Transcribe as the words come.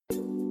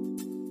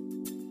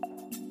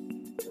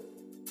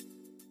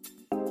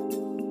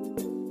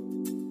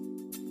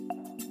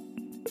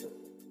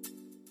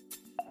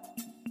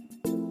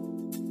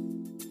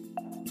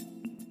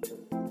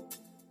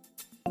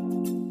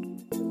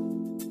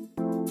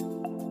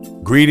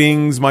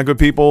Greetings, my good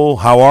people.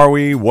 How are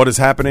we? What is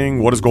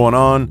happening? What is going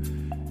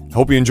on?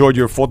 Hope you enjoyed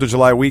your 4th of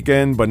July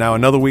weekend, but now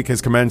another week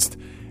has commenced,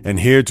 and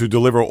here to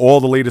deliver all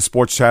the latest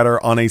sports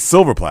chatter on a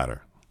silver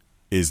platter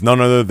is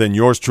none other than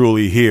yours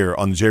truly here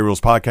on the J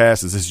Reels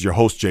podcast. This is your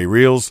host, J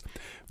Reels.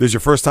 If this is your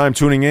first time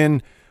tuning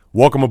in,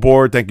 welcome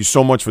aboard. Thank you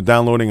so much for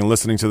downloading and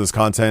listening to this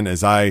content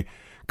as I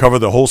cover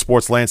the whole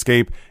sports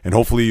landscape, and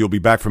hopefully you'll be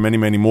back for many,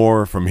 many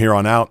more from here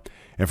on out.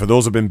 And for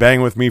those who have been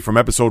banging with me from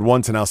episode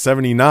 1 to now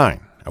 79,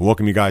 I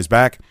welcome you guys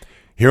back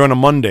here on a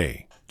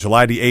Monday,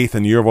 July the 8th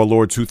in the year of our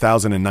Lord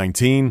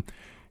 2019.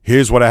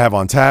 Here's what I have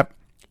on tap.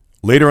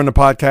 Later in the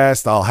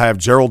podcast, I'll have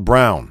Gerald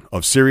Brown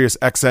of Sirius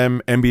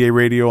XM NBA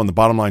Radio on the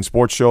Bottom Line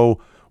Sports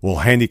Show. We'll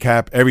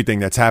handicap everything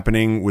that's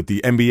happening with the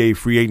NBA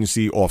free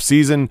agency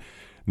offseason.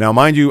 Now,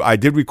 mind you, I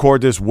did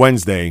record this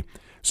Wednesday,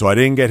 so I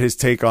didn't get his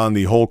take on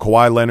the whole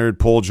Kawhi Leonard,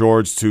 Paul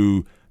George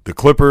to the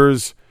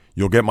Clippers.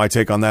 You'll get my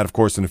take on that, of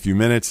course, in a few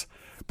minutes.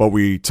 But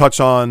we touch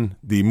on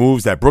the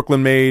moves that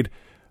Brooklyn made,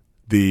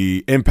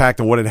 the impact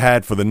of what it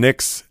had for the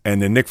Knicks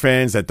and the Knicks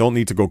fans that don't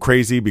need to go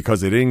crazy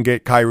because they didn't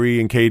get Kyrie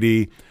and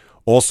KD.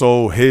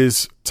 Also,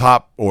 his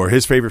top or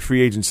his favorite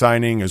free agent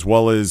signing, as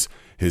well as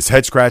his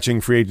head-scratching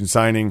free agent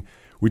signing.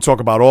 We talk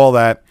about all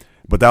that,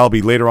 but that'll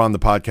be later on in the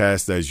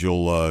podcast as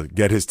you'll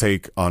get his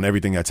take on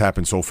everything that's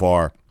happened so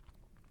far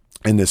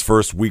in this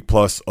first week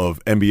plus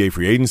of NBA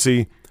free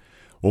agency.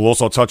 We'll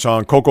also touch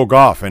on Coco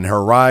and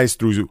her rise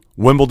through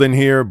Wimbledon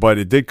here, but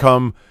it did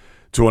come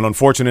to an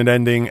unfortunate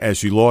ending as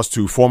she lost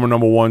to former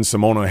number 1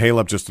 Simona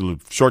Halep just a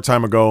short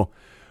time ago.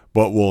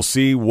 But we'll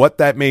see what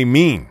that may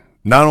mean,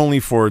 not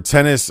only for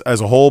tennis as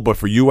a whole, but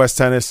for U.S.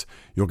 tennis.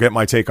 You'll get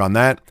my take on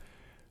that.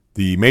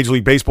 The Major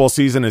League Baseball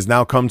season has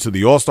now come to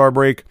the All-Star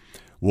break.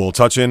 We'll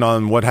touch in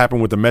on what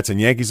happened with the Mets and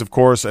Yankees, of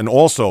course, and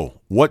also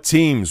what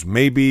teams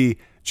may be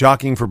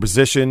jockeying for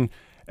position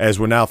as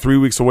we're now 3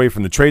 weeks away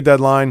from the trade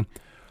deadline.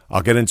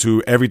 I'll get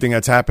into everything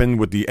that's happened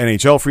with the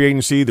NHL free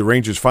agency. The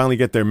Rangers finally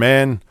get their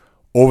man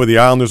over the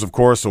Islanders, of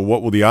course. So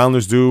what will the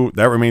Islanders do?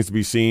 That remains to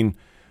be seen.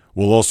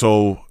 We'll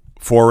also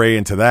foray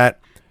into that.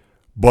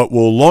 But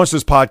we'll launch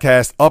this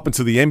podcast up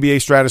into the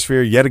NBA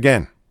stratosphere yet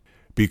again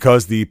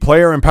because the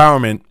player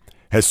empowerment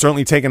has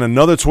certainly taken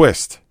another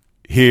twist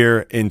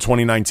here in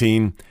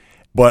 2019.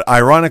 But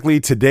ironically,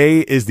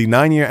 today is the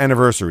 9-year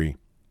anniversary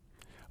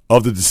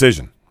of the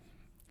decision.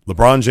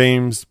 LeBron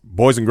James,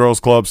 Boys and Girls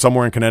Club,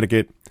 somewhere in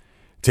Connecticut,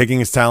 taking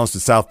his talents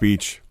to South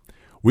Beach.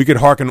 We could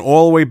hearken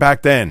all the way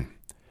back then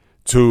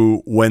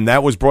to when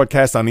that was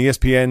broadcast on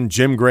ESPN,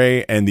 Jim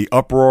Gray, and the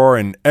uproar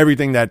and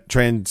everything that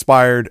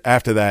transpired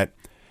after that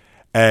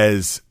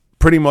as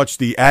pretty much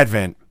the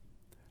advent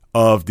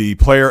of the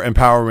player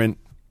empowerment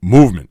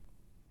movement.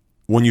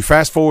 When you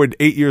fast forward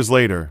 8 years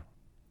later,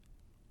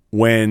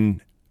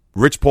 when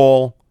Rich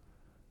Paul,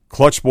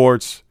 Clutch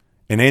Sports,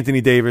 and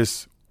Anthony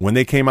Davis, when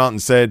they came out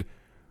and said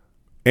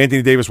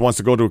Anthony Davis wants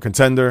to go to a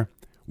contender,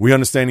 we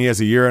understand he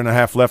has a year and a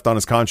half left on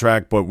his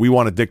contract, but we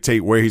want to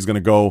dictate where he's going to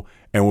go,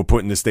 and we're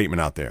putting this statement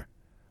out there.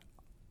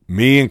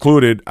 Me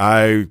included,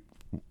 I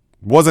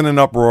wasn't in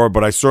uproar,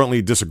 but I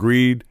certainly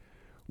disagreed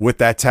with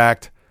that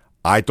tact.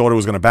 I thought it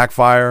was going to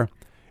backfire.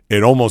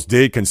 It almost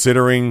did,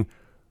 considering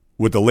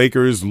with the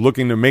Lakers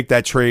looking to make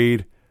that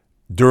trade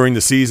during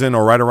the season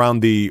or right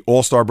around the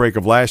All-Star break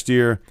of last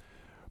year.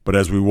 But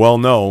as we well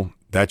know,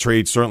 that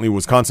trade certainly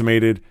was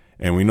consummated,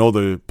 and we know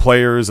the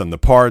players and the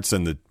parts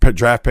and the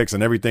draft picks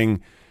and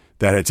everything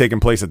that had taken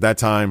place at that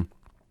time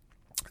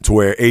to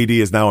where AD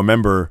is now a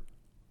member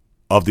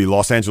of the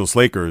Los Angeles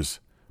Lakers.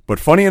 But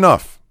funny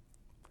enough,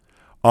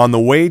 on the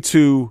way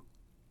to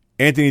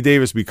Anthony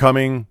Davis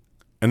becoming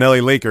an LA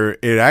Laker,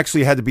 it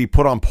actually had to be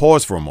put on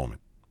pause for a moment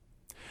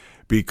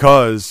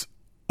because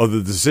of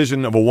the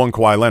decision of a one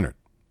Kawhi Leonard.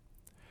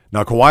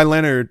 Now, Kawhi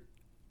Leonard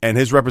and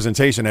his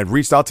representation had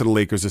reached out to the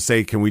Lakers to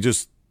say, can we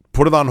just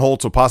put it on hold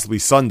till possibly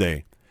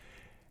Sunday?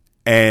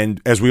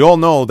 And as we all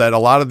know, that a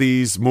lot of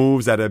these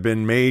moves that have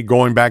been made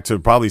going back to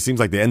probably seems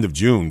like the end of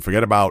June,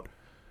 forget about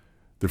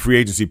the free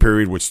agency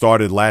period, which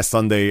started last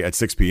Sunday at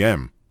 6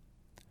 p.m.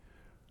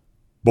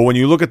 But when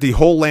you look at the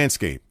whole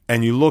landscape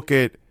and you look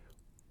at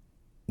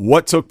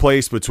what took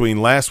place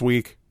between last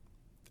week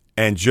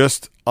and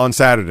just on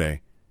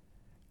Saturday,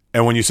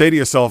 and when you say to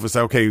yourself, it's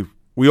like, okay,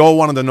 we all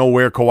wanted to know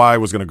where Kawhi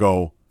was going to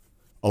go.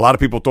 A lot of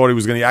people thought he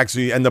was going to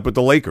actually end up with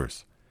the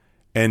Lakers.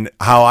 And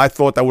how I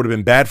thought that would have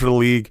been bad for the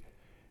league.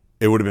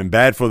 It would have been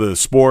bad for the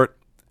sport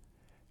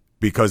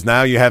because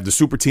now you have the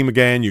super team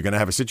again. You're going to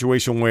have a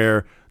situation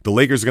where the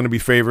Lakers are going to be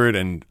favored.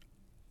 And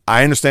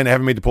I understand they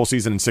haven't made the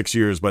postseason in 6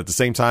 years, but at the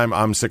same time,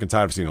 I'm sick and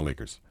tired of seeing the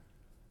Lakers.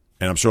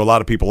 And I'm sure a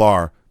lot of people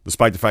are,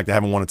 despite the fact they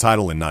haven't won a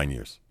title in 9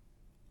 years.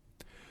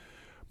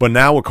 But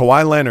now with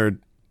Kawhi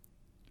Leonard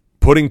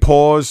putting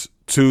pause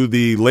to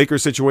the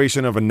Lakers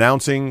situation of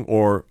announcing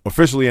or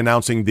officially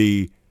announcing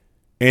the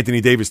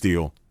Anthony Davis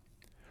deal,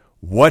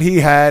 what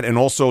he had, and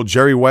also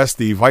Jerry West,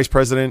 the vice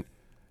president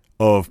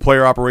of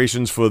player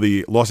operations for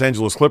the Los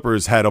Angeles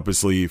Clippers, had up his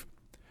sleeve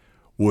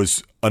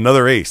was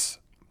another ace.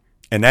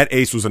 And that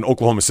ace was in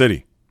Oklahoma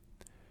City,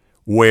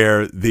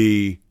 where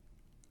the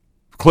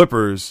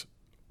Clippers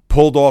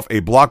pulled off a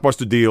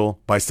blockbuster deal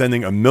by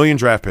sending 1 million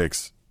draft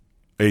picks,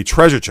 a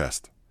treasure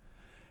chest.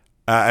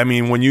 I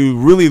mean, when you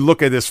really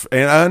look at this,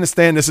 and I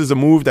understand this is a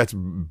move that's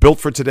built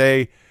for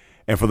today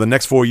and for the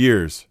next 4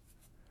 years,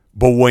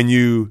 but when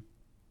you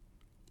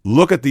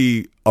look at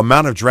the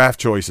amount of draft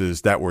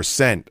choices that were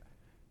sent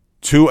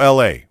to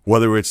LA,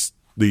 whether it's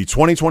the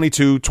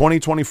 2022,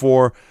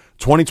 2024,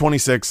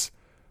 2026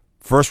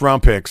 first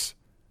round picks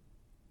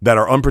that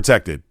are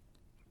unprotected.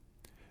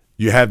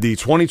 You have the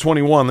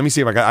 2021. Let me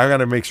see if I got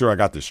to make sure I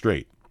got this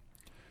straight.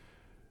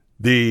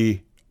 The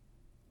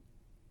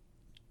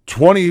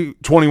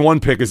 2021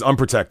 pick is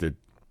unprotected.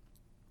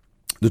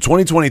 The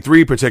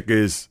 2023 pick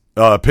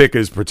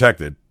is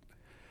protected.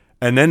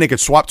 And then they could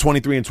swap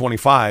 23 and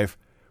 25,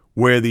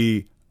 where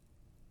the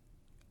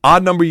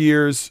odd number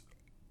years,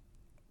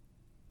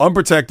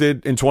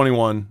 unprotected in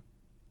 21,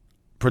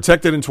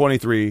 protected in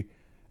 23,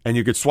 and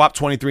you could swap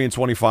 23 and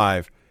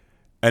 25.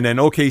 And then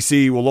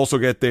OKC will also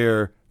get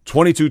their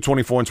 22,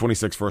 24, and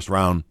 26 first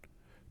round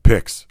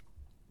picks,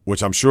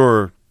 which I'm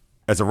sure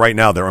as of right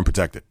now they're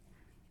unprotected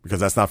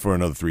because that's not for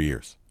another 3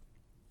 years.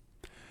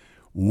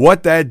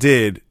 What that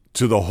did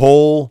to the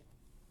whole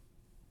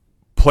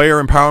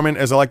player empowerment,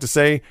 as I like to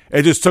say,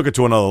 it just took it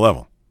to another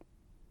level.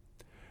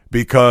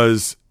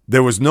 Because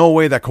there was no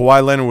way that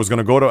Kawhi Leonard was going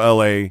to go to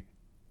LA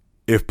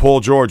if Paul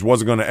George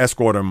wasn't going to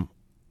escort him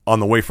on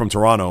the way from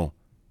Toronto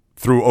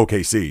through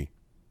OKC.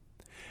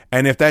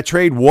 And if that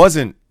trade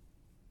wasn't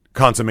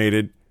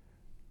consummated,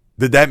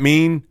 did that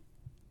mean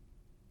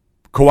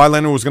Kawhi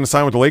Leonard was going to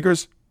sign with the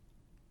Lakers?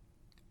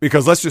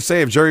 Because let's just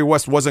say if Jerry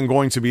West wasn't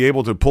going to be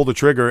able to pull the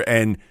trigger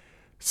and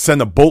send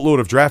a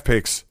boatload of draft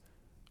picks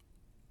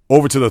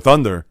over to the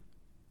Thunder,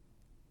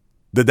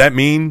 did that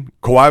mean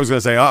Kawhi was going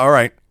to say, all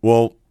right,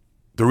 well,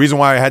 the reason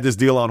why I had this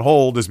deal on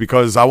hold is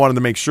because I wanted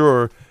to make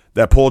sure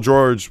that Paul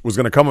George was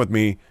going to come with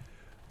me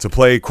to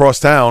play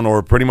crosstown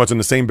or pretty much in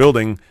the same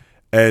building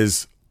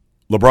as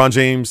LeBron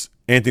James,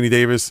 Anthony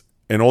Davis,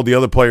 and all the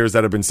other players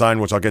that have been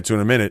signed, which I'll get to in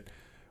a minute,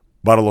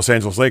 by the Los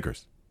Angeles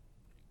Lakers.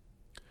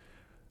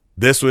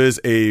 This was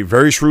a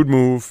very shrewd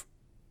move.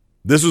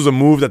 This was a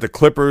move that the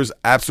Clippers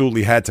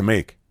absolutely had to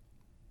make.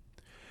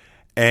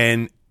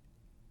 And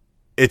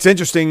it's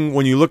interesting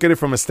when you look at it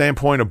from a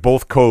standpoint of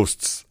both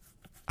coasts,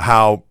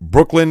 how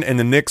Brooklyn and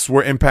the Knicks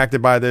were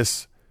impacted by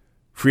this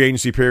free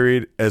agency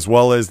period, as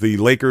well as the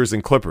Lakers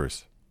and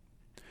Clippers.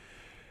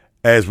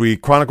 As we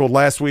chronicled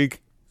last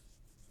week,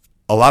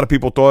 a lot of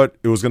people thought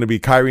it was going to be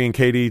Kyrie and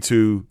KD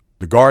to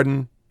the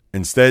Garden.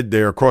 Instead,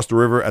 they're across the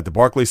river at the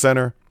Barclays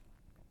Center,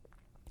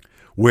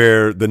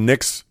 where the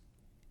Knicks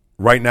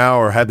right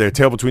now had their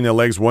tail between their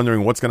legs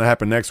wondering what's going to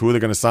happen next, who they're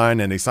going to sign.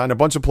 And they signed a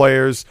bunch of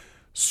players,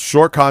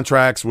 short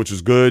contracts, which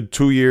is good,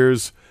 2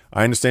 years.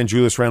 I understand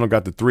Julius Randle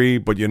got the 3,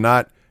 but you're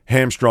not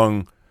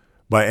hamstrung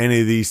by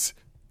any of these,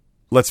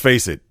 let's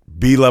face it,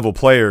 B-level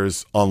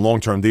players on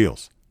long-term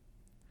deals.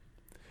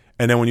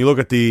 And then when you look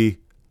at the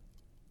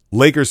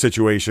Lakers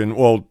situation,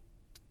 well,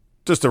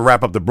 just to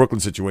wrap up the Brooklyn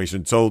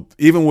situation, so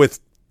even with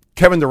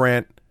Kevin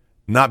Durant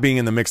not being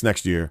in the mix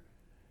next year,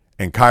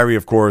 and Kyrie,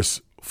 of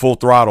course, full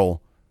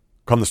throttle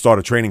come the start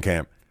of training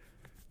camp,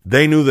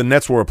 they knew the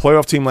Nets were a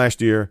playoff team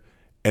last year,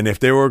 and if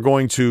they were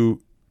going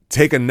to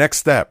take a next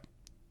step,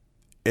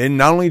 in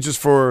not only just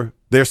for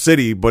their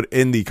city, but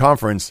in the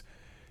conference,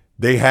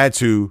 they had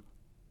to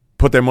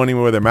put their money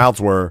where their mouths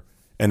were,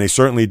 and they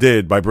certainly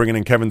did by bringing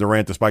in Kevin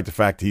Durant, despite the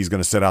fact he's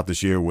going to sit out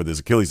this year with his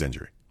Achilles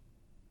injury.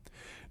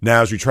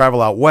 Now, as we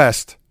travel out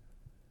west,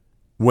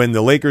 when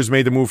the Lakers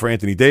made the move for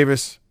Anthony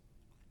Davis,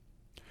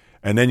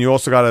 and then you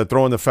also got to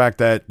throw in the fact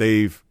that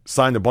they've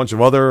signed a bunch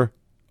of other,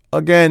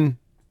 again,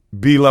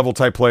 B-level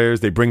type players.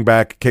 They bring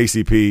back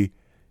KCP,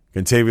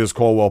 Kentavious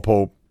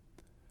Caldwell-Pope.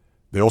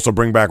 They also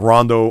bring back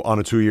Rondo on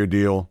a 2-year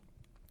deal.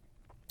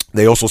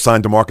 They also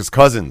signed DeMarcus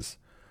Cousins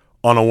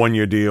on a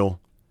 1-year deal.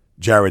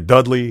 Jared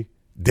Dudley,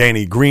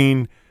 Danny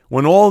Green.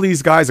 When all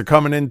these guys are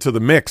coming into the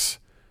mix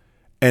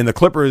and the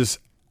Clippers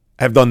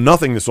have done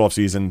nothing this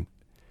offseason,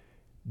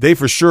 they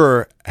for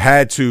sure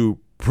had to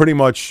pretty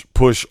much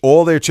push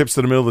all their chips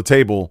to the middle of the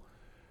table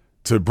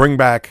to bring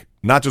back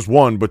not just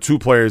 1, but 2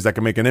 players that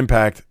can make an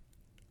impact,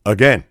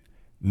 again,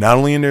 not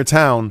only in their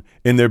town,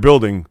 in their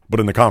building, but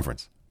in the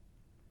conference.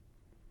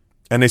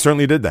 And they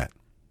certainly did that.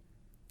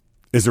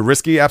 Is it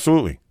risky?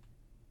 Absolutely.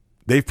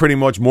 They've pretty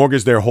much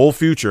mortgaged their whole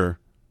future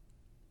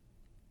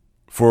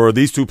for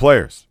these 2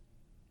 players.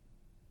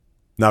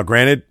 Now,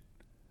 granted,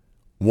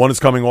 one is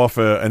coming off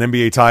an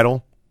NBA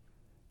title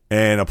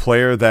and a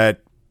player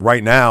that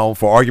right now,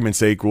 for argument's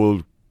sake,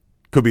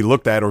 could be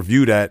looked at or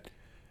viewed at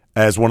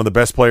as one of the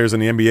best players in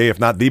the NBA, if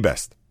not the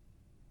best.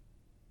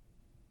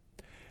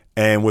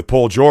 And with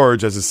Paul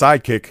George as his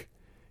sidekick,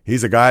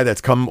 he's a guy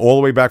that's come all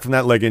the way back from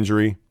that leg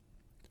injury,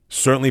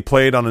 certainly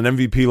played on an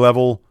MVP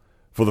level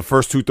for the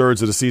first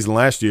 2/3 of the season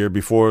last year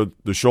before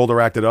the shoulder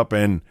acted up,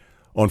 and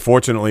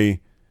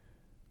unfortunately,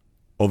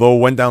 although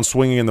went down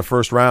swinging in the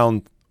first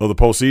round of the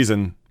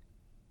postseason,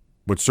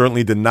 which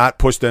certainly did not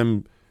push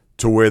them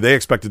to where they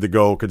expected to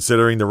go,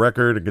 considering the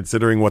record and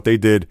considering what they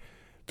did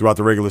throughout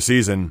the regular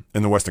season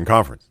in the Western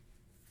Conference.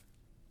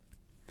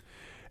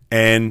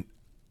 And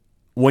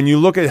when you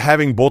look at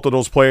having both of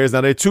those players,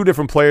 now they're two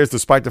different players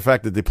despite the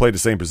fact that they play the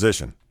same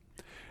position.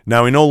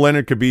 Now, we know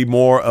Leonard could be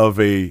more of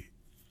a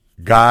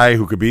guy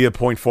who could be a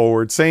point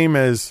forward, same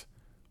as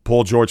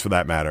Paul George for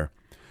that matter.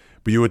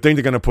 But you would think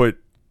they're going to put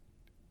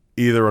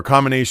either a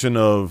combination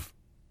of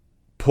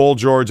Paul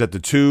George at the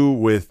 2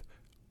 with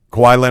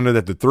Kawhi Leonard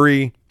at the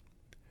 3.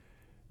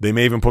 They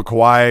may even put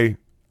Kawhi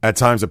at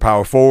times at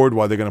power forward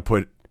while they're going to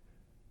put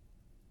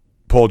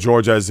Paul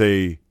George as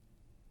a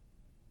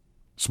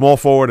small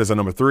forward as a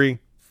number 3.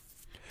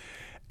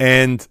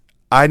 And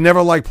I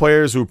never liked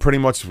players who pretty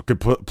much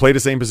could play the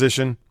same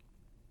position.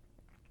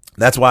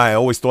 That's why I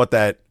always thought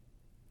that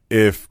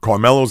if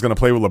Carmelo was going to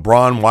play with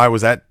LeBron, why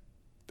was that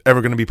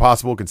ever going to be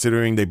possible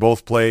considering they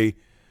both play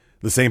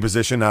the same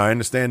position? Now, I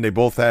understand they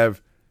both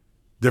have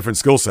different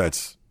skill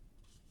sets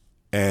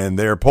and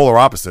they're polar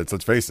opposites,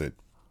 let's face it.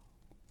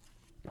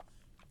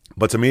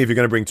 But to me, if you're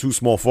going to bring two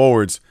small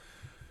forwards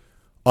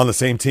on the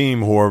same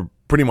team who are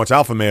pretty much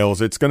alpha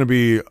males, it's going to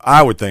be,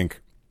 I would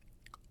think,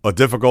 a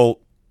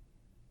difficult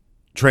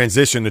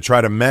transition to try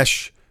to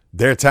mesh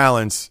their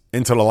talents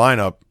into the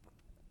lineup,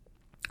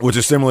 which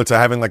is similar to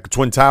having like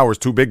Twin Towers,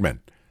 two big men.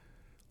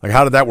 Like,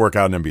 how did that work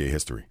out in NBA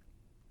history?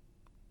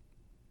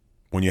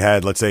 When you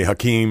had, let's say,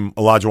 Hakeem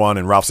Olajuwon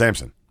and Ralph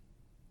Sampson.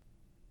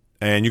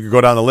 And you could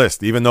go down the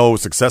list, even though it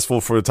was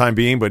successful for the time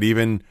being, but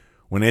even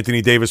when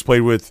Anthony Davis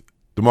played with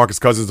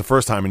DeMarcus Cousins the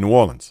first time in New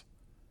Orleans.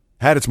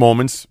 Had its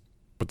moments,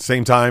 but at the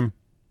same time,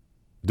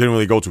 didn't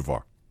really go too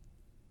far.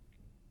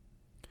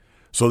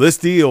 So this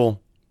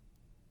deal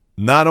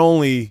not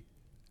only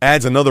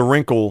adds another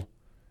wrinkle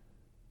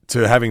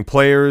to having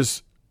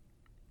players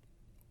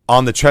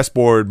on the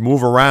chessboard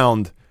move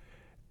around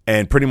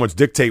and pretty much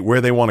dictate where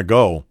they want to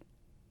go,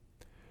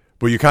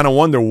 but you kind of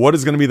wonder what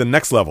is going to be the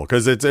next level,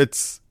 because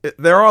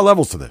there are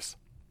levels to this.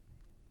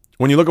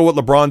 When you look at what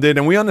LeBron did,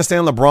 and we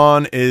understand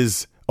LeBron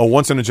is a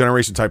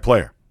once-in-a-generation type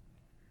player.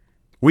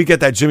 We get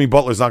that Jimmy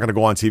Butler's not going to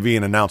go on TV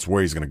and announce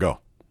where he's going to go.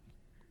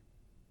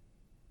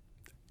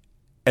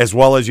 As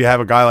well as you have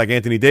a guy like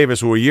Anthony Davis,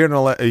 who a year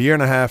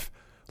and a half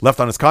left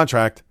on his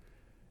contract,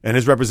 and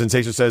his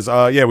representation says,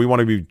 yeah, we want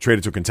to be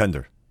traded to a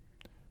contender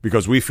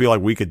because we feel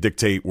like we could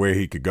dictate where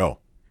he could go.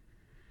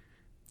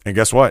 And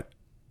guess what?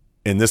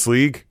 In this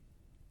league,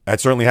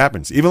 that certainly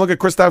happens. Even look at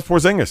Kristaps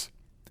Porzingis.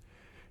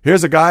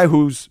 Here's a guy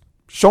who's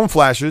shown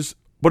flashes,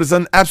 but has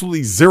done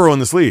absolutely zero in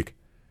this league.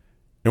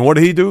 And what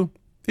did he do?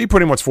 He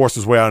pretty much forced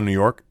his way out of New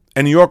York.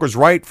 And New York was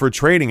right for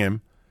trading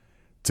him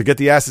to get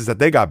the assets that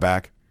they got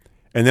back.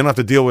 And they don't have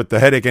to deal with the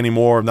headache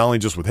anymore, not only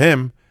just with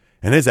him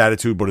and his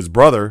attitude, but his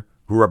brother,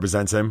 who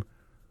represents him,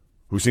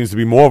 who seems to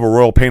be more of a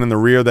royal pain in the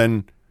rear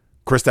than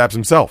Kristaps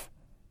himself.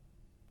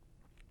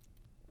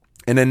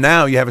 And then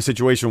now you have a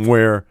situation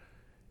where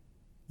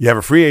you have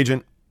a free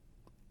agent,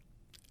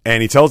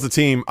 and he tells the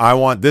team, I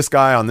want this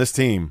guy on this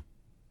team,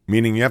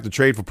 meaning you have to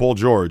trade for Paul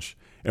George.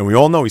 And we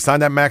all know he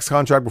signed that max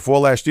contract before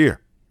last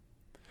year.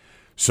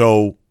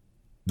 So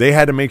they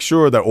had to make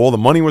sure that all the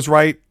money was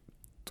right,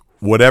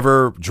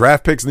 whatever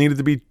draft picks needed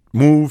to be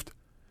moved.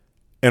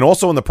 And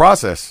also in the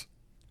process,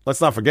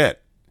 let's not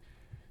forget,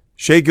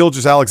 Shai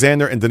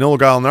Gilgeous-Alexander and Danilo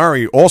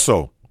Gallinari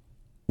also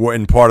were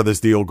in part of this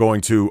deal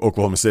going to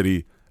Oklahoma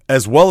City,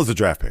 as well as the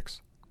draft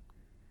picks.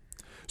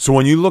 So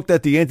when you looked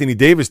at the Anthony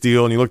Davis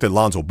deal and you looked at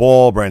Lonzo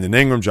Ball, Brandon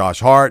Ingram, Josh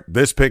Hart,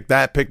 this pick,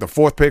 that pick, the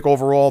fourth pick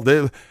overall,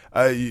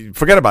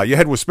 forget about it. Your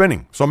head was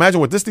spinning. So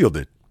imagine what this deal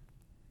did.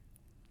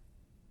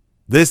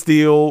 This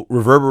deal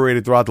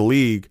reverberated throughout the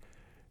league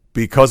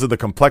because of the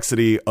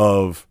complexity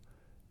of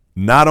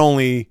not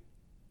only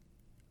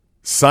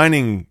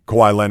signing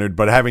Kawhi Leonard,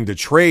 but having to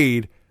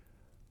trade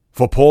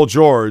for Paul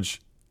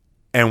George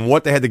and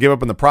what they had to give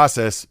up in the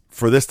process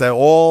for this to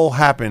all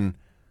happen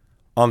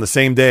on the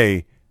same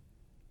day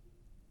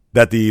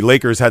that the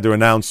Lakers had to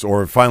announce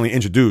or finally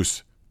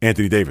introduce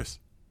Anthony Davis.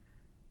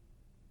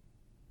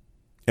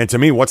 And to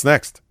me, what's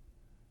next?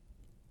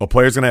 A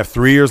player's going to have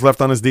 3 years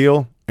left on his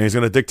deal and he's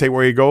going to dictate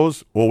where he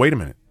goes? Well, wait a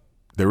minute.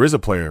 There is a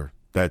player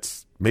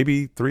that's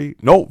maybe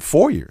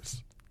 4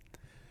 years.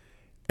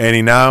 And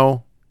he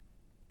now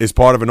is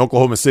part of an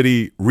Oklahoma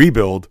City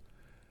rebuild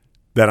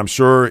that I'm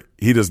sure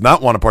he does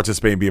not want to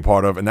participate and be a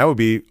part of, and that would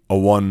be a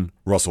one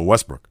Russell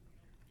Westbrook.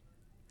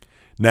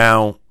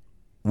 Now,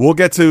 we'll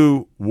get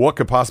to what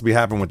could possibly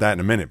happen with that in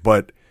a minute,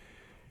 but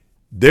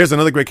there's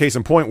another great case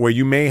in point where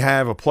you may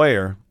have a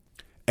player,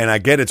 and I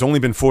get it's only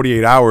been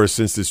 48 hours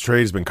since this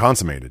trade has been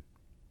consummated,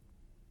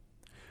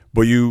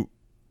 but you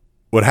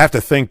would have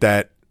to think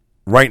that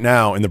right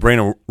now in the brain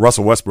of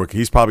Russell Westbrook,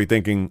 he's probably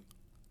thinking,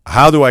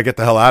 how do I get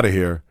the hell out of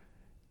here,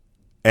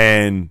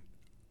 and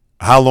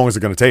how long is it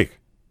going to take?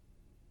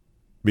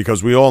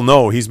 Because we all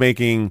know he's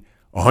making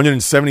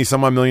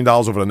 $170-some-odd million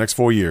over the next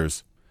 4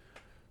 years.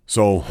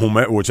 So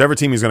whichever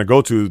team he's going to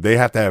go to, they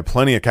have to have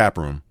plenty of cap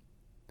room.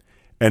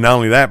 And not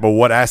only that, but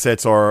what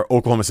assets are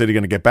Oklahoma City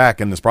going to get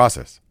back in this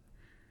process?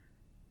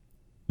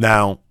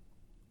 Now,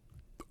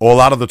 a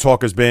lot of the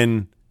talk has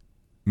been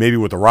maybe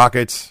with the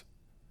Rockets,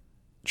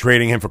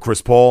 trading him for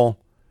Chris Paul,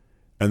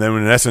 and then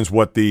in essence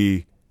what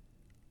the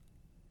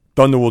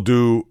Thunder will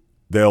do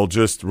they'll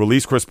just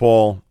release Chris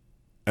Paul,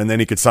 and then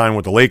he could sign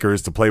with the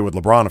Lakers to play with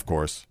LeBron, of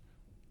course.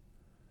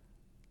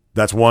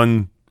 That's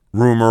one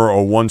rumor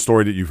or one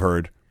story that you've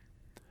heard.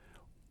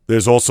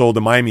 There's also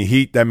the Miami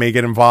Heat that may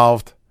get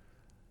involved,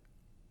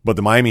 but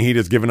the Miami Heat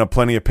has given up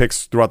plenty of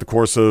picks throughout the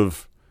course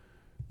of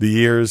the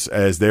years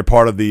as they're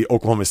part of the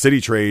Oklahoma City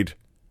trade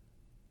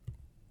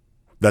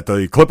that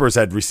the Clippers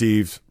had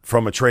received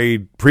from a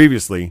trade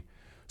previously.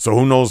 So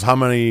who knows how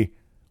many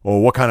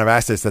or what kind of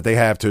assets that they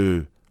have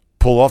to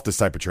pull off this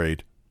type of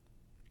trade.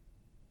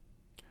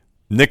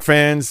 Knicks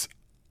fans,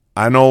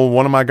 I know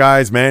one of my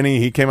guys, Manny,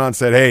 he came out and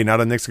said, hey, now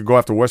the Knicks could go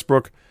after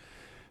Westbrook.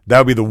 That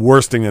would be the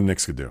worst thing the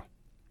Knicks could do.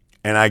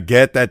 And I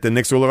get that the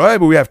Knicks are like, hey,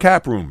 but we have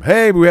cap room.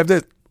 Hey, but we have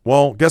this.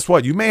 Well, guess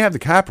what? You may have the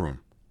cap room.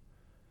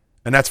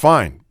 And that's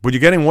fine. But you're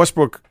getting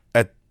Westbrook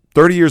at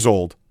 30 years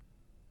old.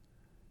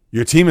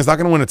 Your team is not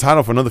going to win a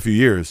title for another few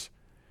years.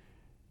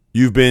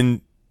 You've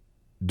been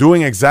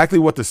doing exactly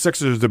what the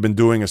Sixers have been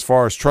doing as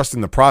far as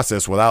trusting the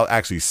process without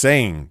actually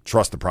saying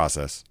trust the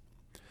process.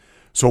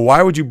 So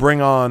why would you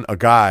bring on a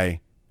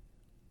guy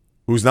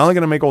who's not only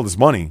going to make all this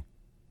money,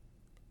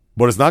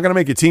 but it's not going to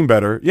make your team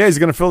better? Yeah, he's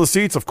going to fill the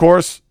seats, of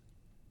course.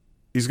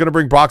 He's going to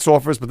bring box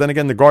office, but then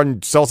again, the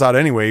Garden sells out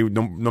anyway,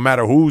 no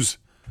matter who's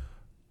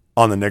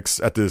on the Knicks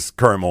at this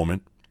current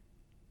moment.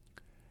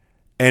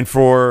 And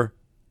for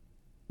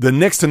the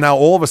Knicks to now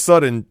all of a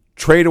sudden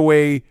trade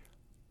away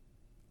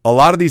a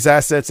lot of these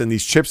assets and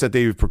these chips that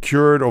they've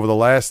procured over the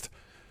last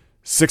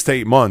 6 to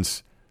 8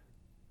 months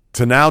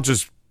to now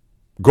just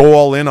go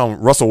all in on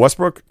Russell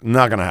Westbrook,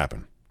 not going to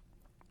happen.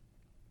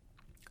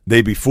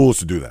 They'd be foolish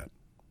to do that.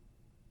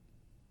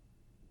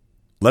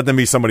 Let them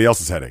be somebody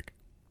else's headache.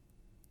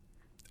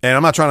 And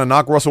I'm not trying to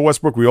knock Russell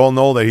Westbrook. We all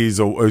know that he's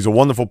a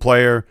wonderful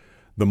player.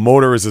 The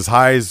motor is as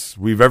high as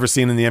we've ever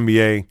seen in the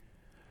NBA.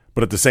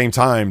 But at the same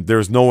time,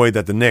 there's no way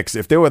that the Knicks,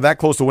 if they were that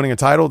close to winning a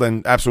title,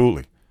 then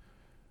absolutely.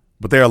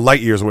 But they are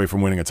light years away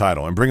from winning a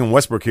title. And bringing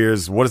Westbrook here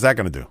what is that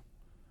going to do?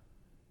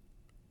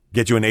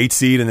 Get you an 8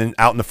 seed and then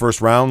out in the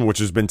first round, which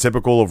has been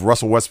typical of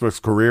Russell Westbrook's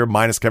career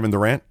minus Kevin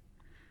Durant?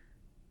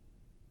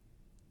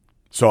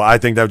 So I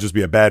think that would just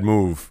be a bad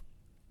move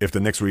if the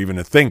Knicks were even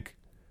to think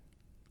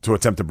to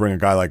attempt to bring a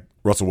guy like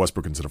Russell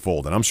Westbrook into the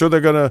fold. And I'm sure they're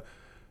going to,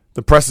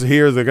 the press is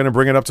here, they're going to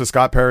bring it up to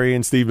Scott Perry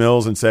and Steve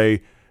Mills and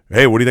say,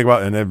 hey, what do you think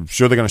about it? And I'm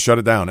sure they're going to shut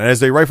it down. And as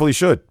they rightfully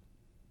should.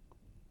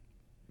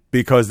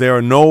 Because there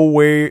are no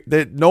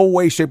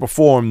way, shape, or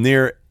form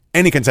near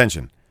any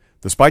contention.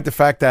 Despite the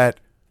fact that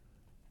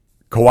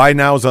Kawhi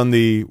now is on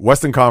the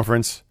Western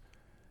Conference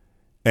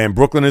and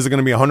Brooklyn isn't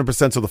going to be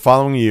 100% until the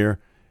following year.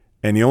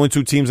 And the only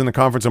two teams in the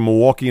conference are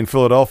Milwaukee and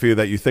Philadelphia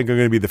that you think are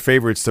going to be the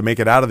favorites to make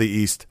it out of the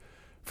East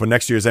for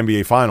next year's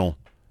NBA final.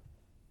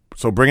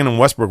 So bringing in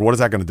Westbrook, what is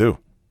that going to do?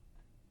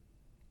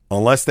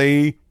 Unless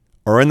they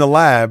are in the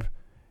lab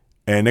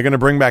and they're going to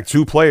bring back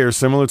 2 players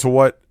similar to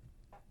what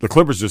the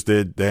Clippers just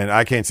did, then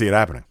I can't see it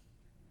happening.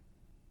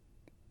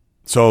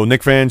 So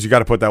Knicks fans, you got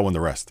to put that one to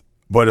rest.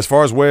 But as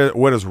far as where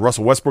does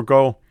Russell Westbrook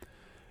go,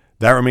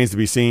 that remains to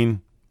be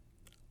seen.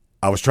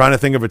 I was trying to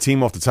think of a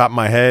team off the top of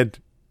my head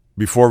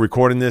before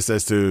recording this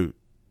as to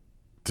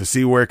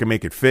see where it can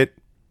make it fit.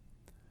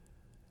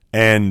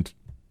 And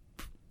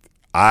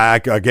I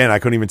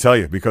couldn't even tell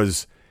you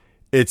because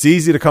it's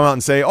easy to come out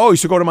and say, oh, you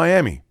should go to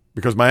Miami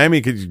because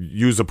Miami could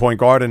use a point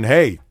guard and,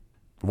 hey,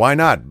 why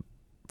not?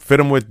 Fit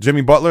them with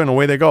Jimmy Butler and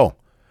away they go.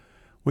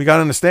 We got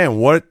to understand,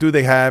 what do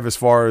they have as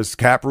far as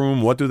cap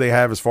room? What do they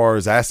have as far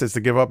as assets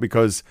to give up?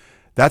 Because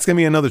that's going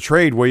to be another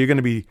trade where you're going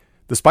to be,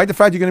 despite the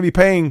fact you're going to be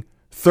paying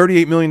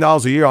 $38 million a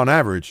year on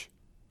average,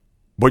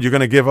 but you're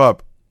going to give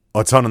up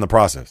a ton in the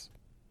process.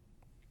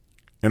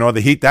 And are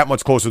the Heat that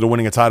much closer to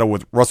winning a title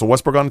with Russell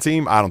Westbrook on the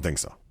team? I don't think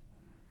so.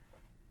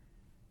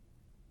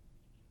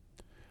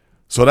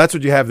 So that's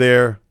what you have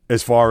there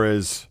as far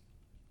as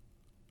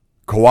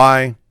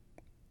Kawhi,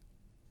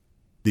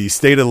 the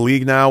state of the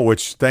league now,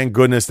 which thank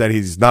goodness that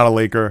he's not a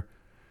Laker,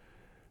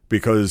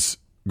 because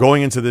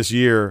going into this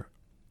year,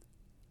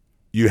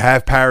 you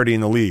have parity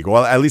in the league.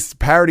 Well, at least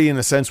parity in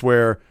the sense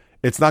where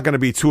it's not going to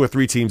be 2 or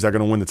 3 teams that are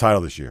going to win the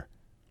title this year.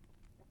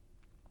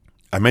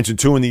 I mentioned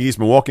 2 in the East.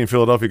 Milwaukee and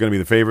Philadelphia are going to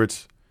be the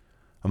favorites.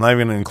 I'm not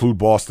even going to include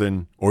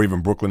Boston or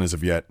even Brooklyn as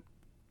of yet.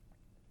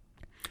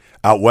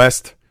 Out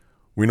West,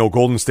 we know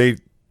Golden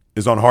State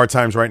is on hard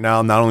times right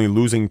now, not only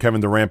losing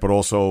Kevin Durant, but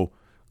also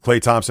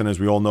Klay Thompson, as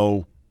we all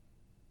know.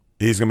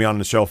 He's going to be on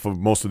the shelf for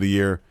most of the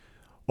year.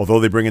 Although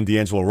they bring in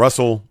D'Angelo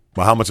Russell,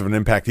 but how much of an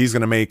impact he's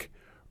going to make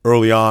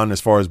early on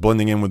as far as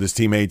blending in with his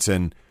teammates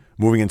and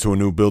moving into a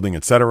new building,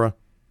 etc.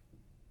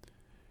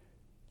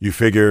 You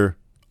figure,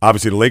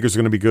 obviously, the Lakers are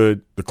going to be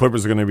good. The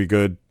Clippers are going to be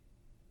good.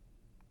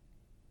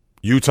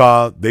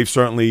 Utah, they've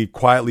certainly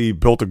quietly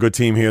built a good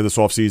team here this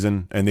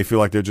offseason, and they feel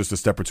like they're just a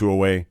step or 2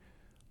 away.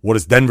 What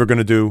is Denver going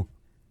to do?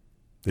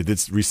 They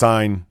did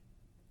re-sign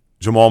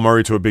Jamal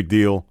Murray to a big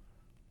deal,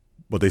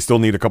 but they still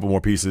need a couple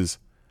more pieces.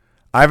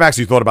 I've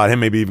actually thought about him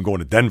maybe even going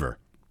to Denver.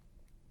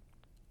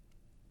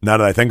 Now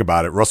that I think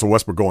about it, Russell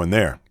Westbrook going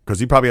there, because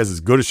he probably has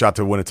as good a shot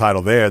to win a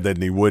title there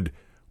than he would,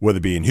 whether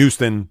it be in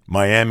Houston,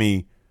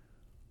 Miami,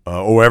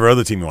 or whatever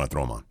other team you want to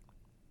throw him on.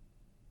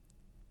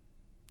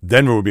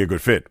 Denver would be a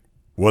good fit.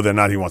 Whether or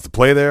not he wants to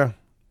play there,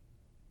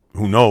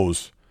 who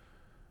knows?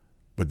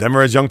 But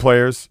Denver has young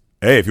players.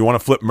 Hey, if you want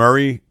to flip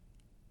Murray,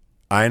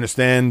 I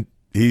understand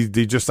he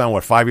just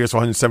signed, 5 years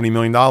for $170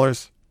 million?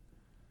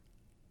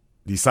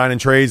 These sign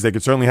and trades, they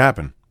could certainly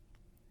happen.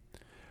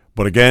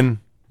 But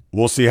again,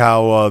 we'll see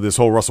how this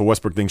whole Russell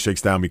Westbrook thing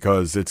shakes down,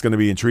 because it's going to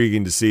be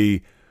intriguing to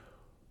see,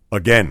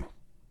 again,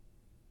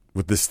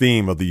 with this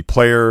theme of the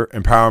player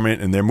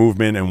empowerment and their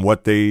movement and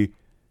what they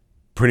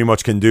pretty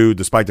much can do,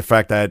 despite the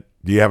fact that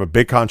you have a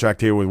big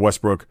contract here with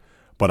Westbrook.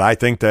 But I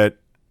think that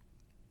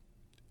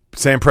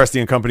Sam Presti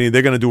and company,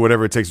 they're going to do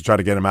whatever it takes to try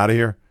to get him out of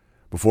here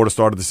before the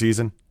start of the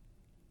season,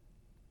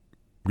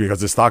 because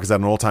the stock is at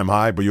an all-time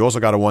high. But you also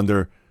got to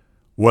wonder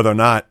whether or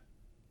not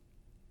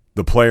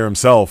the player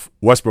himself,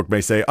 Westbrook, may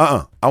say,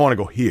 I want to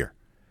go here.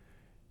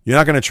 You're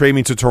not going to trade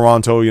me to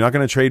Toronto. You're not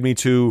going to trade me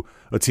to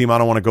a team I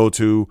don't want to go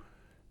to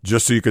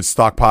just so you could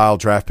stockpile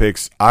draft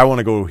picks. I want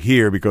to go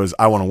here because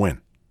I want to win.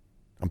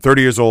 I'm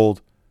 30 years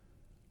old.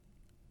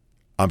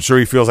 I'm sure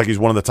he feels like he's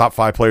one of the top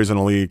 5 players in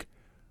the league.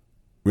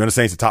 We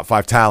understand he's a top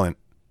 5 talent,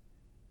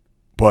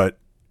 but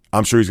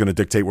I'm sure he's going to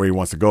dictate where he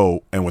wants to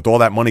go. And with all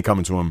that money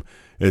coming to him,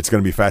 it's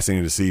going to be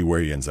fascinating to see where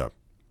he ends up.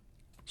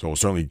 So we'll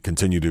certainly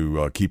continue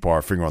to keep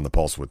our finger on the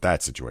pulse with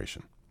that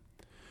situation.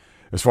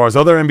 As far as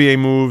other NBA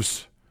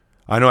moves,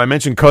 I know I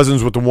mentioned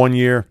Cousins with the 1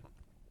 year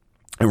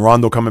and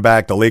Rondo coming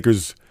back. The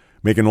Lakers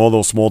making all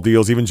those small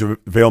deals. Even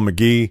JaVale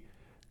McGee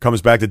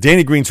comes back. The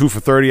Danny Green 2 for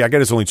 $30. I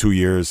get it's only 2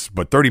 years,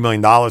 but $30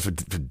 million for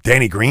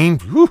Danny Green?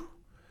 Whew.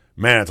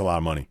 Man, that's a lot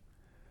of money.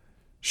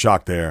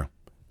 Shock there.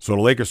 So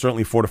the Lakers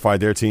certainly fortified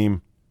their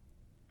team.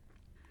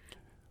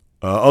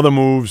 Other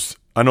moves,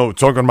 I know,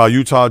 talking about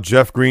Utah,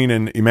 Jeff Green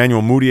and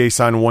Emmanuel Mudiay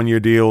signed 1-year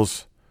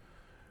deals.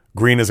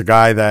 Green is a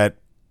guy that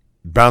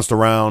bounced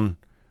around.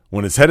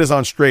 When his head is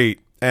on straight,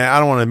 and I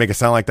don't want to make it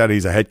sound like that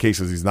he's a head case,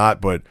 because he's not,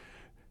 but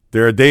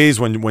there are days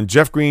when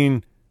Jeff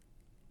Green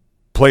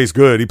plays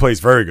good, he plays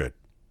very good.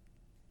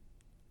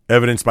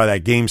 Evidenced by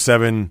that Game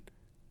 7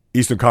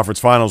 Eastern Conference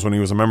Finals when he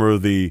was a member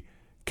of the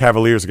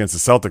Cavaliers against the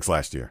Celtics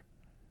last year.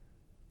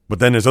 But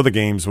then there's other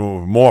games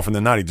where more often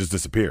than not he just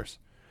disappears.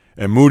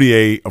 And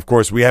Mudiay, of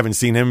course, we haven't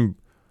seen him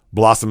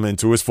blossom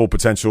into his full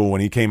potential when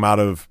he came out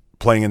of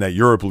playing in that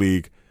Europe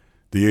League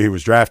the year he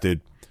was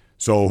drafted.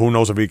 So who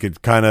knows if he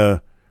could kind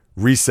of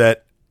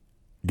reset,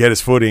 get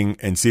his footing,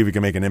 and see if he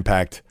can make an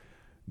impact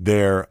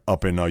there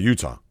up in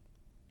Utah.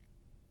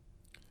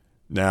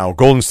 Now,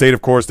 Golden State,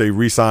 of course, they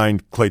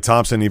re-signed Klay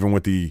Thompson even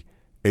with the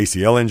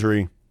ACL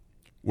injury,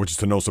 which is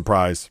to no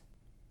surprise.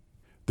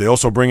 They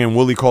also bring in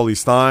Willie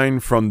Cauley-Stein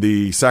from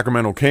the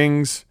Sacramento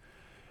Kings,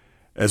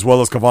 as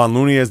well as Kevon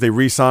Looney as they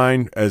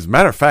re-signed. As a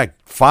matter of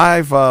fact, 3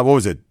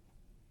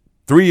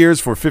 years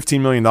for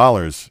 $15 million,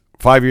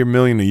 $5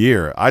 million a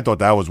year. I thought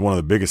that was one of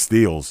the biggest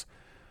steals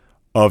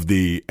of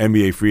the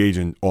NBA free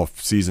agent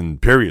off-season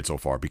period so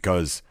far,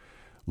 because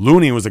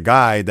Looney was a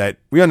guy that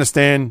we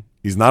understand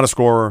he's not a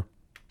scorer.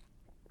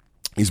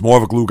 He's more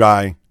of a glue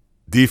guy,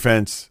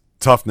 defense,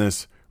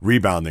 toughness,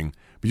 rebounding.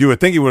 But you would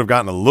think he would have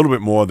gotten a little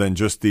bit more than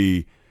just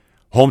the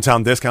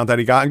hometown discount that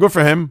he got. And good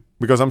for him,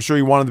 because I'm sure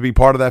he wanted to be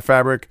part of that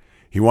fabric.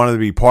 He wanted to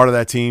be part of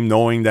that team,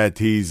 knowing that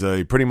he's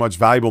a pretty much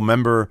valuable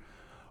member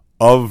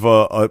of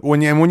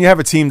when you have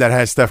a team that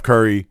has Steph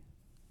Curry,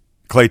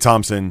 Klay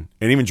Thompson,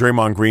 and even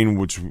Draymond Green,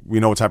 which we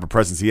know what type of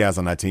presence he has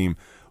on that team.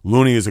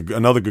 Looney is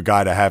another good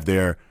guy to have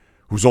there,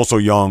 who's also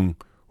young,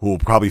 who will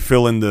probably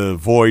fill in the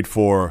void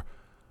for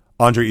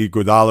Andre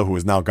Iguodala, who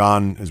is now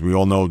gone, as we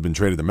all know, been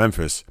traded to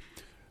Memphis.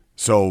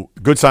 So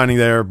good signing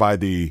there by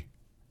the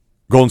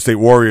Golden State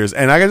Warriors.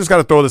 And I just got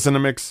to throw this in the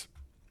mix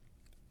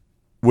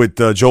with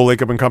Joe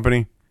Lacob and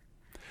company.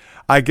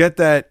 I get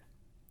that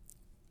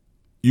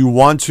you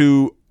want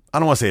to, I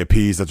don't want to say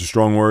appease, that's a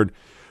strong word,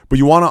 but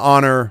you want to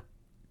honor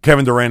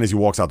Kevin Durant as he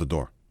walks out the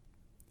door.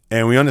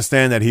 And we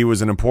understand that he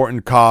was an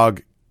important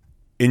cog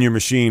in your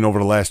machine over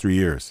the last 3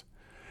 years.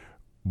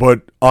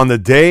 But on the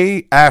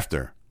day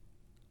after,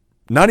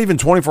 not even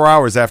 24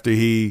 hours after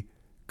he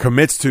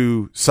commits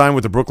to sign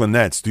with the Brooklyn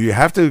Nets, do you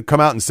have to come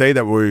out and say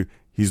that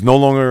he's no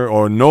longer,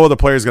 or no other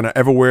player is going to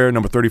ever wear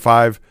number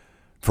 35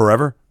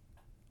 forever?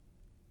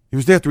 He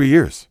was there 3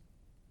 years.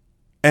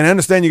 And I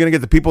understand you're going to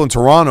get the people in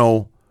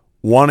Toronto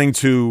wanting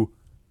to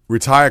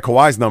retire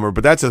Kawhi's number,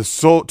 but that's a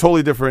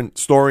totally different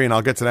story, and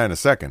I'll get to that in a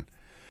second.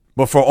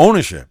 But for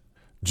ownership,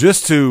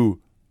 just to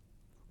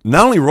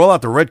not only roll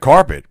out the red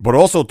carpet, but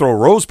also throw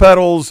rose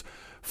petals,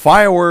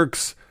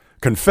 fireworks,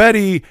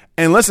 confetti,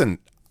 and listen,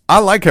 I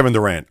like Kevin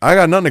Durant. I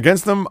got nothing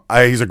against him.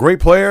 He's a great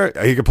player.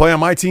 He could play on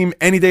my team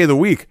any day of the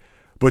week.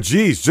 But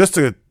geez, just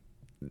to,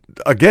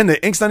 again,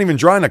 the ink's not even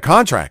dry in the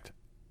contract.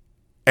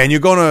 And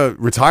you're going to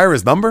retire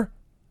his number?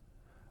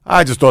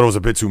 I just thought it was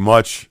a bit too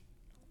much.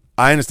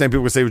 I understand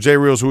people would say, well, Jay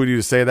Reels, who are you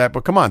to say that?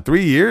 But come on,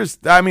 3 years?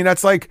 I mean,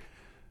 that's like,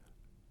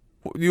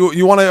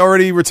 you want to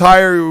already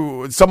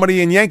retire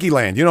somebody in Yankee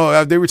land. You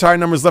know, they retire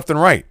numbers left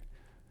and right.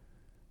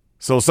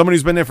 So somebody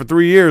who's been there for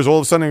 3 years, all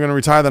of a sudden they're going to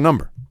retire the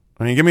number.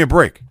 I mean, give me a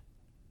break.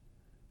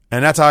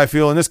 And that's how I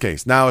feel in this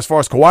case. Now, as far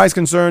as Kawhi is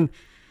concerned,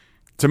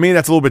 to me,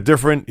 that's a little bit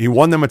different. He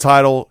won them a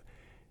title.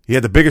 He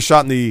had the biggest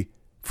shot in the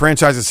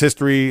franchise's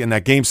history in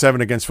that Game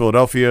 7 against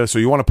Philadelphia. So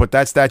you want to put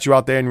that statue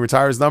out there and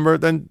retire his number,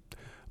 then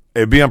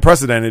it'd be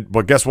unprecedented.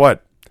 But guess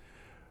what?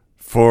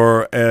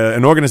 For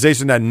an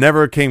organization that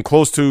never came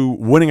close to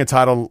winning a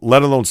title,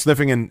 let alone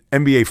sniffing in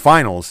NBA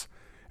Finals,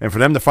 and for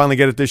them to finally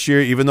get it this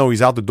year, even though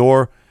he's out the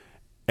door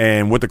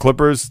and with the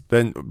Clippers,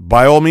 then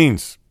by all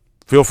means,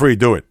 feel free to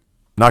do it.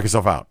 Knock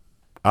yourself out.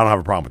 I don't have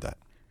a problem with that.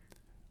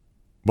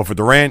 But for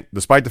Durant,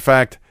 despite the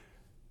fact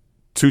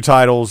 2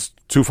 titles,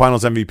 2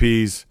 Finals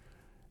MVPs,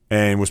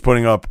 and was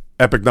putting up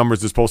epic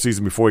numbers this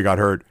postseason before he got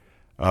hurt,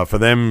 for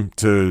them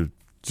to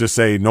just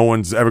say no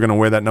one's ever going to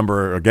wear that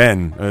number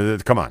again,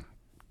 come on.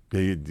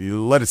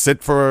 You let it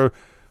sit for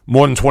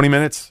more than 20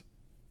 minutes?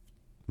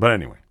 But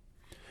anyway.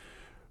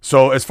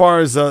 So as far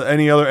as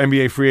any other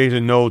NBA free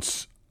agent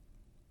notes,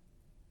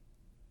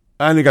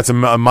 I think got some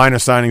minor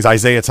signings.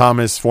 Isaiah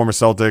Thomas, former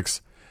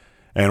Celtics,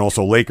 and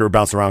also Laker,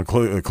 bounced around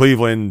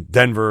Cleveland,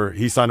 Denver.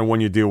 He signed a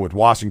 1-year deal with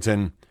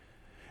Washington.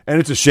 And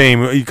it's a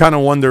shame. You kind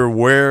of wonder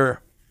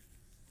where.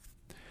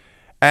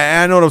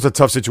 I know it was a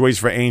tough situation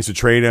for Ainge to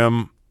trade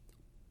him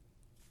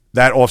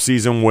that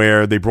offseason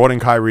where they brought in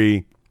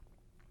Kyrie.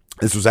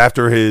 This was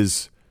after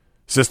his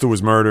sister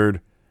was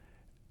murdered.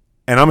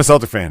 And I'm a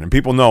Celtic fan. And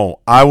people know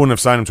I wouldn't have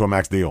signed him to a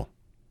max deal.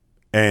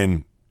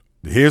 And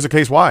here's the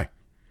case why.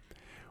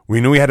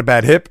 We knew he had a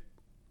bad hip.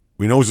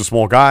 We know he's a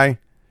small guy.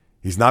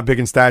 He's not big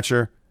in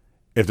stature.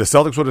 If the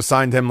Celtics would have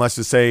signed him, let's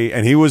just say,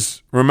 and he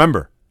was,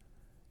 remember,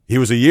 he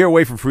was a year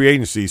away from free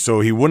agency, so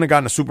he wouldn't have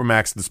gotten a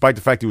supermax despite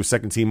the fact he was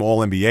second team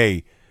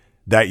All-NBA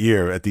that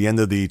year at the end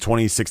of the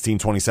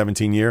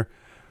 2016-2017 year.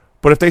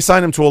 But if they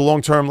signed him to a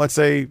long-term, let's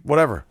say,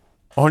 whatever,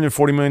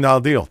 $140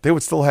 million deal, they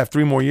would still have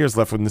 3 more years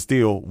left in this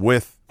deal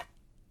with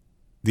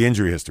the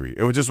injury history.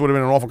 It would have been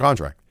an awful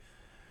contract.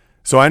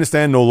 So I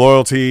understand no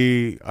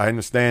loyalty. I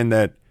understand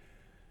that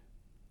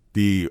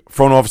the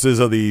front offices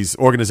of these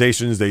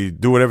organizations, they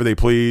do whatever they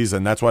please,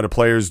 and that's why the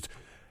players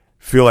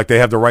feel like they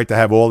have the right to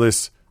have all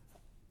this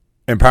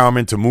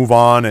empowerment to move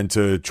on and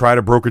to try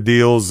to broker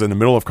deals in the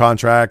middle of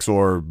contracts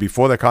or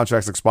before their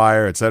contracts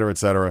expire, et cetera, et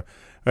cetera.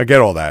 I get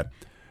all that.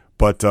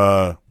 But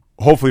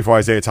hopefully for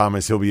Isaiah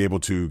Thomas, he'll be able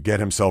to get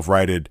himself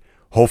righted.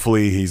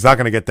 Hopefully he's not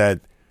going to get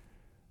that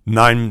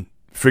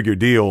 9-figure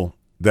deal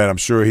that I'm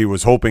sure he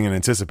was hoping and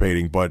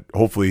anticipating, but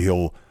hopefully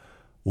he'll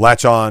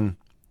latch on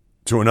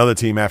to another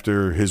team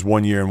after his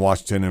 1 year in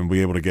Washington and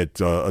be able to get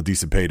a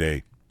decent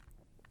payday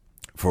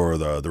for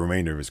the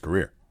remainder of his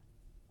career.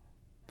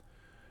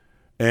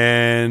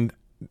 And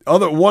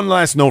one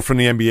last note from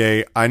the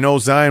NBA. I know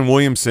Zion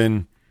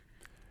Williamson,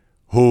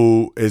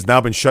 who has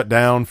now been shut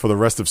down for the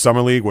rest of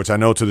Summer League, which I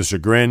know to the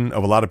chagrin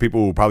of a lot of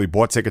people who probably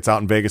bought tickets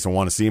out in Vegas and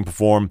want to see him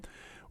perform.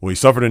 Well, he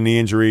suffered a knee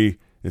injury.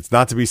 It's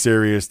not to be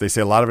serious. They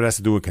say a lot of it has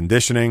to do with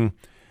conditioning,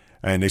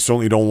 and they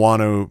certainly don't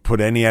want to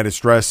put any added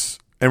stress,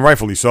 and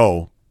rightfully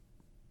so,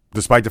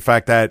 despite the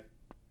fact that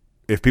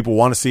if people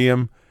want to see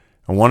him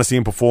and want to see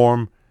him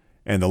perform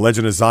and the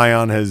legend of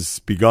Zion has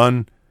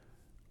begun,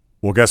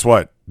 well, guess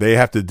what? They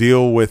have to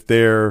deal with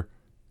their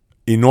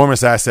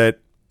enormous asset,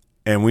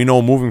 and we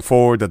know moving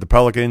forward that the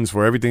Pelicans,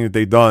 for everything that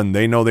they've done,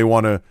 they know they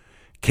want to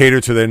cater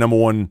to their number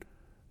one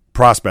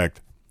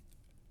prospect,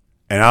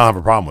 and I don't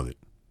have a problem with it.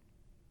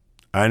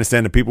 I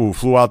understand the people who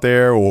flew out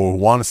there or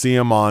want to see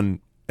him on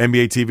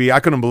NBA TV. I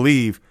couldn't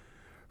believe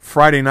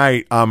Friday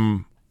night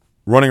I'm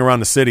running around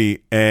the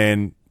city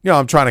and,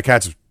 I'm trying to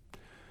catch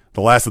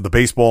the last of the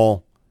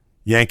baseball,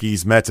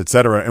 Yankees, Mets,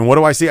 etc. And what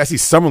do I see? I see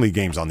Summer League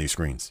games on these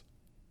screens.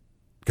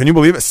 Can you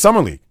believe it?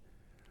 Summer League.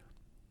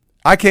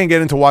 I can't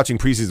get into watching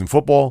preseason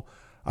football.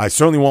 I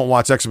certainly won't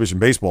watch exhibition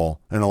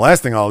baseball. And the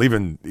last thing I'll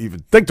even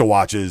think to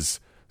watch is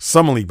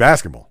Summer League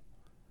basketball.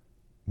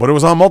 But it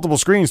was on multiple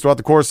screens throughout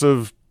the course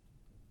of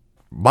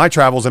my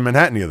travels in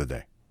Manhattan the other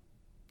day.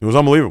 It was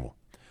unbelievable.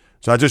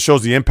 So that just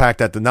shows the impact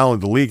that not only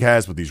the league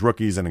has with these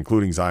rookies and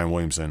including Zion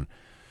Williamson.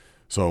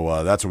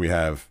 So that's what we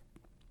have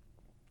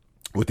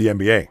with the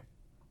NBA.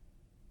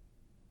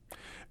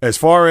 As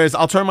far as,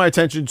 I'll turn my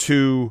attention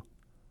to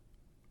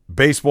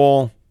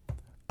baseball.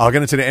 I'll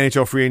get into the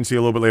NHL free agency a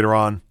little bit later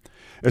on.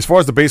 As far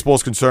as the baseball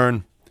is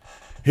concerned,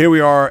 here we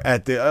are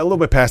at a little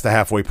bit past the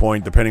halfway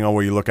point, depending on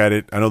where you look at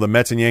it. I know the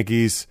Mets and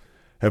Yankees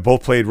have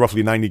both played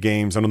roughly 90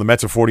 games. I know the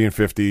Mets are 40 and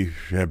 50.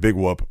 Yeah, big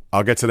whoop.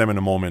 I'll get to them in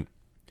a moment.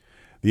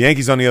 The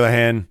Yankees, on the other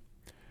hand,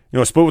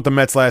 split with the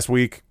Mets last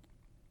week.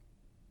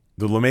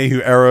 The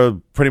LeMahieu era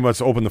pretty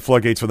much opened the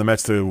floodgates for the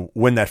Mets to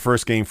win that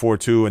first game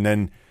 4-2, and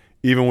then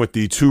even with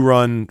the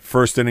 2-run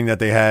first inning that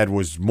they had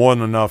was more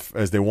than enough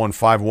as they won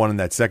 5-1 in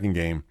that second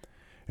game.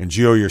 And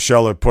Gio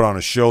Urshela put on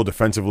a show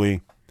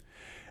defensively.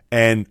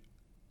 And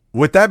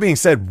with that being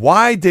said,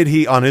 why did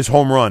he, on his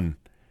home run,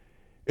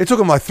 it took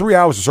him like 3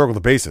 hours to circle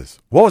the bases.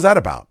 What was that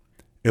about?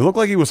 It looked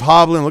like he was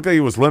hobbling, looked like he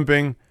was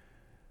limping.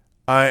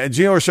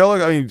 Gio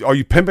Urshela, are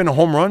you pimping a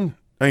home run?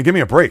 Give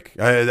me a break.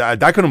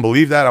 I couldn't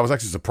believe that. I was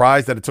actually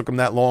surprised that it took him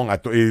that long.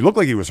 He looked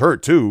like he was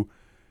hurt, too.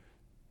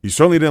 He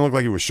certainly didn't look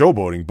like he was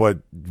showboating, but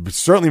it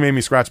certainly made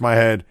me scratch my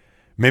head.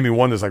 Made me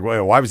wonder, it's like,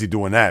 well, why was he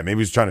doing that? Maybe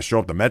he's trying to show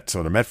up the Mets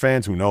or the Met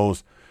fans. Who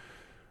knows?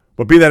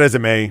 But be that as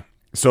it may,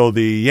 so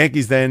the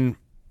Yankees then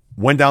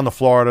went down to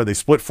Florida. They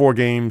split 4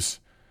 games.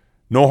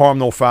 No harm,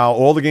 no foul.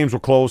 All the games were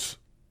close.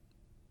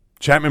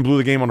 Chapman blew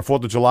the game on the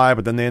 4th of July,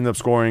 but then they ended up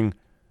scoring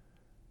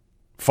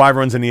 5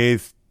 runs in the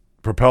 8th,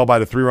 propelled by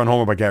the 3-run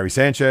homer by Gary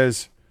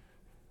Sanchez.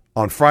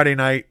 On Friday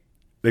night,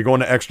 they go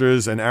into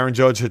extras, and Aaron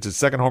Judge hits his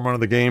second home run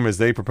of the game as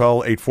they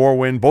propel 8-4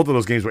 win. Both of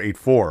those games were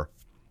 8-4,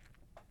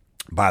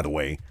 by the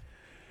way.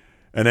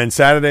 And then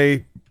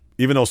Saturday,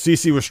 even though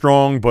CC was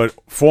strong, but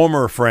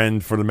former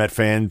friend for the Met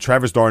fan,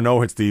 Travis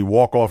d'Arnaud hits the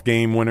walk-off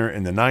game winner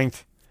in the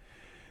 9th.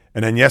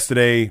 And then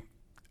yesterday,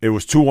 it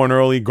was 2-1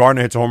 early.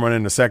 Gardner hits a home run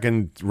in the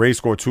second. Ray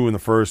scored 2 in the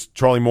first.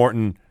 Charlie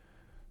Morton,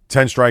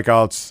 10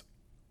 strikeouts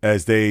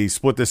as they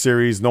split the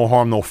series. No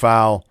harm, no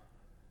foul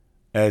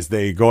as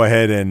they go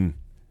ahead and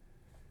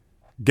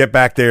get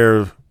back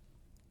their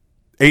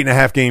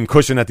 8.5 game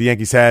cushion that the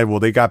Yankees had. Well,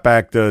 they got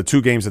back the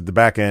 2 games at the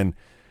back end.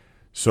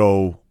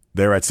 So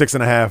they're at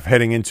 6.5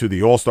 heading into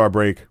the All-Star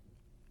break.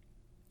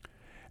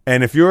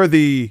 And if you're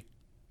the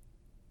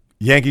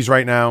Yankees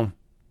right now,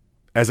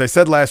 as I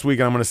said last week,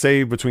 and I'm going to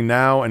say between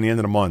now and the end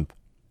of the month,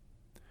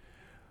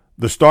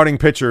 the starting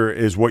pitcher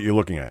is what you're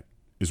looking at,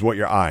 is what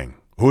you're eyeing.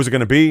 Who's it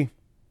going to be?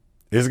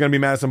 Is it going to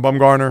be Madison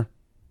Bumgarner?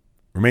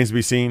 Remains to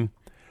be seen.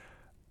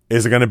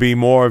 Is it going to be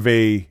more of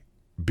a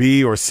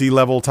B or C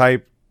level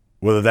type,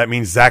 whether that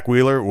means Zach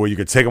Wheeler, or you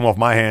could take him off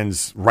my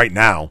hands right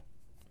now,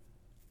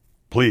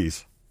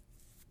 please.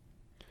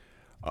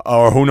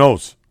 Or who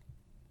knows?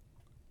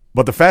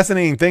 But the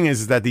fascinating thing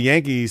is that the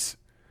Yankees,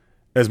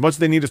 as much as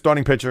they need a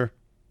starting pitcher,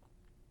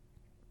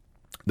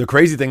 the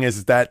crazy thing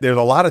is that there's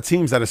a lot of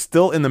teams that are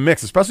still in the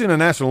mix, especially in the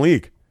National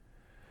League,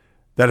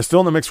 that are still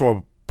in the mix for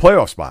a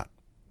playoff spot.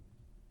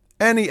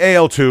 And the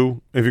AL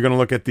too, if you're going to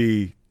look at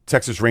the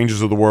Texas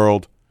Rangers of the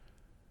world,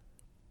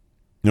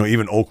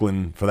 even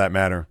Oakland for that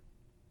matter.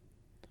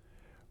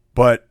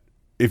 But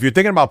if you're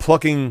thinking about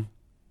plucking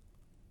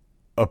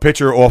a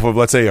pitcher off of,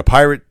 let's say, a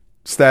Pirate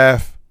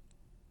staff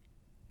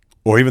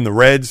or even the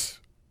Reds,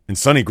 and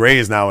Sonny Gray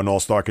is now an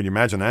all-star, can you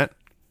imagine that?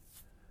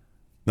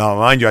 Now,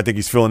 mind you, I think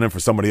he's filling in for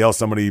somebody else.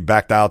 Somebody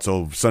backed out,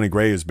 so Sonny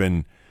Gray has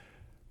been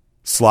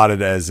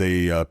slotted as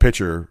a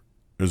pitcher,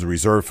 as a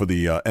reserve for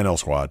the NL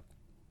squad.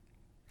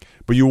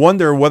 But you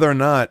wonder whether or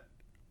not,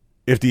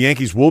 if the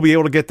Yankees will be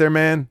able to get their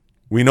man.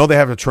 We know they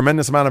have a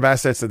tremendous amount of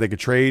assets that they could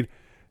trade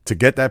to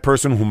get that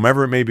person,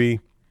 whomever it may be.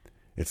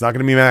 It's not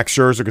going to be Max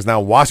Scherzer because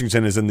now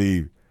Washington is in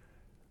the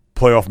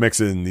playoff mix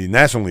in the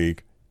National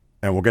League,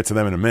 and we'll get to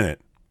them in a minute.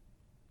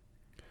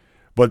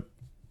 But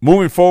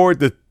moving forward,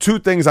 the 2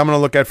 things I'm going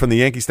to look at from the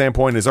Yankee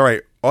standpoint is, all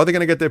right, are they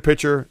going to get their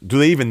pitcher? Do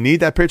they even need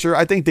that pitcher?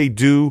 I think they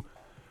do.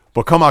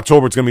 But come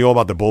October, it's going to be all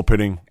about the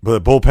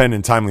bullpen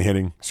and timely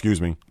hitting,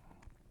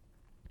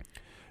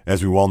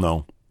 as we well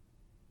know.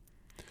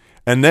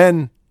 And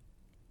then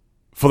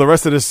for the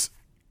rest of this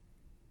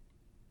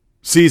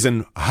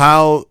season,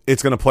 how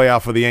it's going to play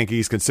out for the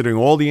Yankees, considering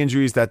all the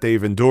injuries that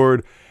they've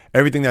endured,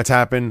 everything that's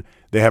happened.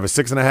 They have a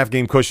 6.5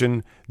 game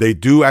cushion. They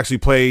do actually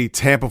play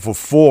Tampa for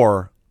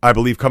 4, I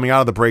believe, coming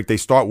out of the break. They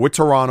start with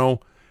Toronto,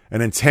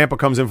 and then Tampa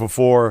comes in for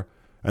 4,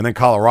 and then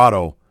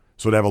Colorado.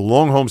 So they have a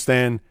long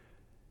homestand.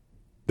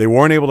 They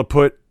weren't able to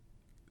put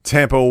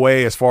Tampa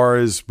away as far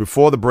as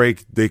before the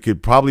break. They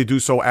could probably do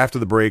so after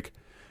the break.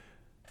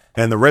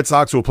 And the Red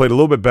Sox, who have played a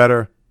little bit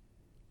better,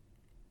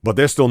 but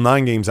they're still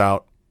 9 games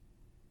out.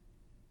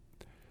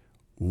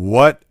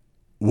 What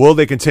will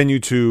they continue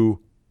to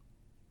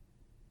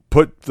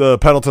put the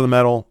pedal to the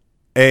metal,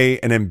 A,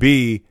 and then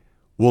B,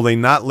 will they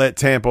not let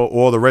Tampa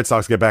or the Red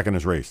Sox get back in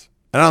this race?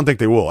 And I don't think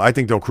they will. I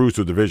think they'll cruise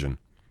to a division.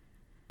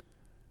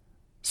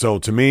 So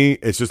to me,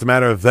 it's just a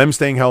matter of them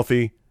staying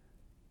healthy,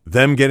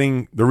 them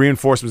getting the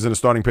reinforcements in the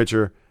starting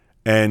pitcher,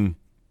 and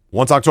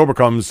once October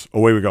comes,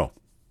 away we go.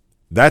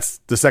 That's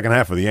the second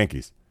half of the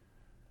Yankees.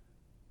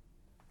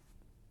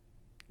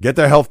 Get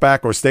their health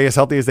back or stay as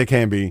healthy as they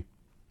can be.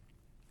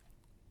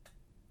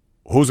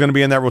 Who's going to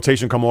be in that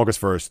rotation come August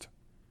 1st?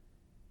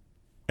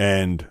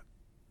 And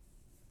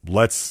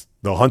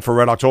the hunt for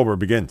Red October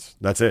begins.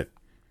 That's it.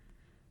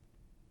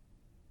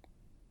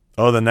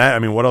 Other than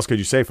that, what else could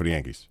you say for the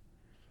Yankees?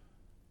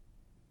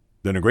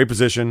 They're in a great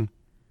position.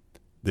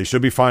 They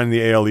should be fine in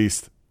the AL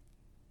East.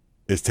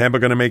 Is Tampa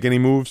going to make any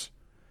moves?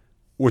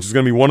 Which is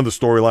going to be one of the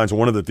storylines or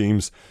one of the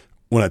themes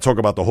when I talk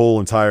about the whole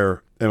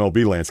entire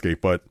MLB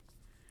landscape. But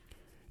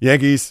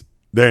Yankees,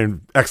 they're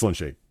in excellent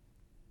shape.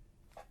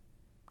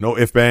 No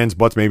ifs, ands,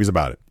 buts, maybes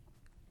about it.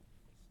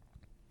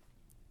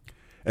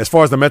 As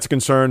far as the Mets are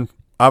concerned,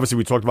 obviously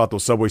we talked about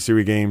those Subway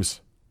Series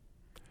games.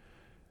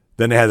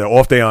 Then they had an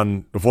off day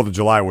on the 4th of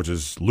July, which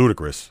is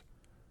ludicrous.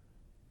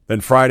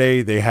 Then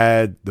Friday, they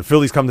had the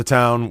Phillies come to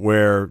town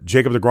where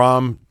Jacob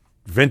deGrom,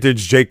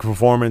 vintage Jake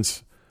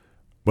performance,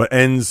 but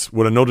ends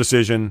with a no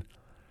decision.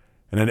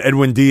 And then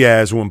Edwin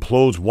Diaz, who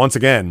implodes once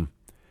again.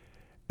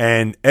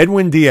 And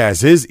Edwin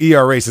Diaz, his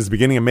ERA since the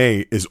beginning of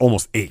May is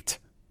almost 8.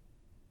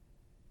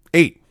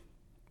 8.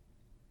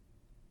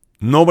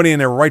 Nobody in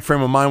their right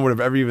frame of mind would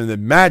have ever even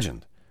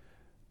imagined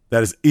that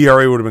his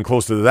ERA would have been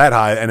close to that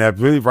high, and I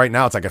believe right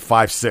now it's like at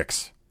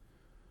 5.6.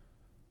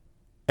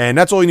 And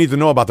that's all you need to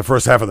know about the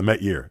first half of the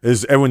Met year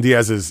is Edwin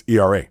Diaz's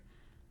ERA.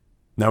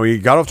 Now, he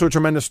got off to a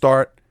tremendous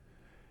start.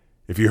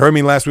 If you heard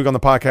me last week on the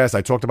podcast,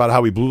 I talked about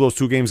how he blew those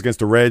 2 games against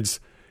the Reds,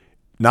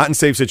 not in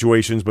save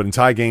situations, but in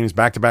tie games,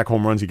 back-to-back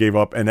home runs he gave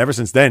up. And ever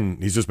since then,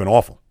 he's just been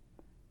awful.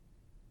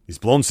 He's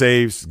blown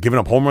saves, given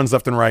up home runs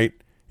left and right.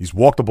 He's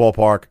walked the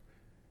ballpark,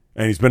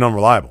 and he's been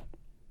unreliable.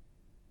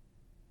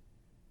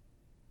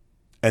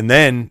 And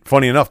then,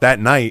 funny enough, that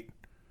night,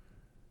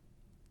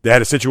 they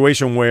had a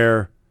situation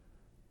where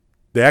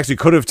they actually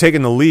could have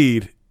taken the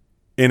lead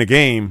in a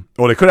game,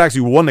 or they could have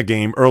actually won the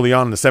game early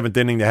on in the 7th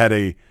inning. They had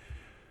a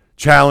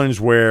challenge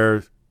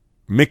where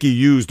Mickey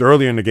used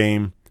earlier in the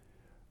game,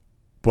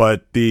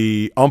 but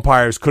the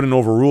umpires couldn't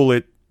overrule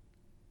it,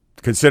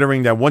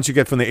 considering that once you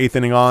get from the 8th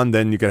inning on,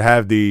 then you could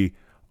have the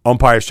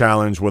umpires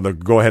challenge where they'll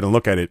go ahead and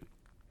look at it,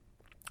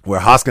 where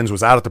Hoskins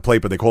was out at the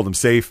plate, but they called him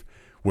safe,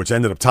 which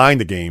ended up tying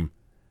the game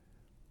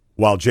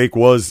while Jake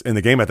was in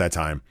the game at that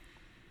time.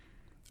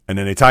 And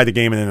then they tied the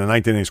game, and in the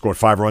 9th inning, they scored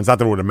 5 runs. Not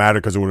that it would have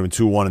mattered because it would have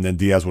been 2-1, and then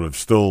Diaz would have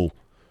still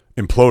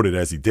imploded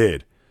as he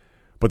did.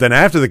 But then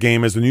after the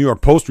game, as the New York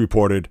Post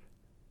reported,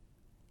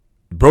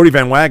 Brodie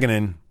Van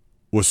Wagenen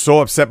was so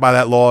upset by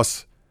that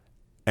loss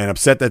and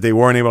upset that they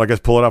weren't able to, I guess,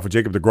 pull it off with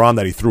Jacob deGrom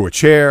that he threw a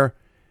chair,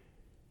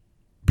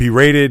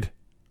 berated.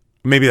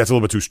 Maybe that's a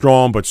little bit too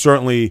strong, but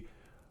certainly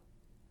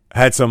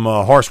had some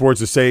harsh words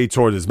to say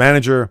toward his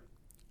manager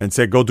and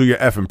said, go do your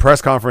effing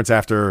press conference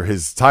after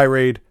his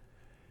tirade.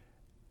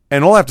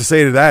 And all I have to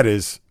say to that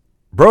is,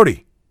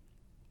 Brodie,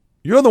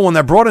 you're the one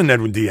that brought in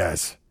Edwin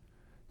Diaz.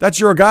 That's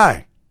your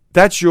guy.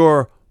 That's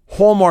your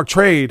hallmark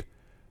trade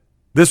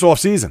this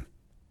offseason.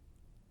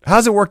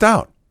 How's it worked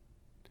out?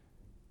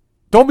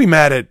 Don't be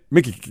mad at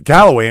Mickey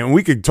Callaway, and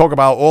we could talk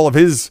about all of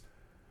his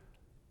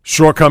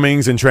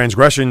shortcomings and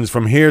transgressions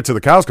from here to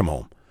the cows come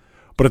home.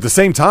 But at the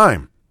same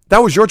time, that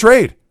was your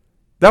trade.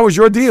 That was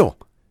your deal.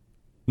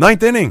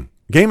 9th inning,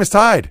 game is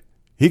tied.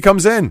 He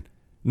comes in.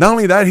 Not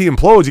only that, he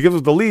implodes, he gives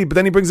us the lead, but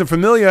then he brings in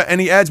Familia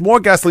and he adds more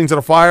gasoline to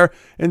the fire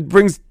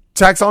and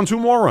tacks on 2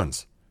 more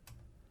runs.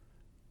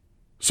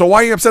 So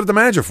why are you upset at the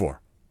manager for?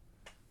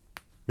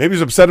 Maybe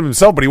he's upset at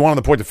himself, but he wanted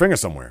to point the finger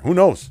somewhere. Who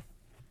knows?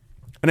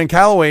 And then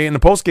Callaway in the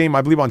postgame,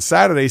 I believe on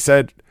Saturday,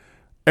 said,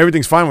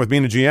 everything's fine with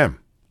being the GM.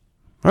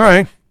 All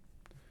right.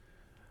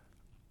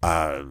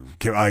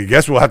 I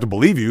guess we'll have to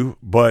believe you,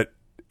 but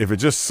if it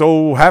just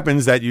so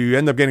happens that you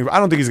end up getting, I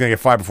don't think he's going to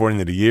get fired before the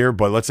end of the year,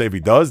 but let's say if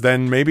he does,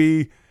 then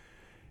maybe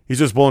he's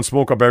just blowing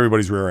smoke up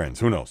everybody's rear ends.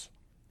 Who knows?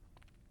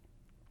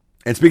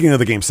 And speaking of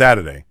the game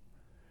Saturday,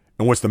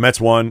 in which the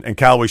Mets won and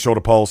Callaway showed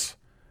a pulse,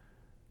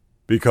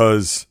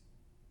 because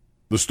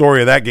the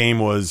story of that game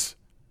was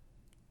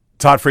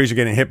Todd Frazier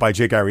getting hit by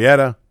Jake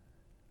Arrieta.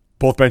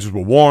 Both benches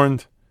were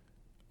warned.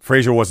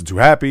 Frazier wasn't too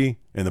happy.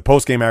 In the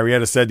postgame,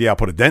 Arrieta said, I'll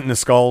put a dent in his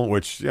skull,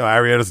 which,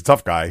 Arrieta's a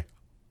tough guy.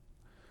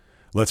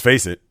 Let's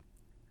face it.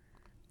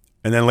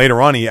 And then later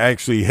on, he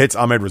actually hits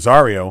Ahmed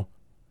Rosario.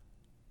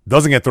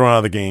 Doesn't get thrown out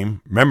of the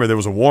game. Remember, there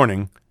was a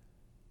warning.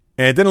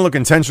 And it didn't look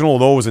intentional,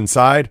 although it was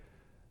inside.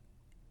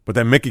 But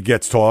then Mickey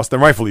gets tossed,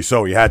 and rightfully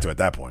so. He had to at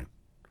that point.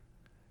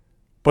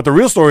 But the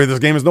real story of this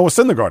game is Noah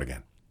Syndergaard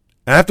again.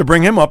 And I have to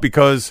bring him up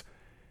because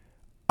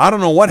I don't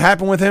know what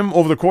happened with him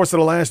over the course of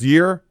the last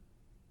year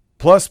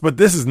plus, but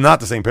this is not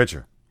the same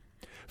pitcher.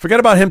 Forget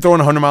about him throwing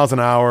 100 miles an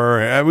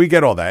hour. We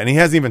get all that. And he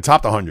hasn't even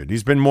topped 100.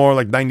 He's been more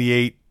like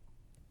 98,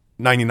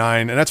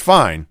 99, and that's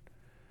fine.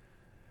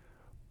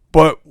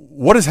 But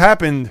what has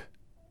happened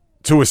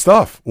to his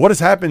stuff? What has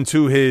happened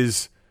to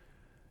his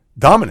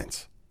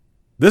dominance?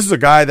 This is a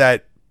guy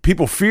that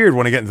people feared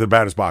when he got into the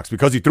batter's box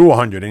because he threw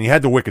 100 and he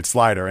had the wicked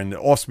slider and the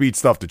off-speed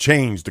stuff to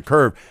change, the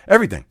curve,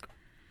 everything.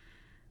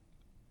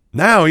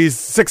 Now he's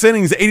 6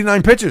 innings,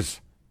 89 pitches.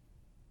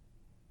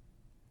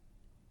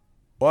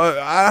 Well,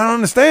 I don't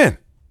understand.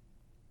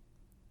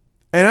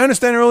 And I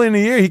understand early in the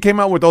year he came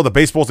out with, the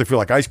baseballs, they feel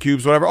like ice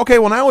cubes, whatever. Okay,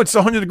 well, now it's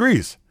 100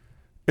 degrees.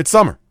 It's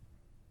summer.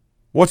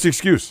 What's the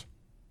excuse?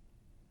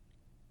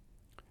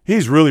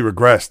 He's really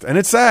regressed, and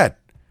it's sad.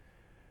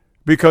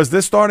 Because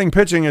this starting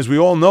pitching, as we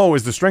all know,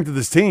 is the strength of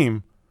this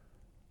team.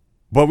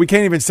 But we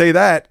can't even say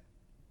that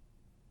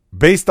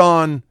based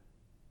on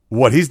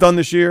what he's done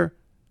this year.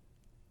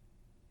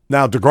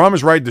 Now, DeGrom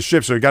is riding the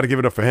ship, so you got to give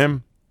it up for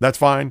him. That's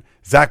fine.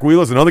 Zach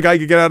Wheeler's another guy you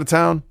could get out of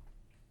town.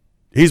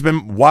 He's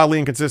been wildly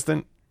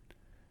inconsistent.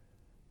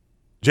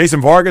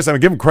 Jason Vargas,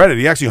 give him credit.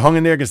 He actually hung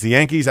in there against the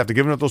Yankees after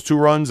giving up those 2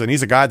 runs, and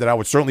he's a guy that I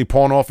would certainly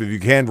pawn off if you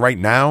can right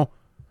now.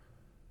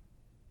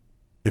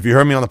 If you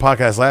heard me on the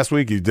podcast last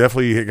week, you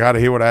definitely got to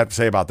hear what I have to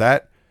say about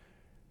that.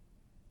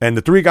 And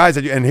the 3 guys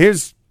and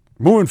here's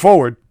moving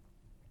forward.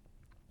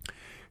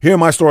 Here are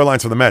my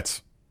storylines for the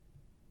Mets.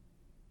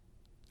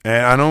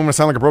 And I know I'm going to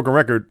sound like a broken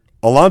record.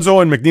 Alonso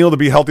and McNeil to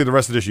be healthy the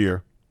rest of this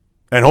year.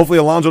 And hopefully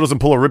Alonso doesn't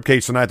pull a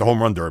ribcage tonight at the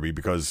home run derby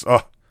because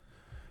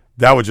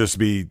that would just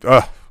be,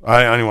 I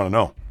don't even want to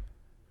know.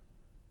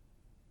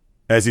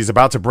 As he's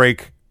about to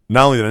break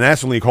not only the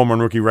National League home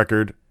run rookie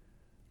record,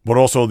 but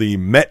also the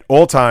Met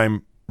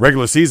all-time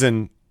regular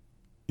season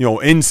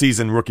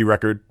in-season rookie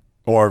record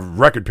or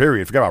record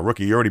period. Forget about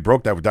rookie. He already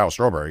broke that with Darryl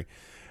Strawberry.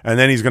 And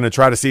then he's going to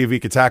try to see if he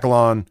could tackle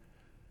on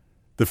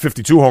the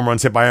 52 home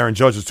runs hit by Aaron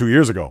Judge 2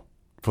 years ago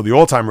for the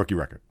all-time rookie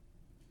record.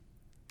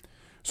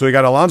 So you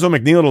got Alonzo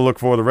McNeil to look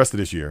for the rest of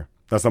this year.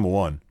 That's number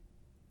one.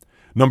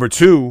 Number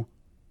two,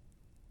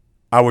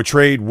 I would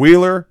trade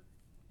Wheeler,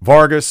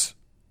 Vargas,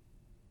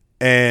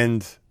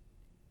 and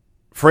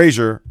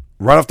Frazier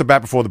right off the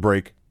bat before the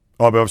break.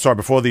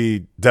 Before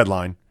the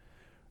deadline.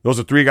 Those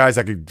are three guys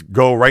that could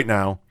go right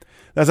now.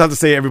 That's not to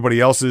say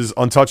everybody else is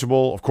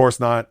untouchable. Of course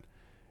not.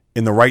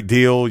 In the right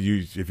deal,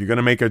 if you're going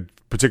to make a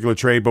particular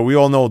trade, but we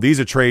all know these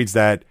are trades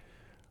that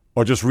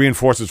are just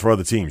reinforcements for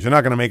other teams. You're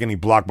not going to make any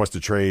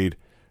blockbuster trade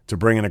to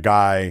bring in a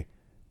guy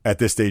at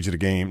this stage of the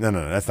game. No,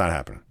 that's not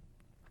happening.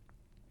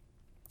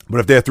 But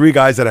if there are three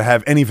guys that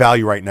have any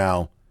value right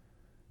now,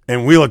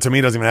 and Wheeler to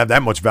me doesn't even have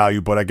that much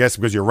value, but I guess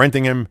because you're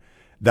renting him,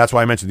 that's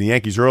why I mentioned the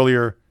Yankees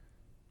earlier.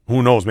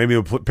 Who knows? Maybe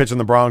he'll pitch in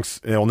the Bronx.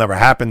 It'll never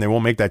happen. They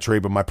won't make that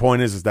trade. But my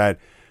point is that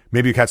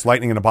maybe you catch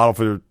lightning in a bottle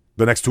for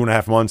the next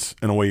 2.5 months,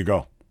 and away you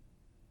go.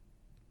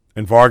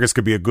 And Vargas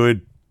could be a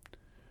good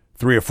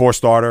 3 or 4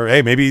 starter.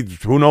 Hey, maybe,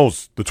 who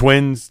knows? The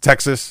Twins,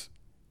 Texas,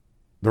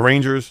 the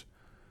Rangers.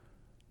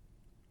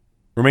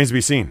 Remains to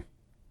be seen.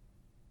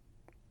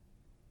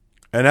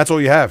 And that's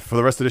all you have for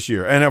the rest of this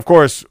year. And, of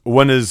course,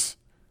 when is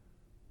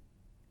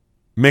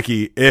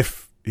Mickey,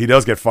 if he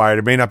does get fired,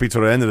 it may not be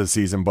till the end of the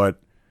season,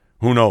 but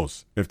who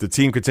knows? If the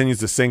team continues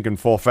to sink and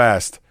fall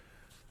fast,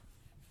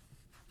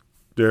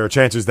 there are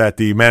chances that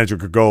the manager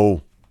could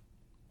go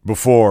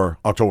before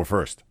October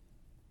 1st.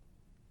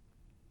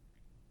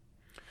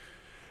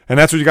 And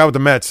that's what you got with the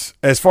Mets.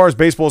 As far as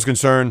baseball is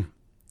concerned,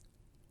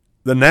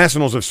 the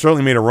Nationals have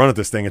certainly made a run at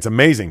this thing. It's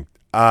amazing.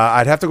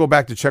 I'd have to go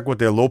back to check what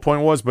their low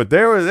point was, but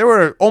they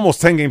were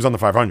almost 10 games under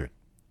 500.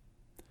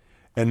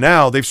 And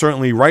now they've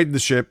certainly righted the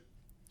ship.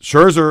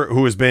 Scherzer,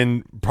 who has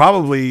been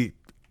probably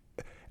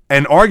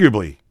and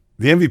arguably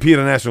the MVP of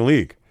the National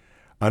League.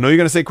 I know you're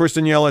going to say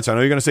Christian Yelich. I know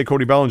you're going to say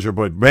Cody Bellinger,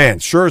 but man,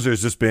 Scherzer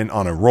has just been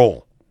on a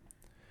roll.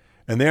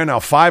 And they are now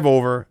 5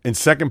 over in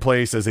second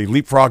place as they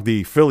leapfrog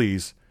the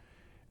Phillies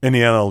in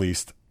the NL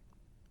East.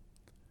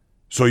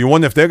 So you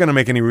wonder if they're going to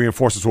make any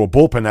reinforcements to a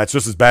bullpen that's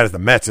just as bad as the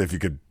Mets, if you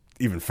could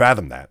even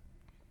fathom that.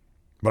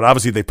 But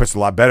obviously they pitched a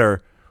lot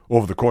better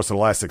over the course of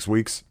the last 6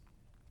 weeks.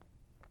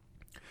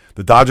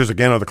 The Dodgers,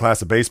 again, are the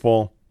class of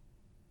baseball.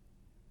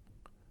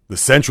 The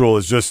Central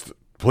is just,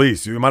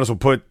 please, you might as well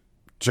put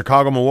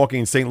Chicago, Milwaukee,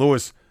 and St.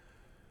 Louis,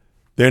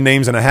 their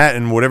names in a hat,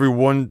 and whichever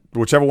one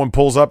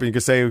pulls up, and you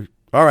can say,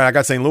 all right, I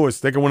got St. Louis,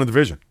 they can win the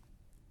division.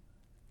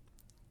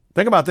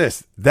 Think about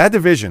this. That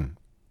division,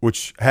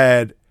 which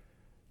had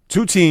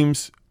 2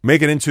 teams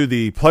make it into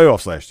the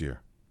playoffs last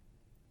year,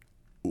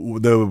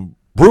 the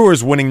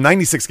Brewers winning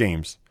 96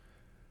 games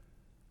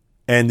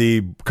and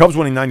the Cubs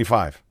winning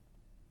 95.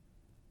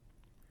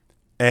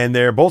 And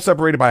they're both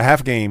separated by a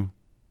half game.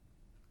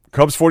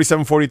 Cubs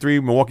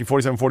 47-43, Milwaukee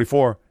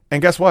 47-44.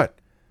 And guess what?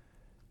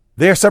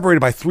 They are separated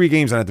by 3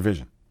 games in that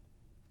division.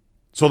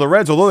 So the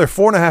Reds, although they're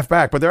 4.5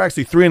 back, but they're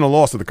actually 3 in a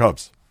loss to the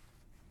Cubs.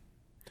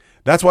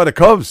 That's why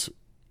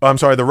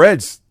the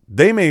Reds,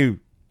 they may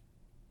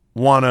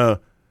want to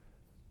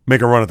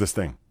make a run at this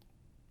thing.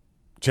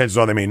 Chances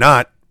are they may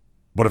not.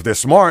 But if they're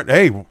smart,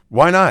 hey,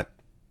 why not?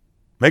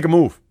 Make a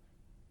move.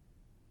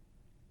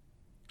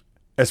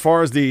 As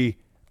far as the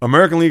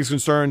American League is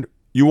concerned,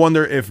 you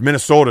wonder if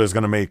Minnesota is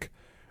going to make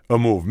a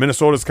move.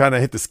 Minnesota's kind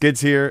of hit the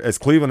skids here, as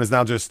Cleveland is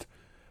now just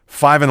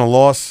 5 in a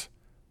loss.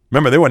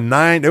 Remember, there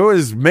were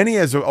as many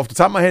as, off the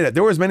top of my head,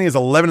 there were as many as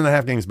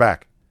 11.5 games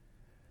back.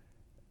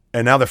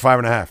 And now they're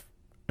 5.5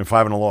 and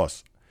 5 in a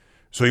loss.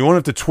 So you wonder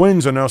if the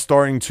Twins are now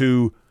starting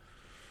to,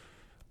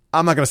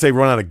 I'm not going to say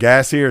run out of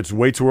gas here. It's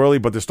way too early,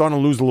 but they're starting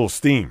to lose a little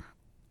steam.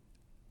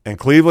 And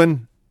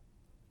Cleveland,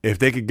 if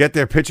they could get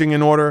their pitching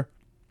in order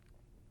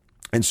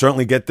and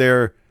certainly get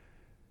their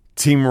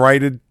team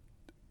righted,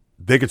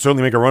 they could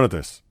certainly make a run at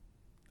this.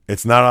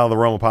 It's not out of the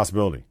realm of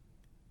possibility.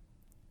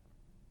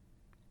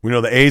 We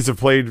know the A's have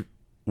played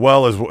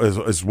well as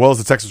well as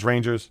the Texas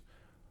Rangers.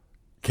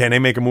 Can they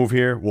make a move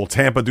here? Will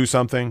Tampa do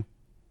something?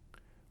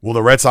 Will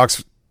the Red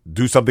Sox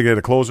do something to get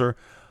a closer?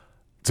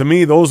 To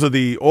me,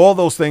 all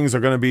those things are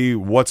going to be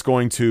what's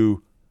going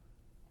to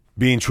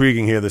be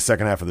intriguing here the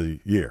second half of the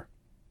year.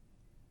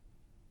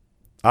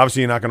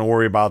 Obviously, you're not going to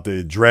worry about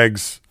the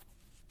dregs.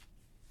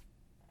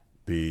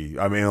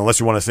 Unless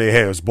you want to say,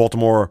 hey, it's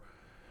Baltimore,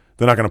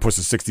 they're not going to push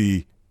the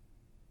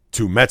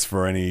 62 Mets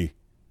for any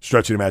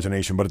stretch of the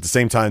imagination. But at the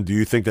same time, do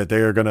you think that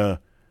they are going to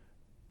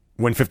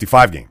win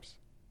 55 games?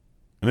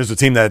 And this is a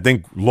team that I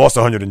think lost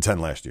 110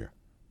 last year.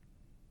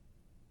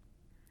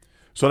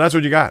 So that's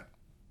what you got.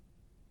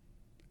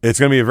 It's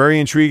going to be a very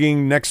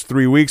intriguing next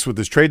 3 weeks with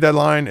this trade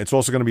deadline. It's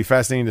also going to be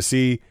fascinating to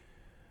see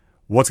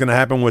what's going to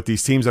happen with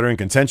these teams that are in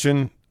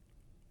contention.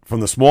 From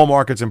the small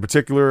markets in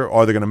particular,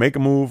 are they going to make a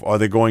move? Are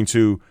they going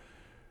to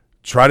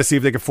try to see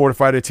if they can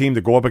fortify their team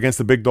to go up against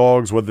the big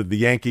dogs, whether the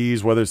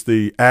Yankees, whether it's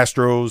the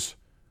Astros,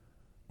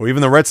 or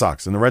even the Red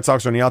Sox? And the Red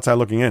Sox are on the outside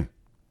looking in.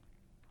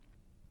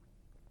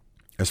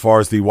 as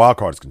far as the wild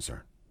card is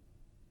concerned.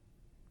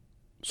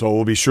 So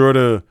we'll be sure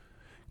to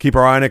keep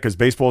our eye on it because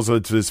baseball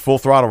is full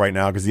throttle right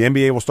now because the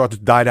NBA will start to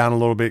die down a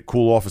little bit,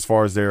 cool off as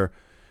far as their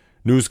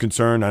news is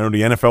concerned. I know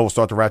the NFL will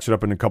start to ratchet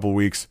up in a couple of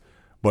weeks,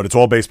 but it's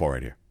all baseball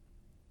right here.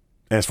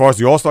 And as far as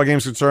the All-Star game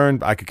is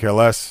concerned, I could care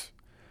less.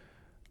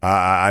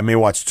 I may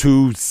watch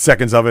 2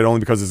 seconds of it only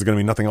because there's going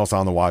to be nothing else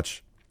on to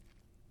watch.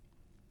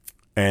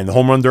 And the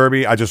home run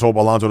derby, I just hope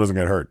Alonso doesn't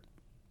get hurt.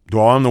 Do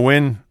I want him to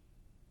win?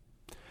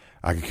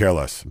 I could care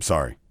less. I'm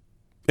sorry.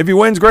 If he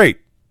wins, great.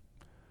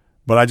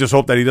 But I just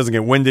hope that he doesn't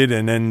get winded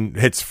and then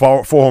hits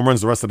four home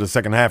runs the rest of the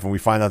second half and we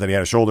find out that he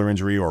had a shoulder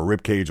injury or a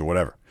rib cage or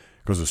whatever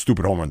because of a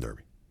stupid home run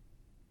derby.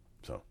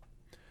 So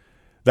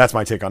that's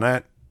my take on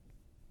that.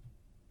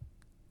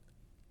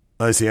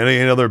 Let's see.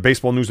 Any other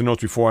baseball news and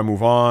notes before I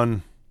move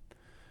on?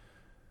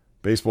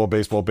 Baseball.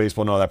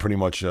 No, that pretty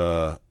much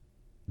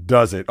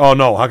does it. Oh,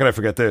 no. How could I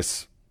forget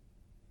this?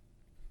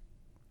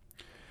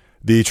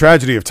 The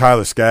tragedy of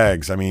Tyler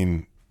Skaggs. I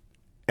mean,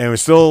 and it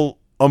was still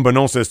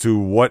unbeknownst as to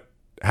what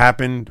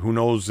happened. Who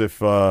knows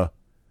if what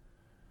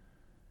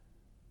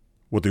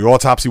the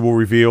autopsy will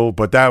reveal.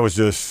 But that was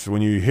just,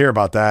 when you hear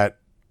about that,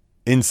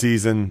 in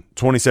season,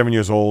 27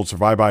 years old,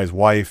 survived by his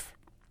wife.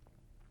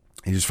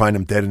 You just find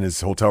him dead in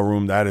his hotel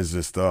room. That is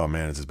just, oh,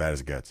 man, it's as bad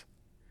as it gets.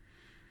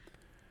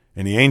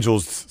 And the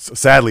Angels,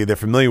 sadly, they're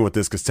familiar with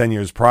this because 10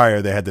 years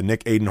prior, they had the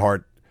Nick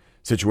Adenhart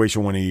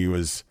situation when he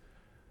was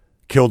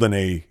killed in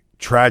a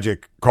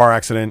tragic car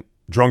accident.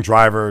 Drunk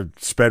driver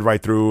sped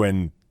right through,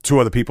 and 2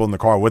 other people in the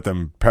car with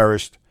him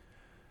perished.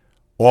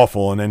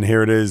 Awful. And then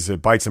here it is.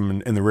 It bites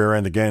him in the rear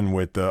end again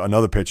with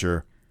another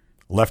pitcher,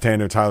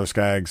 left-hander Tyler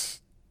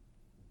Skaggs,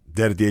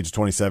 dead at the age of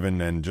 27,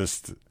 and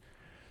just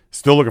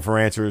still looking for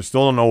answers.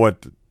 Still don't know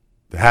what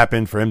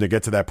happened for him to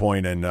get to that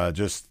point, and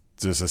just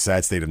a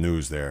sad state of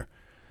news there.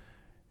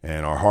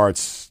 And our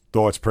hearts,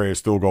 thoughts, prayers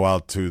still go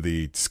out to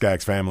the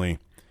Skaggs family,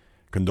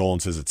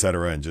 condolences,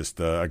 etc. And just,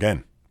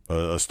 again,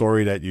 a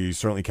story that you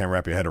certainly can't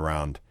wrap your head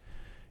around,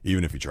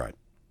 even if you tried.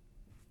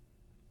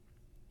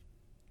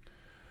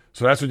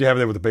 So that's what you have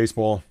there with the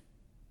baseball.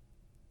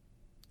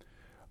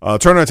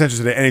 Turn our attention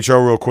to the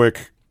NHL real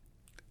quick.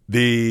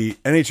 The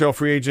NHL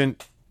free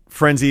agent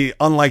frenzy,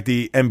 unlike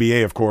the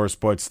NBA, of course,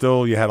 but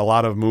still you had a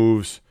lot of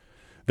moves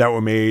that were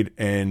made.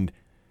 And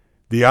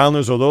the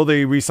Islanders, although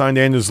they re-signed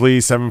Anders Lee,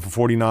 7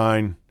 for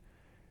 $49,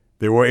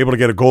 they were able to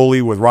get a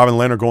goalie with Robin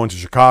Lehner going to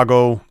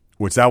Chicago,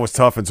 which that was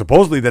tough. And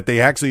supposedly that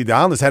the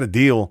Islanders had a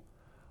deal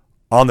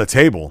on the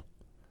table,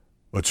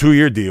 a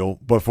 2-year deal.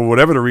 But for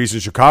whatever the reason,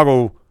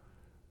 Chicago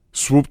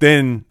swooped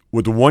in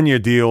with the 1-year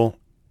deal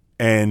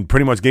and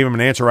pretty much gave him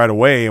an answer right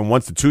away. And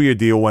once the 2-year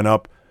deal went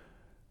up,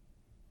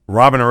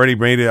 Robin already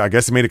made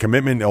a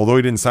commitment, although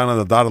he didn't sign on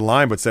the dotted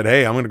line, but said,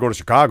 hey, I'm going to go to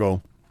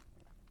Chicago.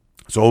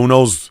 So who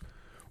knows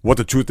what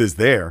the truth is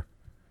there.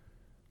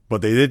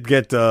 But they did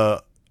get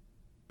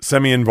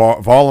Semyon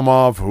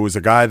Varlamov, who was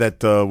a guy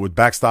that would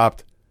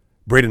backstopped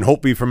Braden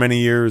Holtby for many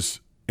years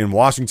in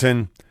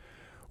Washington.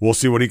 We'll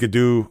see what he could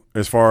do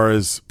as far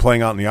as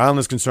playing out in the Island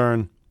is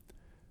concerned.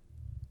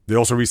 They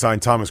also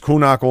re-signed Thomas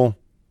Kuhnhackl.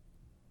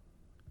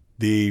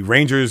 The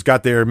Rangers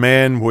got their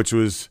man, which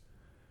was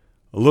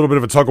a little bit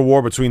of a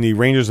tug-of-war between the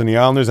Rangers and the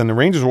Islanders, and the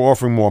Rangers were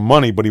offering more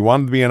money, but he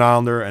wanted to be an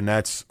Islander, and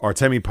that's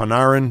Artemi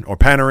Panarin, or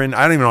Panarin.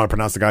 I don't even know how to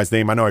pronounce the guy's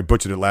name. I know I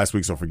butchered it last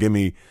week, so forgive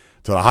me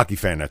to the hockey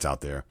fan that's out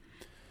there.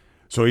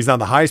 So he's now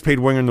the highest-paid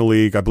winger in the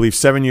league. I believe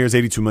 7 years,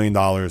 $82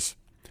 million.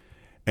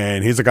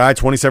 And he's a guy,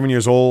 27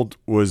 years old,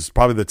 was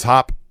probably the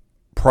top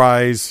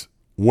prize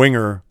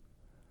winger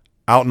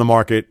out in the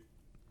market.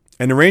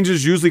 And the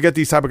Rangers usually get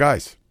these type of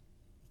guys.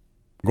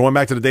 Going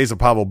back to the days of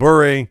Pavel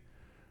Bure,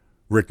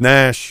 Rick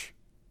Nash,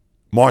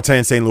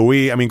 Martin St.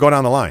 Louis. I mean, go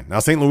down the line. Now,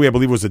 St. Louis, I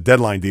believe, was a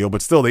deadline deal,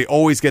 but still, they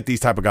always get these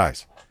type of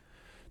guys.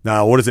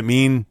 Now, what does it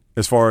mean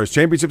as far as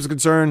championships are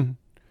concerned?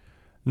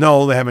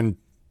 No, they haven't,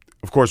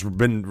 of course,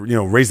 been,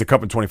 raised the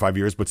cup in 25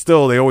 years, but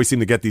still, they always seem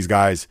to get these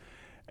guys,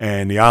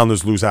 and the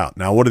Islanders lose out.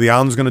 Now, what are the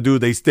Islanders going to do?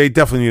 They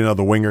definitely need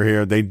another winger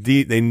here. They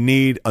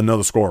need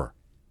another scorer,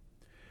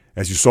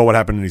 as you saw what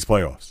happened in these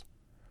playoffs.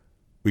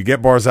 We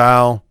get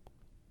Barzal.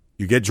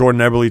 You get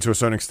Jordan Eberle to a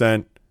certain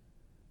extent.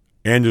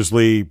 Anders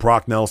Lee,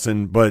 Brock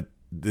Nelson, but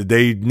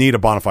they need a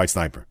bona fide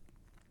sniper.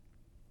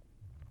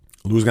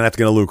 Lou's going to have to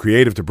get a little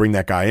creative to bring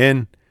that guy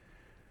in.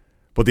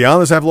 But the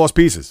Islanders have lost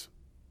pieces.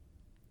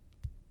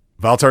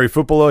 Valtteri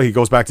Filppula, he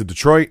goes back to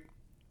Detroit.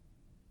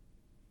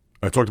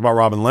 I talked about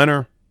Robin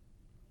Lehner.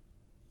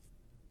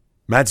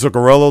 Matt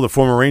Zuccarello, the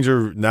former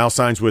Ranger, now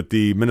signs with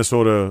the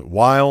Minnesota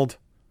Wild.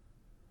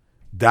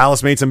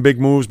 Dallas made some big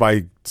moves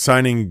by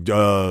signing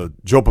Joe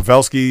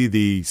Pavelski,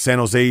 the San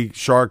Jose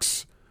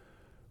Sharks,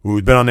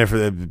 who've been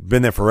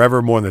there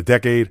forever, more than a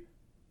decade.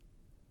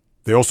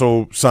 They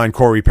also signed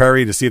Corey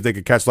Perry to see if they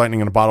could catch lightning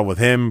in a bottle with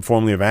him,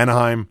 formerly of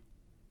Anaheim.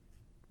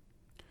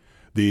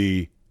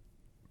 The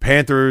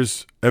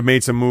Panthers have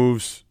made some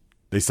moves.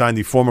 They signed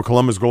the former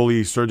Columbus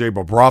goalie, Sergei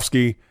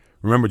Bobrovsky.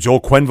 Remember, Joel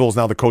Quenneville is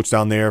now the coach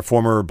down there,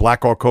 former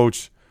Blackhawk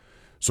coach.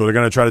 So they're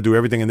going to try to do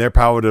everything in their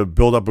power to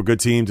build up a good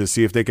team to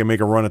see if they can make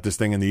a run at this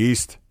thing in the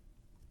East.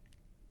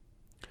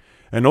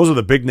 And those are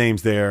the big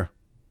names there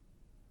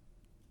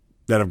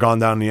that have gone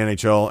down in the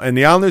NHL. And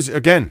the Islanders,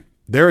 again,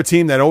 they're a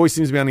team that always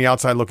seems to be on the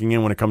outside looking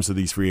in when it comes to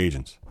these free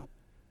agents.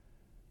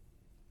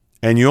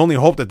 And you only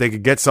hope that they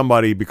could get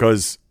somebody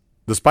because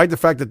despite the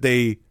fact that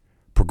they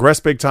progress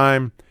big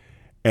time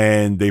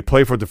and they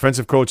play for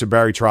defensive coach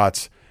Barry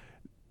Trotz,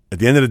 at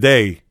the end of the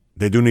day,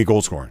 they do need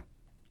goal scoring.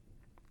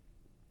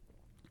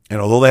 And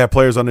although they have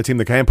players on the team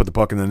that can put the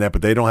puck in the net,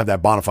 but they don't have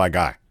that bona fide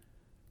guy.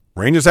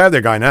 Rangers have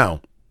their guy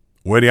now.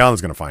 Where are the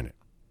Islanders going to find it?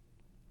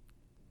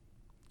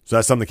 So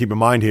that's something to keep in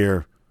mind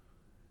here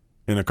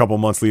in a couple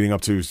months leading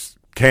up to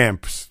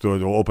camps to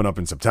open up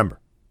in September.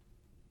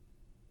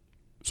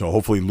 So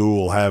hopefully Lou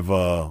will have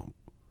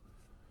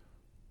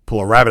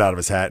pull a rabbit out of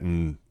his hat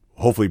and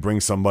hopefully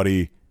bring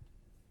somebody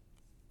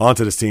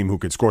onto this team who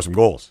could score some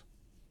goals.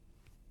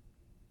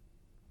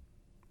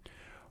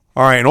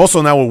 All right, and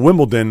also now with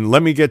Wimbledon,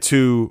 let me get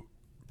to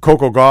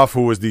Coco Gauff,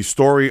 who was the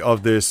story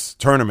of this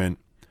tournament.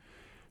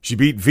 She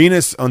beat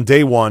Venus on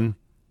day one,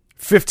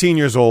 15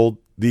 years old,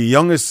 the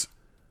youngest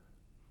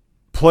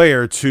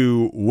player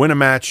to win a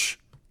match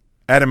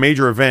at a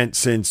major event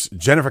since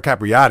Jennifer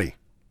Capriati.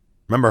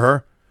 Remember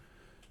her?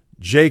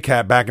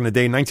 J-Cap back in the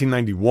day,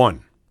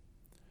 1991.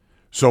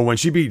 So when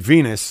she beat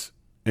Venus,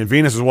 and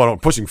Venus is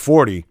pushing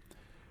 40,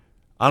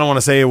 I don't want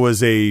to say it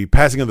was a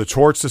passing of the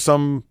torch to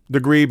some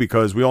degree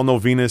because we all know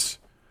Venus,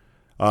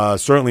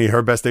 certainly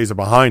her best days are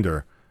behind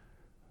her.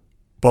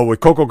 But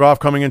with Coco Gauff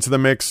coming into the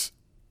mix,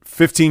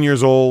 15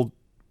 years old,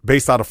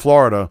 based out of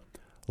Florida,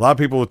 a lot of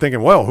people were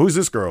thinking, well, who's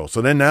this girl?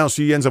 So then now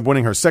she ends up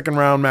winning her second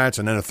round match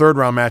and then a third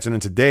round match. And then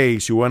today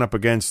she went up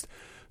against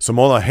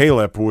Simona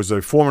Halep, who was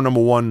a former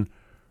number one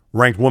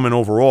ranked woman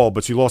overall,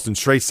 but she lost in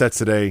straight sets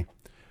today,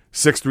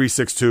 6-3,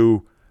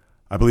 6-2.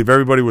 I believe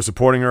everybody was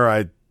supporting her.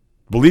 I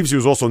believe she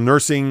was also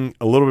nursing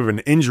a little bit of an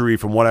injury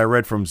from what I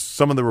read from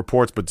some of the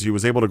reports, but she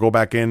was able to go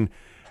back in.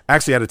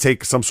 Actually had to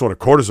take some sort of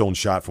cortisone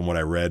shot from what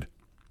I read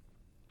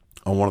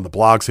on one of the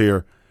blogs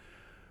here.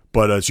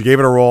 But she gave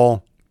it her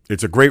all.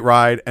 It's a great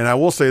ride. And I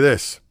will say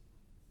this.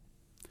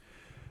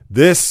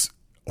 This,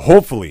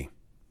 hopefully,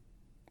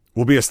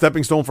 will be a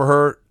stepping stone for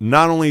her,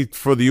 not only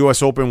for the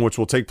U.S. Open, which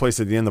will take place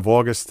at the end of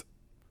August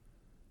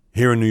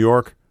here in New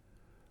York,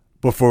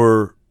 but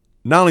for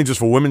not only just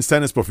for women's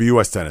tennis, but for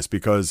U.S. tennis.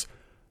 Because,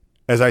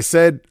 as I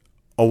said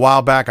a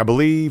while back, I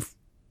believe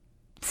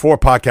 4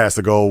 podcasts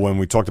ago when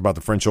we talked about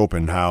the French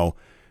Open, how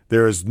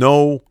there is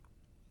no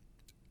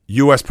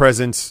U.S.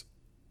 presence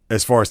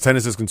as far as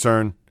tennis is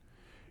concerned.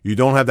 You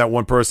don't have that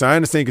one person. I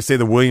understand you can say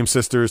the Williams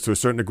sisters to a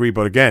certain degree,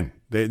 but again,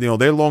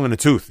 they're long in the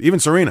tooth. Even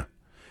Serena.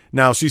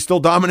 Now, she's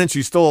still dominant.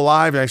 She's still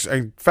alive.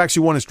 In fact,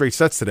 she won in straight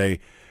sets today,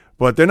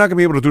 but they're not going to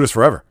be able to do this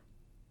forever.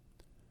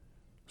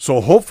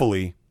 So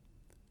hopefully,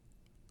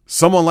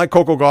 someone like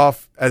Coco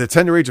Gauff at the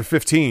tender age of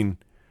 15,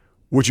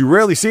 which you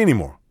rarely see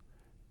anymore.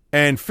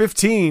 And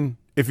 15,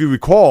 if you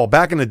recall,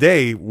 back in the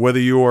day, whether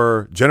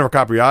you're Jennifer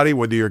Capriati,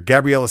 whether you're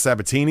Gabriella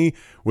Sabatini,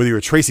 whether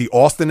you're Tracy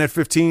Austin at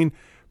 15,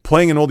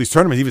 playing in all these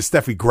tournaments, even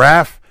Steffi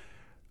Graf,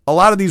 a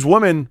lot of these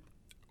women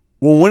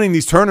were winning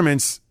these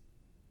tournaments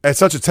at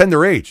such a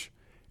tender age.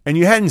 And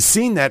you hadn't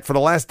seen that for the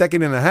last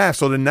decade and a half.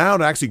 So then now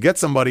to actually get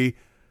somebody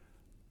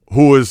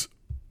who is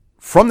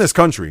from this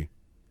country,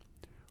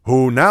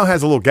 who now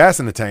has a little gas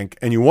in the tank,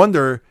 and you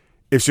wonder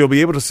if she'll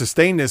be able to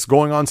sustain this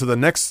going on to the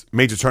next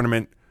major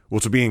tournament,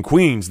 which will be in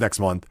Queens next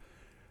month.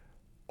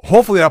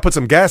 Hopefully that'll put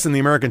some gas in the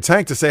American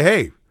tank to say,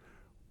 hey,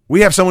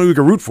 we have somebody we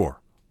can root for.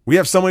 We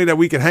have somebody that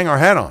we can hang our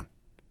hat on.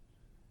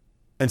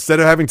 Instead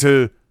of having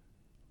to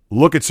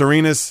look at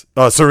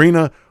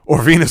Serena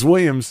or Venus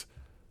Williams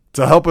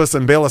to help us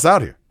and bail us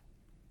out here.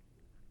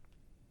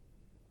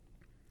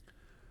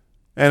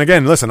 And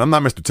again, listen, I'm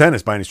not Mr.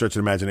 Tennis by any stretch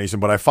of the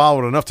imagination, but I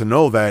followed enough to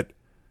know that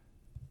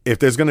if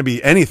there's going to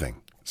be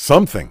anything,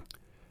 something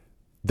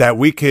that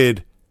we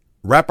could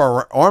wrap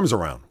our arms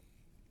around,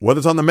 whether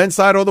it's on the men's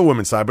side or the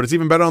women's side, but it's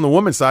even better on the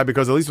women's side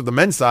because at least with the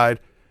men's side,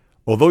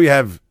 although you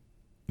have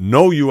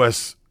no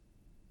U.S.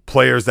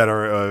 players that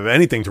are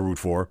anything to root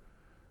for,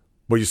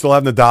 but you still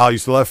have Nadal, you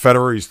still have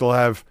Federer, you still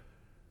have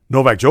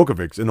Novak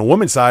Djokovic. In the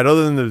women's side,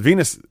 other than the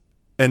Venus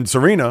and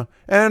Serena,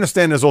 and I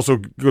understand there's also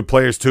good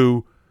players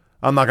too.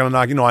 I'm not going to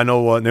knock, I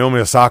know Naomi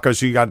Osaka,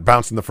 she got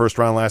bounced in the first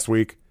round last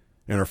week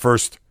in her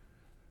first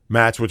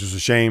match, which is a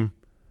shame.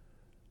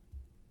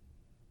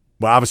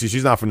 But obviously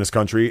she's not from this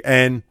country.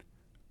 And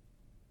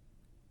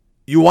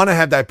you want to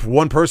have that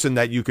one person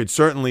that you could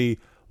certainly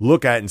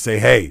look at and say,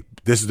 hey,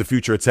 this is the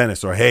future of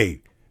tennis. Or,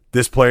 hey,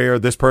 this player,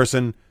 this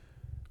person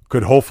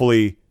could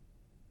hopefully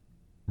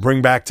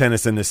bring back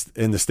tennis in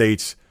the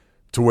States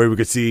to where we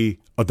could see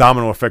a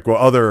domino effect where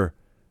other,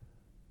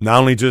 not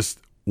only just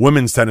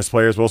women's tennis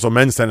players, but also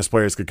men's tennis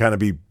players could kind of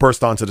be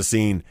burst onto the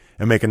scene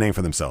and make a name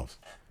for themselves.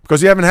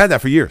 Because you haven't had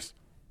that for years.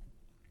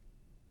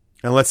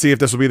 And let's see if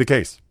this will be the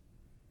case.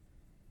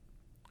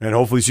 And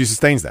hopefully she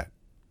sustains that.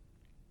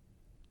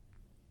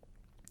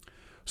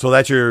 So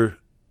that's your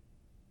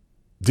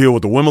deal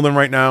with the Wimbledon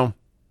right now.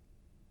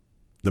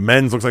 The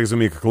men's looks like it's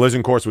going to be a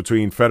collision course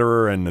between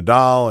Federer and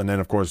Nadal, and then,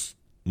 of course,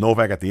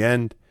 Novak at the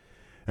end.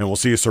 And we'll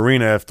see if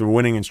Serena, after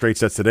winning in straight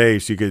sets today,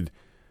 she could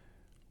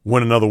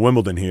win another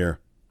Wimbledon here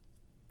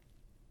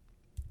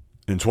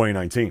in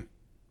 2019.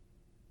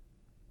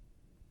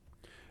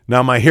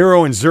 Now, my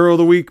hero and zero of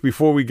the week,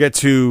 before we get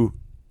to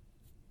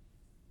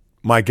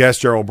my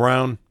guest, Gerald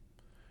Brown.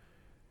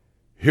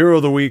 Hero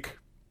of the week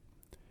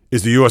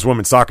is the U.S.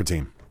 women's soccer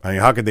team. I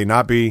mean, how could they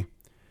not be?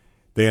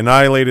 They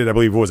annihilated, I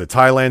believe,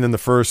 Thailand in the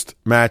first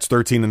match,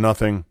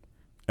 13-0.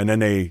 And then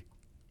they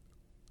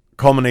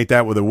culminate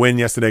that with a win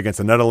yesterday against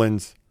the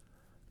Netherlands,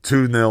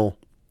 2-0.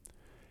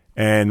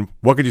 And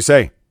what could you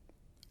say?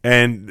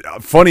 And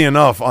funny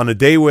enough, on a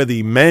day where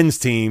the men's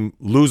team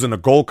losing a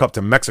Gold Cup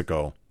to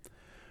Mexico,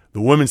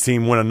 the women's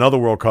team win another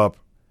World Cup.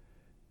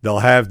 They'll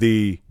have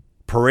the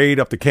parade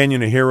up the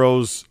Canyon of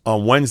Heroes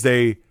on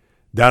Wednesday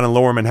down in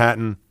Lower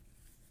Manhattan.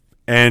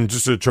 And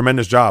just a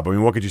tremendous job. I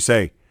mean, what could you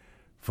say?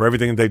 For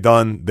everything that they've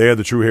done, they are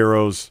the true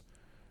heroes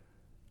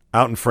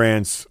out in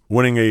France,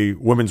 winning a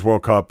Women's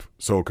World Cup.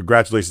 So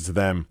congratulations to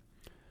them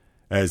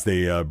as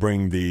they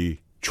bring the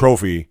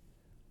trophy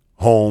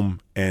home,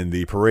 and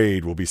the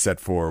parade will be set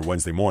for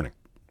Wednesday morning.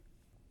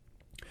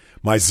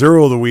 My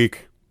zero of the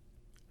week,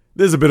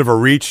 this is a bit of a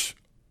reach,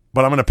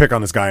 but I'm going to pick on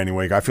this guy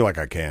anyway. I feel like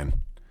I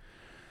can.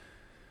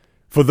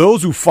 For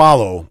those who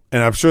follow,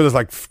 and I'm sure there's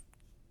like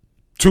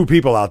two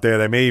people out there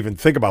that may even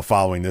think about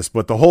following this,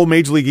 but the whole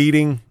Major League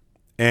eating,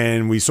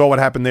 and we saw what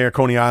happened there at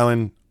Coney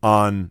Island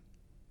on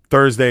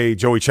Thursday,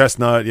 Joey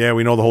Chestnut, yeah,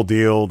 we know the whole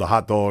deal, the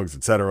hot dogs,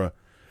 etc.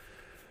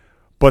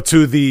 But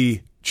to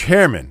the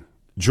chairman,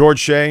 George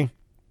Shea,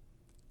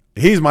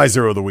 he's my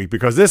zero of the week,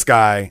 because this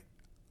guy,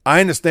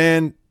 I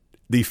understand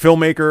the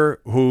filmmaker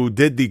who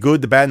did The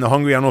Good, the Bad, and the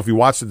Hungry. I don't know if you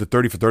watched it, the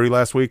 30 for 30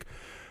 last week,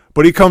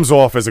 but he comes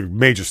off as a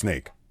major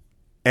snake.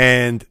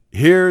 And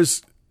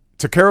here's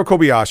Takeru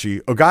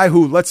Kobayashi, a guy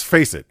who, let's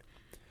face it,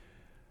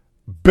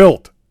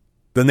 built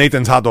the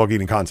Nathan's Hot Dog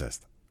Eating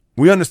Contest.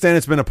 We understand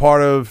it's been a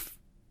part of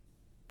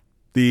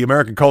the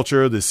American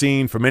culture, the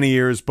scene for many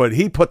years, but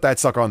he put that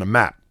sucker on the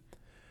map.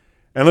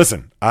 And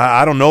listen,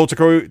 I don't know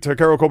Takeru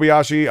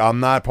Kobayashi. I'm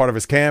not part of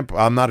his camp.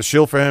 I'm not a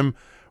shill for him,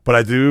 but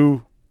I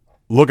do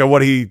look at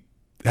what he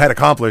had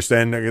accomplished,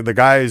 and the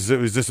guy was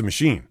just a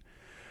machine.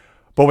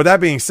 But with that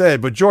being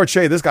said, but George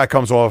Shea, this guy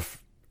comes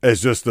off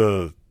as just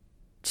a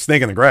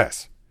snake in the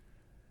grass.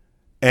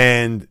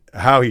 And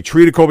how he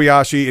treated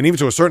Kobayashi, and even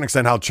to a certain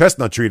extent how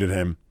Chestnut treated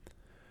him,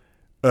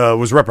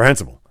 was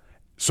reprehensible.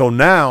 So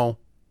now,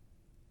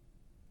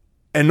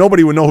 and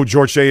nobody would know who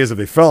George Shea is if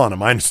they fell on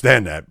him. I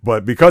understand that.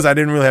 But because I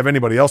didn't really have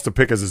anybody else to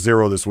pick as a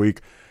zero this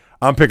week,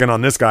 I'm picking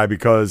on this guy,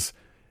 because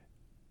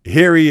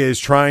here he is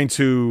trying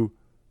to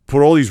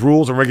put all these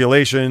rules and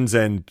regulations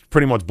and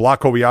pretty much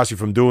block Kobayashi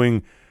from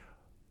doing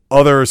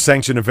other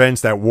sanctioned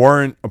events that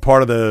weren't a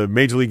part of the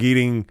Major League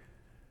Eating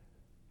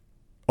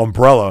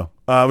umbrella.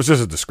 It was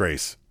just a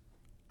disgrace.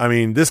 I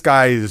mean, this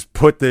guy has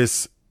put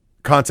this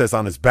contest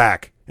on his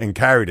back and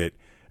carried it,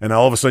 and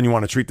all of a sudden you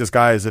want to treat this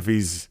guy as if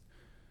he's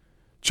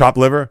chopped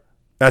liver?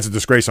 That's a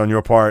disgrace on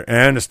your part. And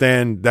I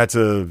understand that's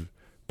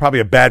probably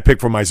a bad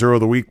pick for my zero of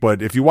the week,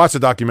 but if you watch the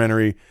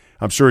documentary,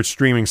 I'm sure it's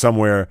streaming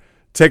somewhere.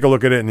 Take a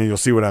look at it, and you'll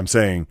see what I'm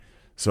saying.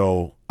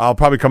 So I'll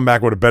probably come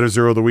back with a better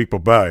zero of the week,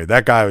 but boy,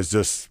 that guy was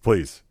just,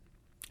 please.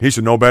 He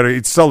should know better.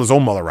 He'd sell his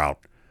own mother out,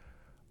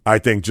 I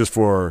think, just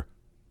for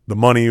the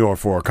money or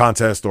for a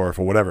contest or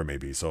for whatever it may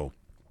be. So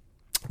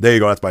there you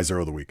go. That's my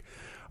zero of the week.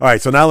 All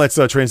right, so now let's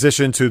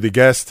transition to the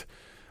guest.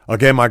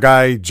 Again, my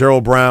guy,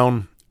 Gerald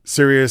Brown,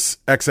 Sirius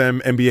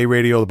XM NBA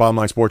Radio, the Bottom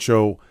Line Sports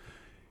Show.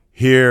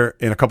 Here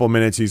in a couple of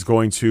minutes, he's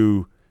going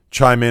to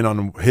chime in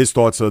on his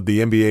thoughts of the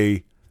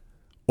NBA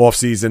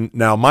offseason.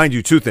 Now, mind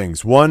you, two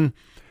things. One,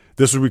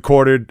 this was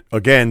recorded,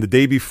 again, the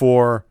day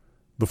before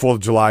the 4th of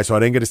July, so I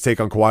didn't get his take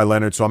on Kawhi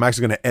Leonard, so I'm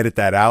actually going to edit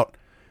that out,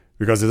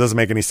 because it doesn't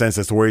make any sense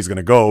as to where he's going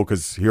to go,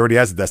 because he already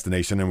has a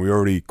destination, and we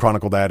already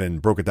chronicled that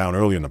and broke it down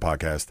earlier in the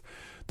podcast.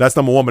 That's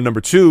number one. But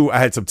number two, I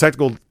had some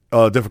technical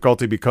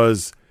difficulty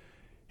because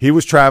he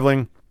was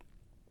traveling.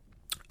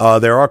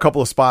 There are a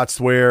couple of spots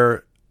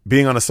where,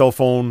 being on a cell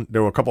phone,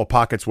 there were a couple of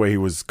pockets where he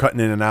was cutting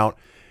in and out.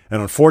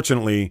 And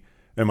unfortunately,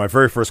 in my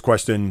very first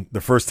question,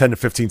 the first 10 to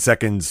 15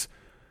 seconds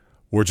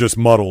were just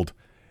muddled.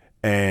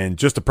 And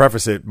just to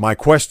preface it, my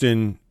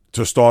question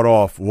to start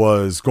off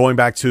was going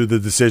back to the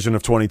decision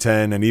of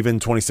 2010 and even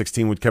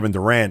 2016 with Kevin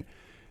Durant.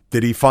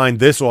 Did he find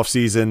this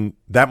offseason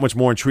that much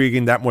more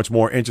intriguing, that much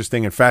more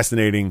interesting and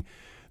fascinating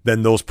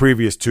than those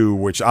previous two,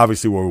 which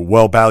obviously were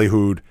well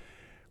ballyhooed,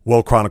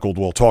 well chronicled,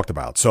 well talked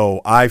about?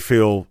 So I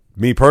feel,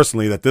 me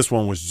personally, that this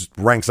one was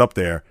ranks up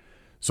there.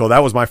 So that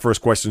was my first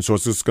question. So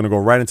it's just going to go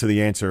right into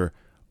the answer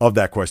of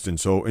that question.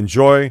 So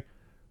enjoy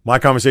my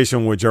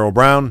conversation with Gerald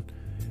Brown,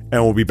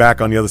 and we'll be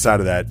back on the other side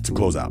of that to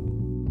close out.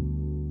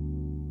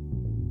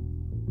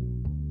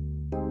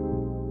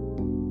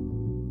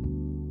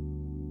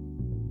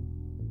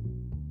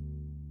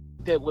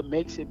 That what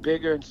makes it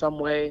bigger in some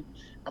way,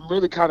 I'm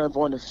really kind of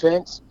on the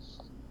fence.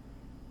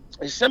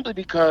 It's simply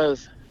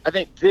because I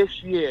think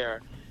this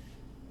year,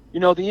 the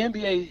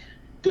NBA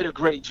did a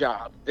great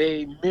job.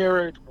 They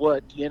mirrored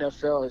what the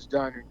NFL has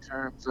done in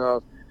terms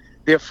of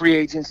their free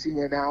agency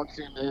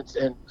announcements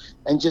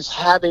and just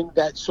having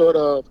that sort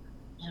of,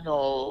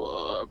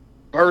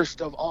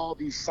 burst of all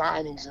these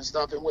signings and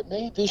stuff. And what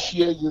made this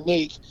year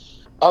unique,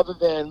 other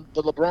than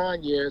the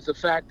LeBron years, the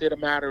fact of the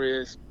matter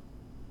is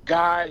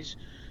guys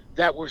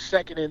that were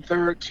second and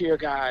third tier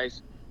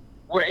guys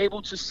were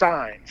able to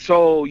sign.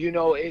 So,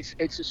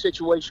 it's a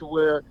situation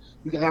where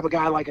you can have a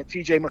guy like a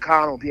TJ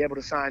McConnell be able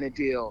to sign a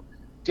deal.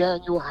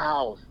 Daniel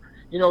House.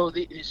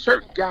 The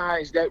certain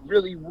guys that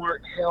really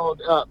weren't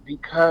held up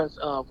because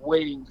of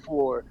waiting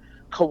for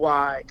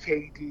Kawhi,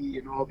 KD,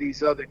 and all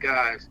these other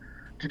guys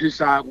to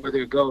decide where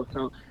they go.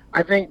 So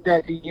I think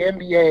that the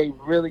NBA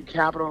really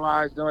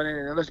capitalized on it.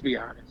 And let's be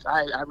honest,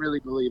 I really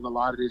believe a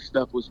lot of this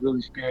stuff was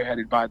really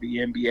spearheaded by the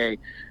NBA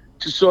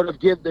to sort of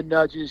give the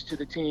nudges to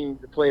the team,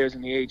 the players,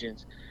 and the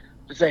agents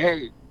to say,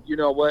 hey, you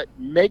know what,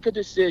 make a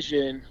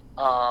decision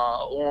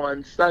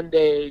on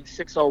Sunday,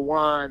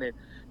 6:01,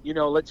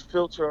 and let's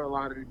filter a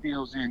lot of the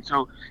deals in.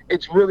 So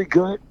it's really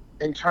good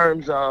in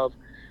terms of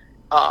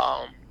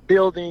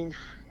building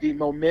the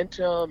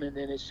momentum. And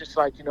then it's just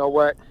like,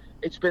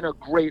 it's been a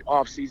great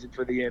offseason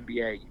for the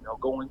NBA,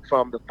 going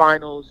from the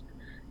finals,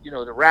 the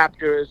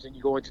Raptors, and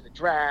you go into the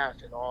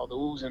draft and all the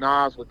oohs and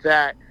ahs with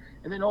that.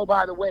 And then, oh,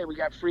 by the way, we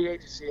got free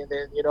agency. And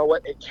then,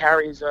 it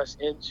carries us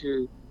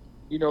into,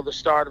 the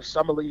start of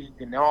Summer League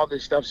and all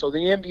this stuff. So the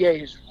NBA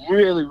has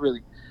really,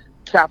 really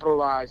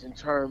capitalized in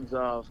terms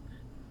of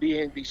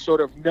being the sort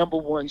of number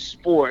one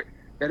sport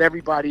that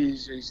everybody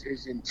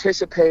is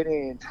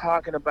anticipating and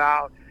talking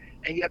about.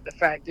 And yet the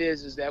fact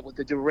is that with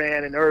the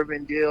Durant and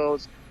Irving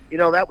deals,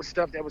 that was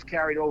stuff that was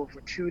carried over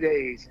for 2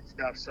 days and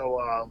stuff.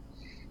 So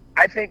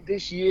I think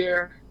this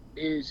year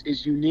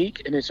is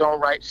unique and it's all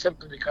right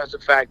simply because the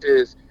fact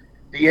is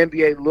the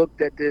NBA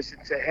looked at this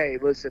and said, hey,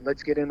 listen,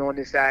 let's get in on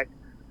this act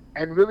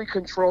and really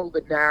control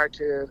the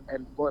narrative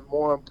and,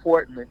 more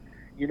importantly,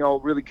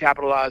 really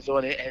capitalize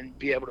on it and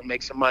be able to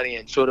make some money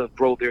and sort of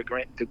grow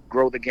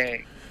the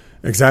game.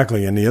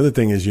 Exactly. And the other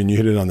thing is, and you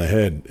hit it on the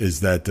head,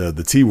 is that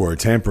the T word,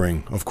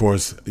 tampering, of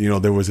course,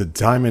 there was a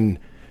time and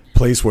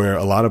place where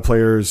a lot of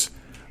players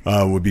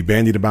would be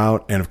bandied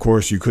about. And, of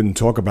course, you couldn't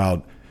talk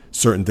about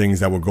certain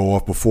things that would go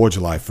off before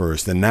July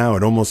 1st. And now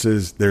it almost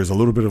is there's a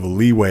little bit of a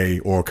leeway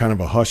or kind of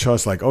a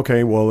hush-hush, like,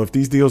 okay, well, if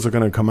these deals are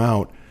going to come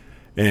out,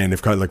 and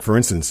if, like, for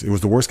instance, it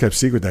was the worst-kept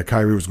secret that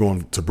Kyrie was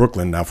going to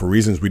Brooklyn. Now, for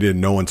reasons we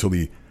didn't know until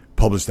he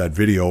published that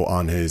video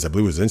on his, I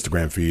believe it was his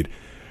Instagram feed.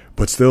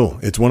 But still,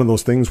 it's one of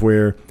those things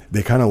where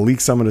they kind of leak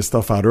some of the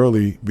stuff out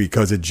early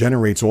because it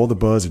generates all the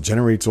buzz, it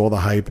generates all the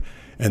hype,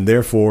 and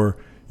therefore,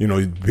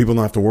 people don't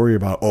have to worry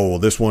about, oh, well,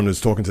 this one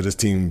is talking to this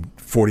team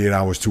 48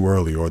 hours too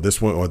early, or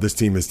this one, or this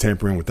team is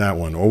tampering with that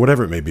one, or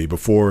whatever it may be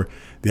before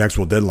the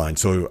actual deadline.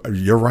 So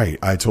you're right.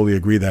 I totally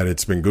agree that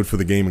it's been good for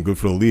the game and good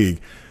for the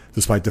league,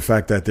 despite the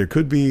fact that there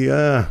could be,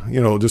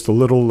 just a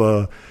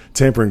little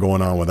tampering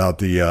going on without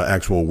the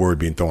actual word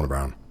being thrown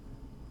around.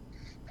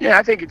 Yeah,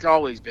 I think it's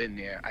always been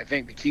there. I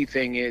think the key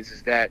thing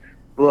is that,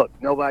 look,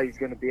 nobody's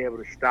going to be able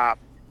to stop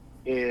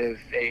if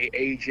a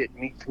agent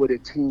meets with a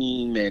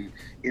team and,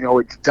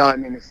 it's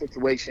done in a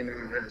situation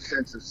in a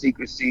sense of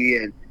secrecy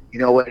and,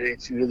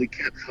 it's really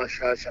kept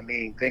hush-hush. I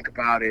mean, think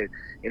about it.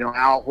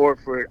 Al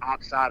Horford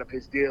opts out of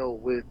his deal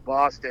with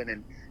Boston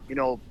and,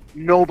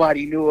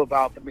 nobody knew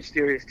about the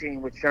mysterious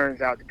team, which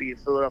turns out to be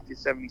the Philadelphia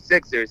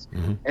 76ers.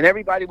 Mm-hmm. And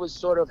everybody was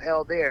sort of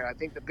held there. I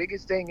think the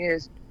biggest thing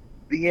is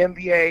the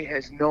NBA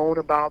has known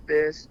about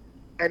this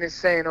and is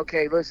saying,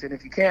 okay, listen,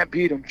 if you can't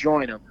beat them,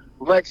 join them.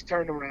 Let's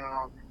turn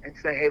around and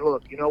say, hey,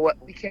 look, you know what?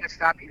 We can't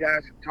stop you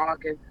guys from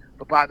talking.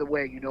 But by the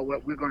way, you know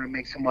what? We're going to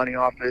make some money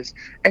off this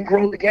and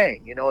grow the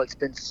game. It's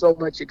been so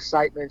much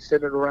excitement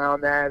centered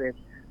around that. And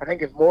I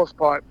think, for the most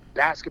part,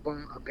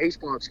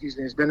 baseball,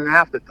 has been an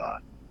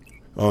afterthought.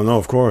 Oh, no,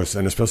 of course.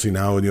 And especially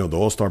now, the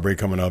All-Star break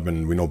coming up,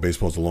 and we know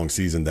baseball's a long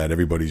season, that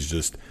everybody's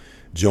just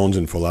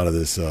jonesing for a lot of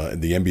this,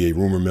 the NBA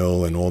rumor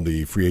mill and all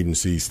the free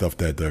agency stuff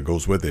that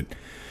goes with it.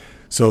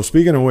 So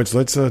speaking of which,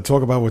 let's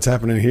talk about what's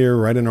happening here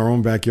right in our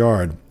own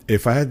backyard.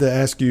 If I had to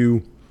ask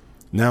you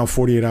now,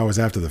 48 hours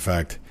after the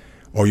fact,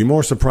 are you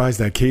more surprised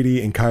that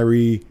KD and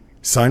Kyrie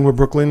signed with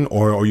Brooklyn,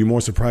 or are you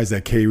more surprised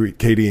that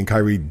KD and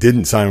Kyrie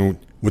didn't sign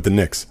with the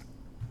Knicks?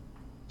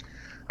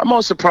 I'm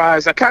more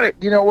surprised. I kind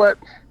of,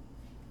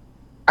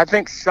 I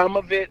think some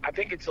of it, I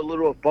think it's a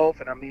little of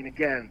both. And I mean,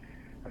 again,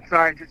 I'm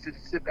sorry just to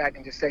sit back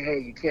and just say, hey,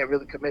 you can't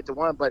really commit to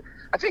one. But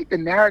I think the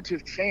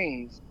narrative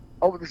changed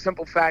over the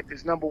simple fact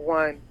is, number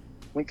one,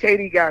 when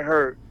KD got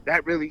hurt,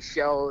 that really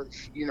shelved,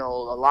 a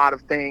lot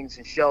of things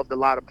and shelved a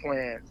lot of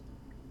plans.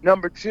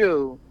 Number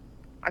two,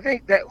 I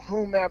think that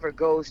whomever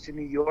goes to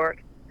New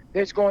York,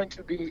 there's going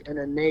to be an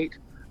innate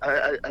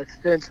a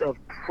sense of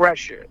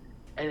pressure.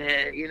 And,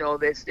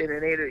 there's an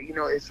innate,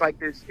 it's like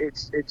this,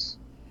 it's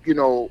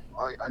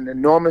an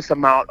enormous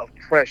amount of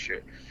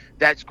pressure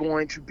that's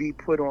going to be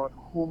put on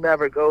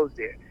whomever goes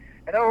there.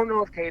 And I don't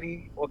know if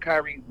KD or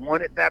Kyrie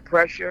wanted that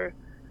pressure.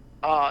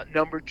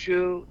 Number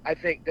two, I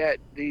think that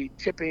the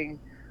tipping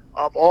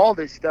of all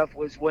this stuff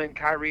was when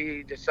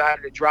Kyrie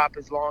decided to drop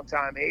his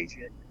longtime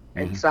agent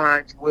and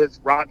signs with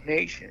Roc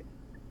Nation.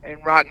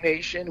 and Rock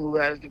Nation, who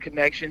has the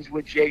connections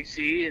with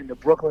JC and the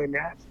Brooklyn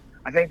Nets.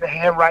 I think the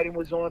handwriting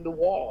was on the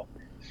wall.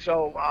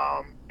 So,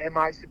 am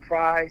I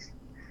surprised?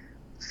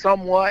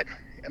 Somewhat.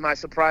 Am I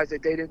surprised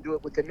that they didn't do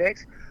it with the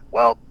Knicks?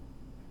 Well,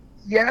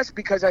 yes,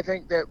 because I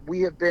think that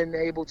we have been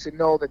able to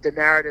know that the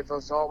narrative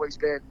has always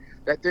been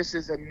that this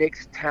is a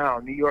Knicks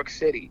town, New York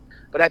City.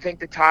 But I think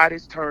the tide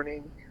is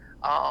turning.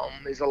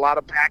 There's a lot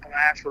of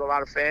backlash with a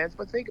lot of fans.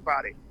 But think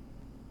about it.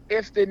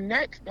 If the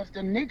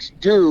Knicks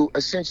do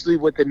essentially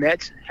what the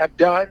Nets have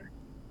done,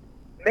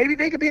 maybe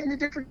they could be in a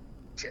different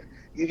position.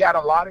 You got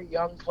a lot of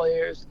young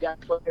players, you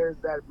got players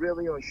that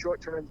really are on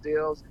short-term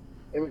deals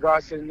in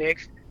regards to the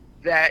Knicks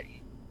that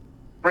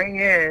bring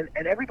in,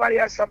 and everybody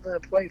has something to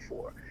play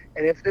for.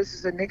 And if this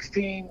is a Knicks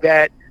team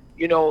that,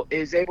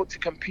 is able to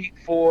compete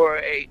for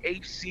a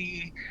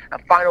HC, a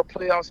final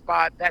playoff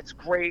spot, that's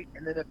great.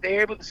 And then if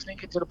they're able to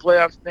sneak into the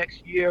playoffs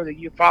next year or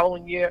the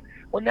following year,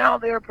 well, now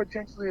they're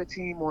potentially a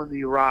team on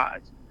the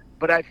rise.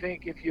 But I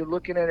think if you're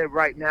looking at it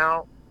right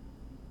now,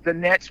 the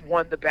Nets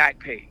won the back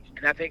page.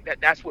 And I think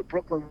that's what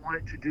Brooklyn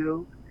wanted to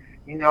do.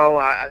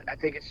 I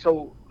think it's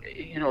so,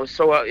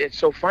 it's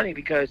so funny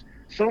because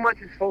so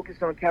much is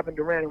focused on Kevin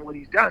Durant and what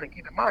he's done. And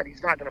keep in mind,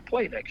 he's not going to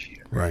play next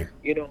year. Right.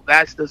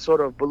 That's the sort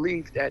of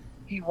belief that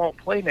he won't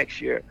play next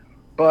year.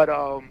 But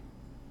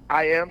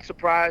I am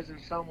surprised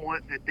and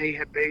somewhat that they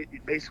have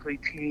basically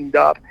teamed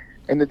up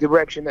in the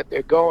direction that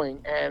they're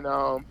going. And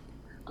I'm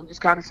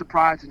just kind of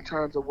surprised in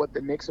terms of what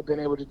the Knicks have been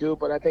able to do.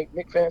 But I think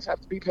Knicks fans have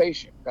to be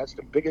patient. That's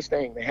the biggest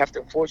thing. They have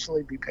to,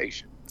 unfortunately, be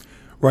patient.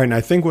 Right, and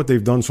I think what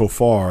they've done so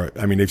far,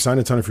 they've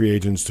signed a ton of free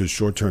agents to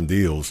short-term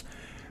deals.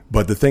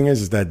 But the thing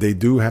is that they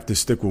do have to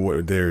stick with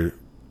what they're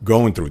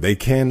going through. They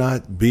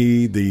cannot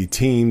be the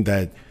team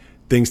that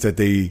thinks that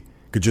they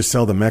could just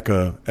sell the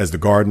Mecca as the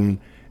Garden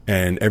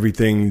and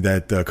everything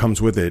that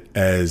comes with it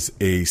as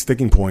a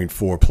sticking point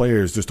for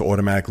players just to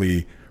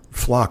automatically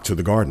flock to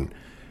the Garden.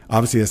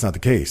 Obviously, that's not the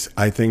case.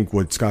 I think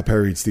what Scott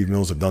Perry and Steve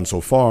Mills have done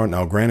so far,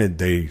 now granted,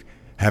 they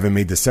haven't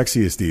made the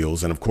sexiest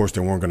deals, and of course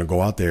they weren't going to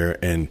go out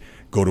there and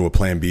go to a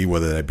plan B,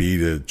 whether that be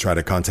to try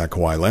to contact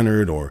Kawhi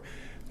Leonard or,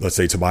 let's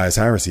say, Tobias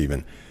Harris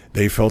even.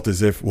 They felt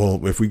as if,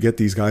 well, if we get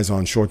these guys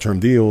on short-term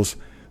deals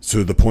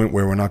to the point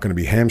where we're not going to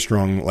be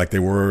hamstrung like they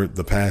were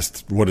the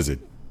past,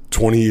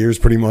 20 years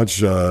pretty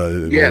much, yes.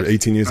 Or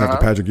 18 years after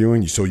Patrick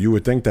Ewing. So you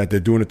would think that they're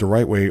doing it the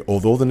right way,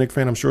 although the Knicks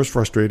fan, I'm sure, is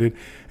frustrated.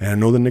 And I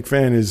know the Knicks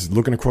fan is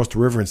looking across the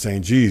river and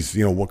saying, geez,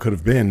 what could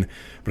have been?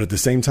 But at the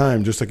same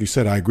time, just like you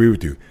said, I agree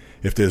with you.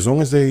 As long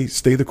as they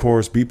stay the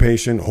course, be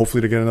patient, hopefully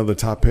to get another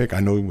top pick.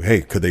 I know,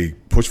 hey, could they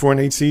push for an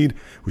 8 seed?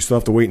 We still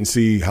have to wait and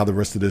see how the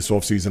rest of this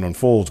offseason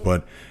unfolds.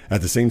 But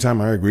at the same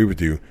time, I agree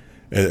with you.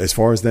 As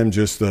far as them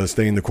just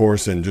staying the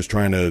course and just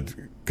trying to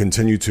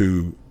continue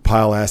to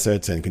pile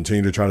assets and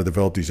continue to try to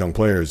develop these young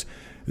players,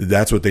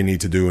 that's what they need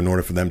to do in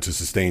order for them to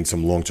sustain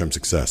some long-term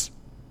success.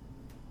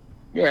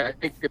 Yeah, I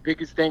think the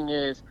biggest thing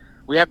is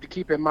we have to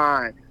keep in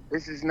mind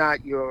this is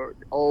not your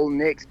old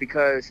Knicks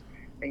because –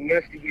 and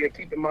yesteryear,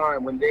 keep in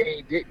mind, when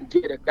they didn't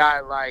get a guy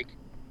like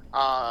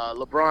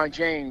LeBron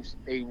James,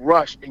 they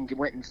rushed and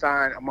went and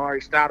signed Amari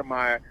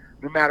Stoudemire,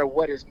 no matter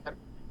what his. And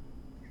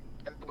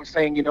they were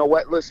saying, you know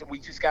what, listen, we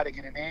just got to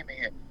get a name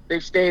in.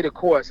 They've stayed the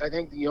course. I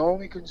think the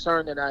only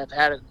concern that I've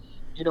had,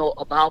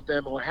 about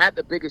them or had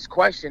the biggest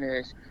question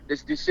is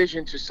this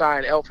decision to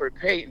sign Elfrid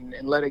Payton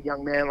and let a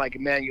young man like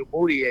Emmanuel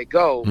Mudiay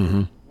go.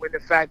 Mm-hmm. When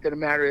the fact of the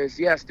matter is,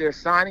 yes, they're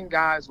signing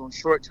guys on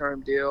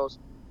short-term deals.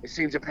 It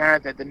seems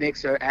apparent that the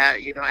Knicks are,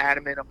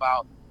 adamant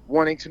about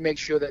wanting to make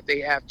sure that they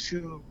have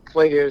 2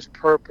 players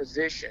per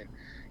position,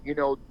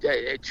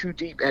 too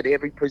deep at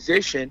every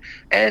position,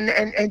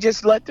 and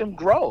just let them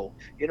grow.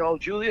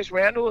 Julius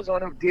Randle is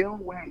on a deal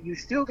where you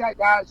still got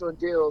guys on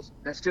deals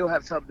that still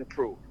have something to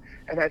prove.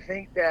 And I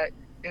think that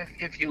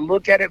if you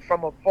look at it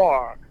from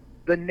afar,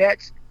 the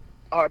Nets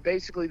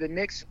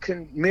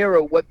can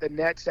mirror what the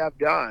Nets have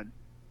done.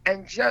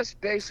 And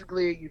just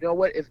basically,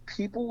 if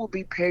people will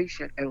be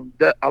patient and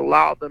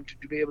allow them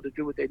to be able to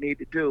do what they need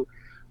to do,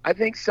 I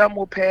think some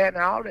will pan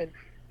out. And,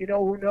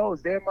 who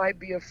knows? There might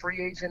be a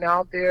free agent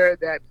out there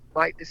that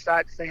might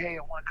decide to say, hey,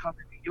 I want to come to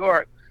New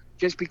York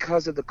just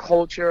because of the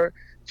culture,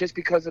 just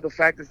because of the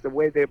fact it's the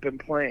way they've been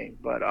playing.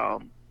 But,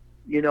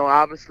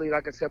 obviously,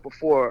 like I said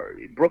before,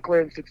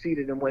 Brooklyn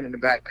succeeded in winning the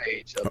back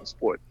page of the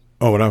sport.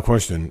 Oh, without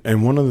question.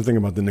 And one other thing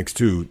about the Knicks,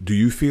 too, do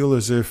you feel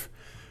as if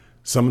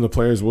some of the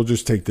players, we'll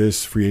just take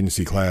this free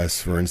agency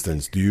class, for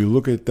instance. Do you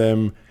look at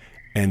them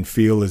and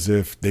feel as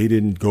if they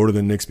didn't go to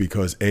the Knicks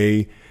because,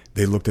 A,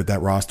 they looked at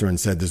that roster and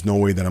said, there's no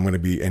way that I'm going to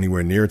be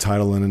anywhere near a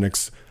title in the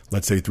next,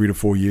 let's say, 3 to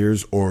 4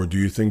 years? Or do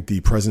you think the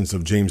presence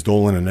of James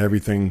Dolan and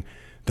everything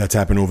that's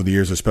happened over the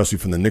years, especially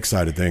from the Knicks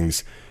side of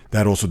things,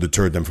 that also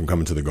deterred them from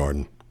coming to the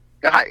Garden?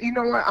 You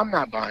know what? I'm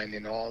not buying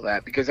into all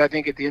that because I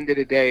think at the end of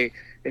the day,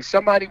 if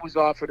somebody was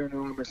offered an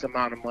enormous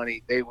amount of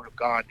money, they would have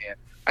gone there.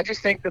 I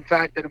just think the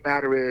fact of the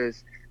matter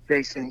is,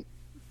 Jason,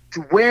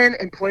 to win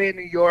and play in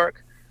New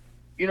York,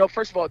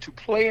 first of all, to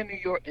play in New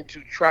York and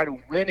to try to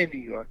win in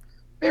New York,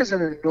 there's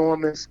an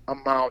enormous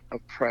amount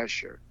of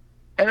pressure.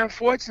 And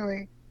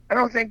unfortunately, I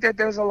don't think that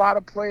there's a lot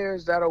of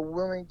players that are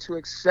willing to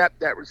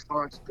accept that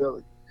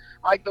responsibility.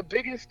 Like the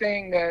biggest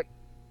thing that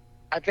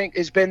I think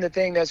has been the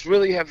thing that's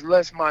really has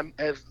left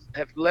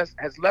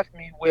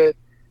me with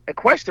a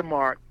question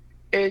mark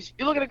is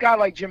you look at a guy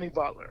like Jimmy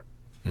Butler.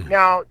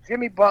 Now,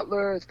 Jimmy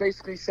Butler has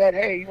basically said,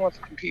 hey, he wants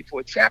to compete for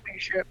a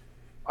championship.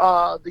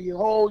 The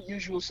whole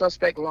usual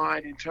suspect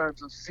line in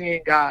terms of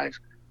seeing guys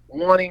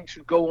wanting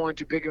to go on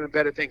to bigger and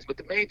better things. But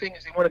the main thing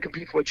is they want to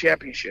compete for a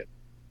championship.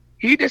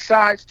 He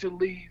decides to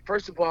leave.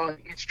 First of all,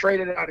 he gets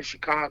traded out of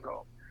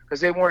Chicago because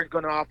they weren't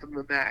going to offer him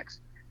the max.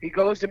 He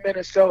goes to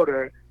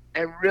Minnesota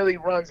and really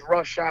runs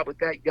roughshod with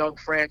that young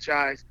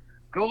franchise.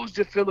 Goes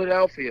to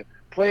Philadelphia,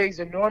 plays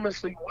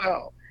enormously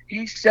well.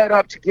 He's set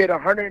up to get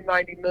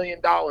 $190 million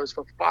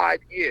for 5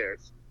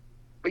 years.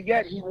 But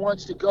yet he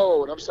wants to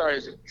go, and I'm sorry,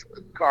 there's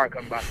a car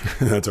coming by.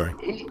 That's all right.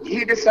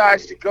 He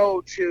decides to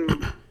go to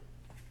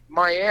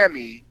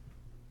Miami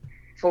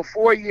for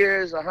 4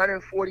 years,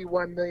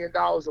 $141 million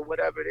or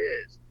whatever it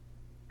is.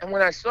 And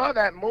when I saw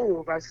that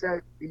move, I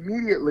said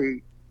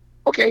immediately,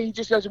 okay, he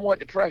just doesn't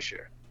want the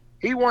pressure.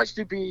 He wants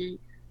to be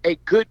a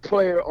good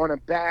player on a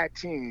bad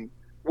team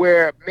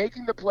where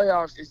making the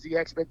playoffs is the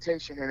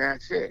expectation and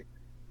that's it.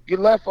 You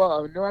left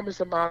an enormous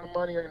amount of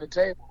money on the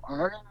table,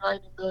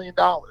 $190 million.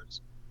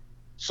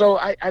 So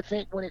I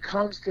think when it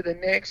comes to the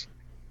Knicks,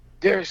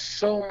 there's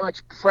so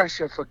much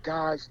pressure for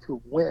guys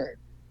to win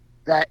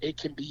that it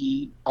can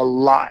be a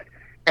lot.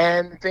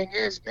 And the thing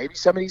is, maybe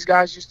some of these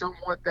guys just don't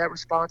want that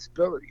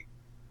responsibility.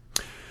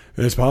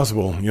 It's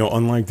possible.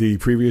 Unlike the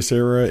previous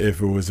era,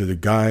 if it was a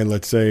guy,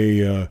 let's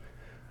say,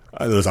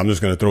 I'm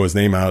just going to throw his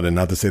name out and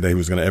not to say that he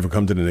was going to ever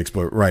come to the Knicks,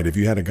 but right, if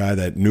you had a guy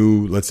that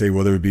knew, let's say,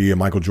 whether it be a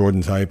Michael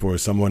Jordan type or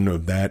someone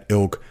of that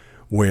ilk,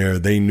 where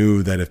they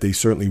knew that if they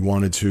certainly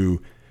wanted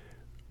to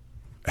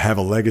have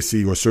a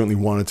legacy or certainly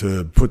wanted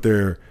to put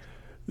their,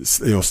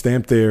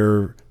 stamp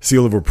their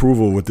seal of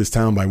approval with this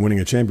town by winning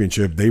a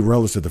championship, they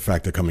relished at the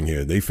fact of coming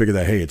here. They figured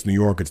that, hey, it's New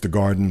York, it's the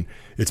Garden,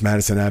 it's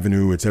Madison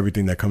Avenue, it's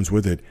everything that comes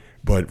with it.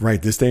 But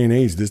right, this day and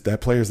age,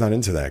 that player's not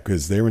into that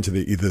because they're into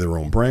either their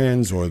own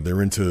brands or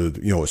they're into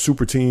a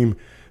super team,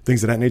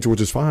 things of that nature,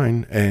 which is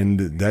fine,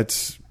 and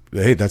that's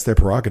their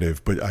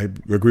prerogative. But I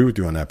agree with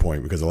you on that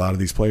point because a lot of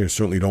these players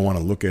certainly don't want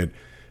to look at,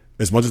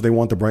 as much as they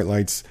want the bright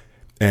lights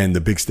and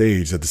the big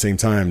stage, at the same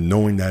time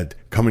knowing that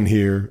coming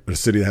here, a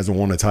city that hasn't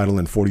won a title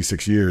in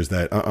 46 years,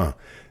 that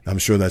I'm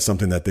sure that's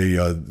something that they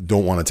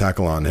don't want to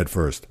tackle on head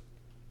first.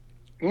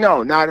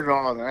 No, not at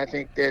all. And I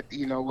think that,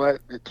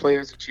 the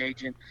players are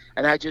changing.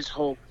 And I just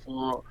hope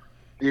for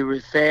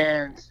the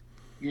fans,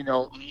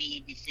 all of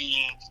the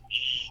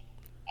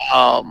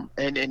fans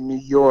and in New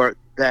York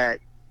that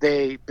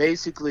they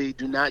basically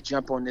do not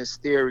jump on this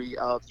theory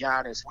of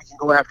Giannis. We can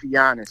go after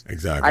Giannis.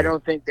 Exactly. I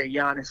don't think that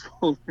Giannis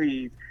will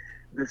leave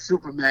the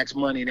Supermax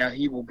money that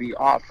he will be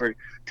offered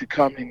to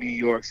come to New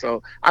York.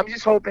 So I'm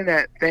just hoping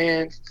that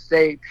fans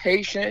stay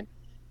patient.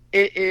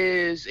 It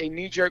is a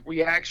knee-jerk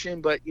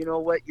reaction, but you know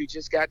what? You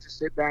just got to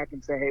sit back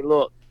and say, hey,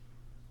 look,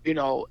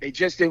 it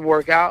just didn't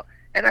work out.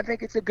 And I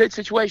think it's a good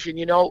situation.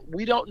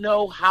 We don't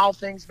know how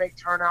things may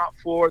turn out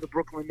for the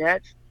Brooklyn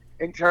Nets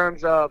in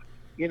terms of,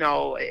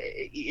 how,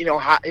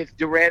 if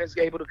Durant is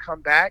able to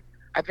come back.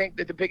 I think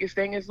that the biggest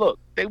thing is, look,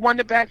 they won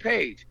the back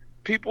page.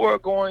 People are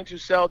going to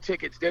sell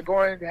tickets. They're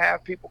going to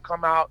have people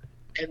come out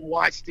and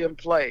watch them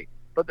play.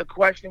 But the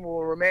question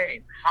will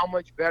remain, how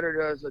much better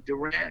does a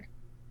Durant?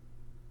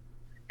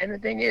 And the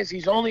thing is,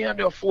 he's only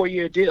under a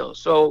 4-year deal.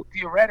 So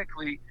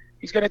theoretically,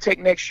 he's going to take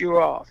next year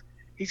off.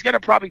 He's going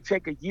to probably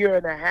take a year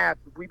and a half.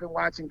 We've been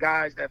watching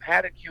guys that have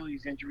had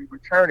Achilles injury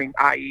returning,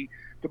 i.e.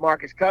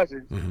 DeMarcus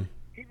Cousins. Mm-hmm.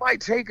 He might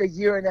take a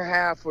year and a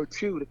half or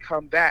two to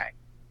come back.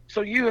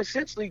 So you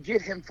essentially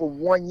get him for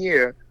 1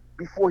 year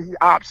before he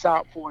opts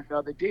out for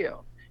another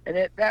deal. And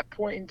at that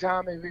point in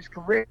time in his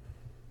career,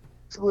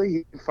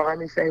 he can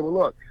finally say, well,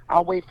 look,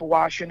 I'll wait for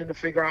Washington to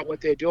figure out what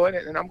they're doing,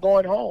 and I'm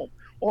going home.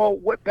 Or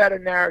what better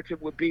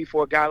narrative would be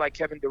for a guy like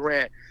Kevin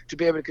Durant to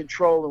be able to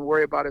control and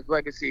worry about his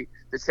legacy,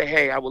 to say,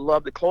 hey, I would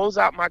love to close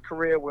out my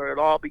career where it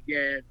all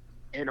began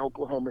in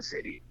Oklahoma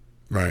City.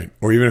 Right.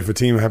 Or even if a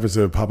team happens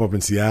to pop up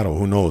in Seattle,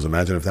 who knows?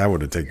 Imagine if that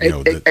would have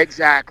taken,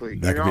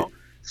 exactly.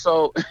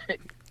 So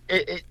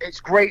it's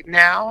great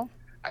now.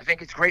 I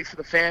think it's great for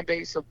the fan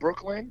base of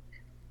Brooklyn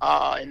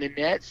and the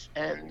Nets.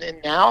 And then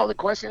now the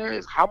question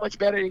is, how much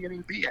better are they going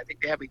to be? I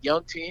think they have a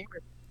young team.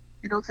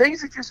 And,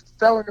 things that just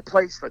fell into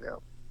place for them.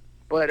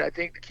 But I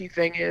think the key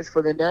thing is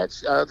for the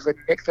Nets, for the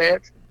Knicks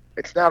fans,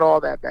 it's not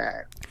all that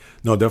bad.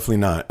 No, definitely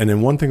not. And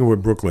then one thing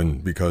with Brooklyn,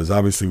 because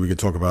obviously we could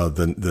talk about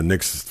the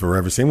Knicks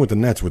forever. Same with the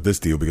Nets with this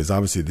deal, because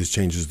obviously this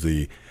changes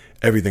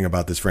everything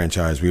about this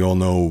franchise. We all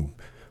know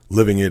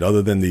living it,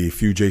 other than the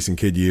few Jason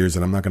Kidd years,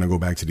 and I'm not going to go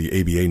back to the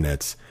ABA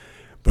Nets.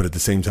 But at the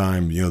same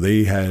time,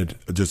 they had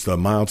just a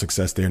mild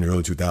success there in the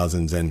early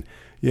 2000s. And,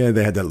 yeah,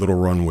 they had that little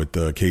run with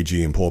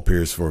KG and Paul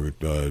Pierce for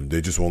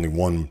they just only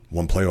won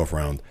one playoff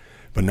round.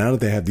 But now that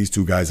they have these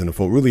two guys in the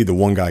fold, really the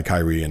one guy,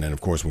 Kyrie, and then, of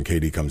course, when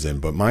KD comes in.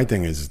 But my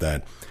thing is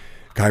that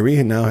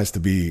Kyrie now has to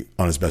be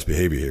on his best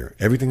behavior here.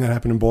 Everything that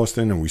happened in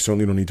Boston, and we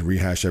certainly don't need to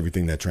rehash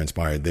everything that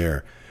transpired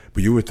there,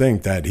 but you would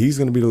think that he's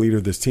going to be the leader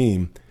of this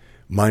team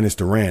minus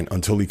Durant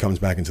until he comes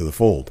back into the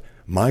fold.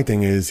 My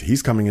thing is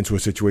he's coming into a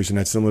situation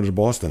that's similar to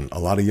Boston. A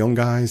lot of young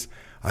guys.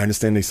 I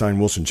understand they signed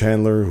Wilson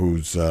Chandler,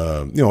 who's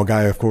a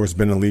guy, of course,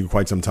 been in the league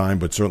quite some time,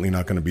 but certainly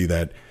not going to be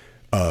that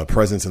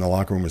presence in the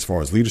locker room as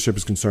far as leadership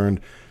is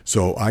concerned.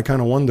 So I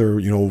kind of wonder,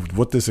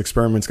 what this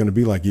experiment's going to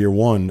be like year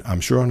one.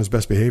 I'm sure on his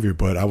best behavior,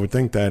 but I would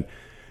think that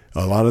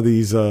a lot of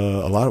these, a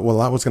lot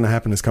what's going to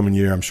happen this coming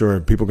year. I'm sure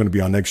people are going to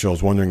be on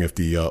eggshells wondering if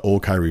the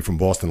old Kyrie from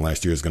Boston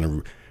last year is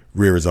going to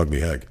rear his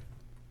ugly head.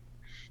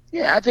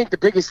 Yeah, I think the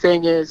biggest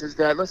thing is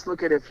that let's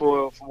look at it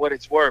for what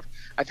it's worth.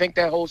 I think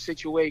that whole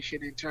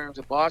situation in terms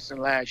of Boston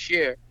last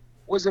year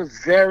was a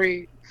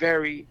very,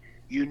 very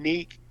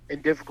unique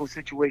and difficult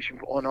situation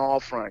on all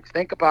fronts.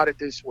 Think about it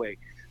this way.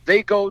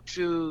 They go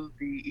to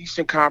the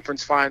Eastern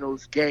Conference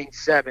Finals, Game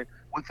 7,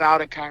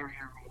 without a Kyrie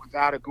Irving,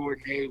 without a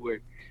Gordon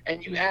Hayward.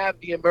 And you have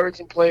the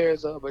emerging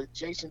players of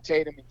Jason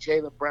Tatum and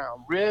Jaylen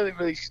Brown really,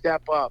 really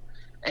step up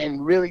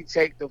and really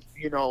take the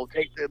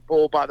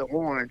bull by the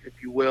horns, if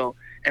you will,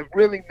 and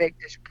really make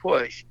this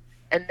push.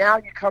 And now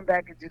you come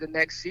back into the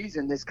next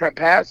season, this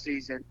past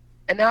season,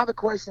 and now the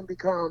question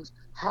becomes,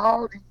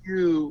 how do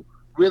you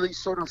really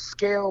sort of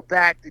scale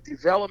back the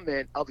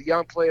development of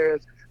young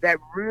players that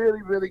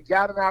really, really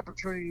got an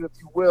opportunity, if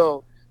you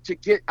will, to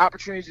get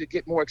opportunities to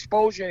get more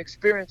exposure and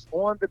experience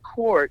on the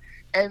court,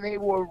 and they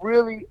were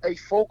really a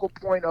focal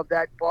point of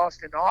that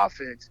Boston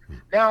offense.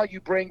 Now you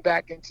bring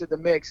back into the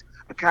mix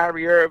a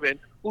Kyrie Irving,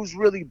 who's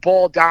really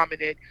ball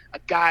dominant, a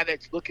guy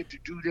that's looking to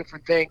do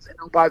different things. And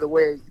oh, by the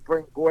way, you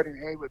bring Gordon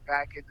Hayward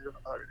back into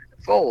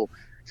the fold.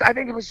 So I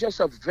think it was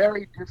just a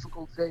very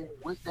difficult thing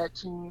with that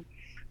team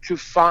to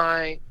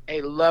find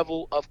a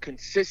level of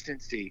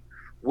consistency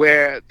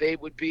where they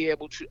would be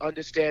able to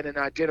understand and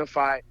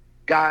identify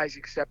guys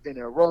accepting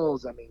their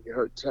roles. I mean, you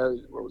heard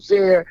Terry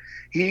Rozier.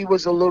 He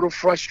was a little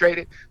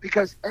frustrated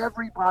because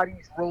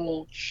everybody's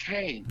role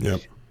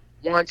changed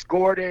once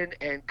Gordon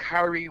and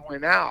Kyrie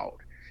went out.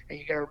 And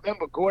you got to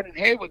remember, Gordon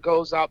Hayward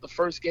goes out the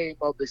first game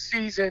of the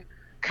season.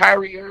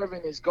 Kyrie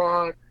Irving is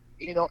gone,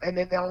 and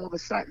then all of a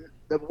sudden,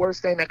 the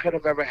worst thing that could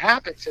have ever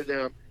happened to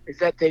them is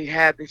that they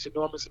had this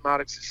enormous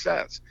amount of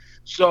success.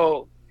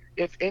 So,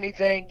 if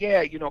anything,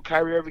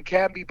 Kyrie Irving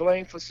can be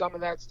blamed for some of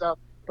that stuff,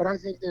 but I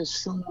think there's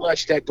so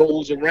much that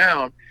goes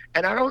around.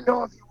 And I don't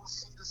know if you will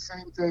see the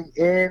same thing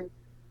in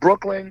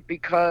Brooklyn,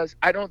 because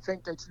I don't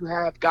think that you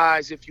have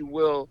guys, if you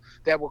will,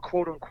 that were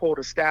quote-unquote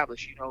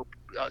established.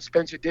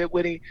 Spencer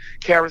Dinwiddie,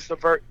 Karis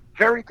LeVert,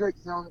 very good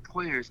young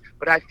players.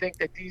 But I think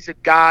that these are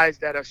guys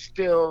that are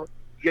still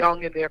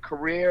young in their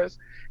careers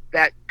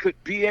that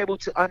could be able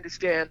to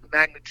understand the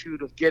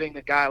magnitude of getting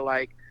a guy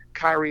like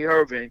Kyrie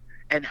Irving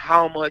and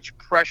how much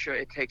pressure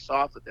it takes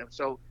off of them.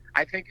 So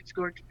I think it's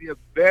going to be a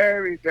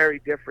very, very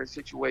different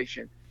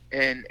situation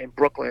in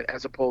Brooklyn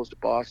as opposed to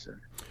Boston.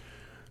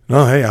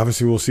 No, hey,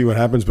 obviously we'll see what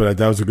happens, but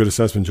that was a good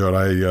assessment, Gerald.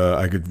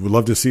 Would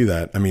love to see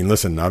that. I mean,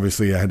 listen,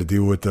 obviously I had to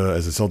deal with,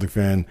 as a Celtic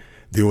fan,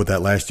 deal with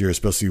that last year,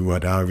 especially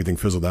with how everything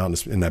fizzled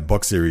out in that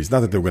Bucks series.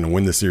 Not that they were going to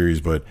win the series,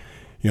 but,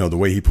 the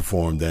way he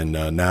performed. And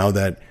now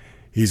that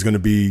he's going to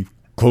be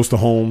close to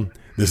home,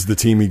 this is the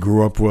team he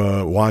grew up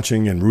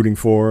watching and rooting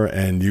for.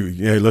 And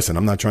listen,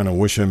 I'm not trying to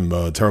wish him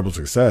terrible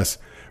success,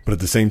 but at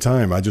the same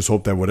time, I just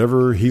hope that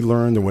whatever he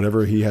learned and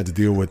whatever he had to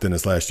deal with in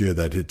this last year,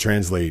 that it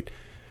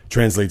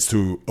translates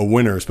to a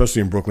winner,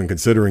 especially in Brooklyn,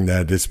 considering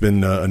that it's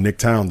been a Nick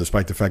town,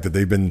 despite the fact that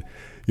they've been,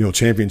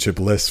 championship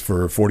lists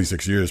for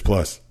 46 years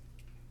plus.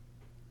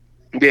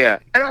 Yeah,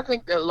 and I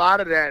think that a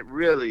lot of that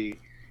really,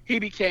 he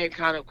became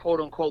kind of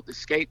quote-unquote the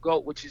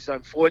scapegoat, which is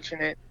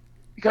unfortunate,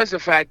 because the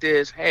fact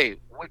is, hey,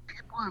 would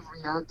people have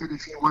reacted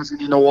if he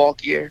wasn't in the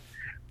walk year?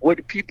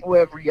 Would people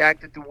have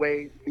reacted the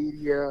way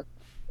media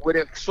would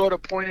have sort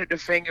of pointed the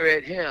finger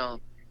at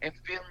him and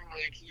feeling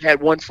like he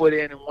had 1 foot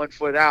in and 1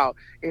 foot out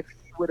if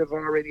he would have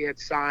already had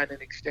signed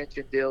an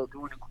extension deal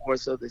during the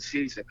course of the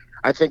season?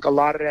 I think a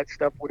lot of that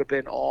stuff would have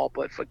been all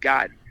but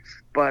forgotten.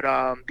 But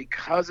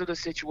because of the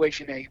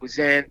situation that he was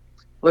in,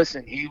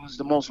 listen, he was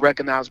the most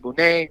recognizable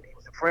name. He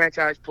was a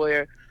franchise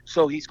player,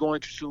 so he's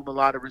going to assume a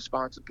lot of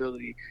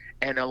responsibility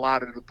and a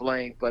lot of the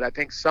blame. But I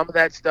think some of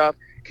that stuff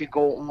can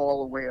go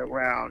all the way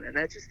around. And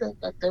I just think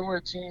that they were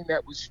a team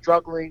that was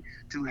struggling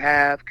to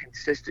have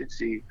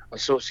consistency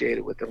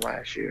associated with them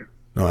last year.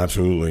 No,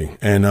 absolutely.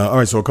 And all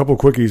right, so a couple of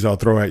quickies I'll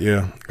throw at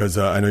you because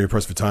I know you're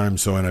pressed for time.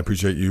 And I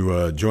appreciate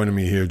you joining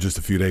me here just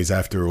a few days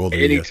after all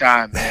the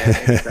anytime, man.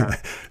 Anytime.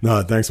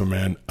 No, thanks, my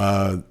man.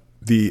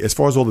 As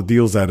far as all the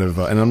deals that have,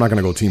 and I'm not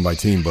going to go team by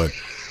team, but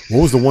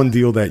what was the one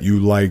deal that you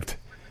liked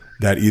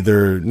that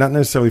either not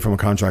necessarily from a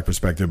contract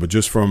perspective, but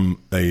just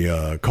from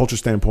a culture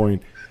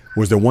standpoint?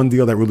 Was there one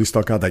deal that really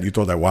stuck out that you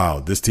thought that, wow,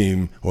 this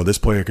team or this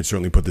player could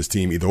certainly put this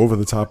team either over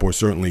the top or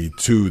certainly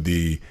to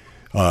the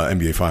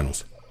NBA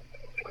Finals?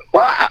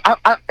 Well,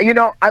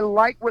 I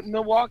like what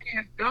Milwaukee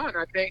has done.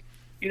 I think,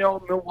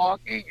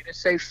 Milwaukee, you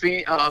just say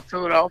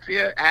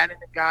Philadelphia, adding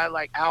a guy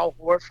like Al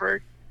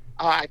Horford,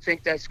 I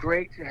think that's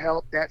great to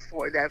help that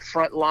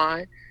front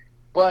line.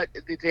 But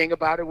the thing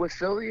about it with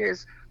Philly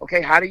is,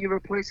 okay, how do you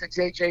replace a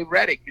J.J.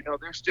 Redick? You know,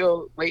 they're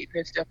still waiting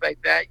and stuff like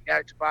that. You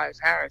got Tobias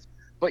Harris,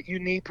 but you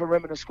need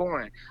perimeter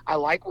scoring. I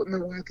like what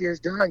Milwaukee has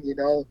done. You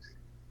know,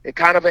 they're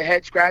kind of a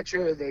head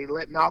scratcher. They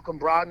let Malcolm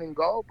Brogdon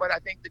go, but I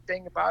think the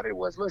thing about it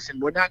was, listen,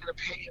 we're not going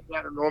to pay him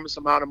that enormous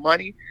amount of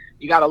money.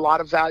 You got a lot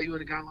of value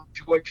in a guy like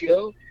George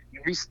Hill.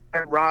 You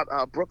re-sign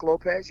Brook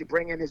Lopez. You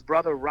bring in his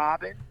brother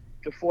Robin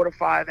to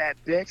fortify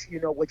that bench.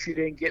 You know what you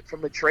didn't get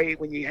from the trade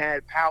when you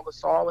had Pau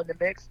Gasol in the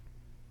mix.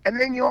 And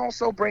then you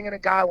also bring in a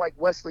guy like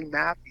Wesley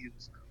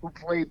Matthews, who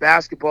played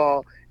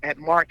basketball at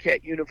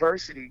Marquette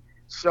University.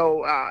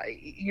 So,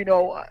 you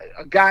know,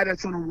 a guy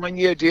that's on a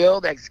one-year deal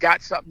that's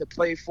got something to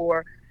play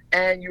for,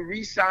 and you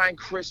re-sign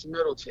Chris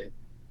Middleton.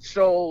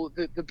 So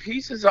the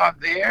pieces are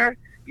there.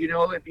 You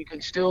know, if you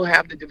can still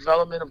have the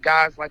development of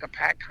guys like a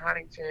Pat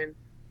Connaughton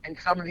and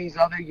some of these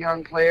other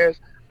young players,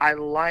 I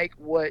like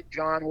what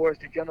John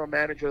Horst, the general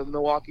manager of the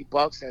Milwaukee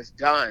Bucks, has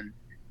done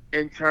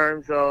in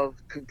terms of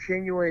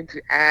continuing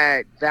to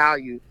add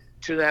value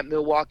to that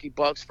Milwaukee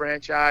Bucks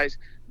franchise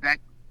that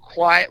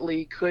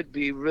quietly could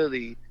be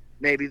really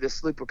maybe the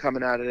sleeper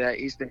coming out of that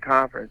Eastern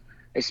Conference,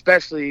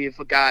 especially if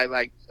a guy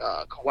like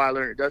Kawhi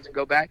Leonard doesn't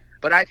go back.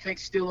 But I think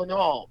still in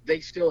all, they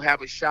still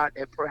have a shot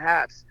at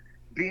perhaps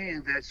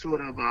being that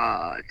sort of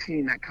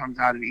team that comes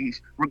out of the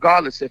East,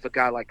 regardless if a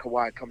guy like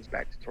Kawhi comes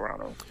back to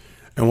Toronto.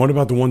 And what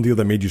about the one deal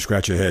that made you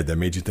scratch your head, that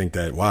made you think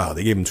that, wow,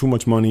 they gave him too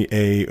much money,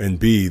 A, and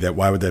B, that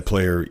why would that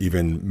player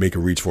even make a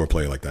reach for a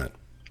player like that?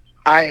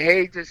 I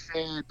hate to say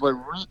it, but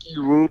Ricky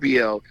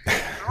Rubio,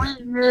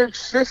 3 years,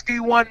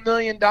 $51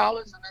 million, and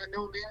I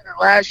know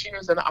that last year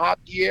is an off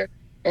year.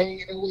 And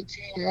you know what,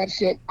 team, I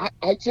said,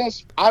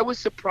 I was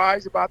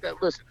surprised about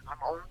that. Listen, I'm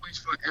always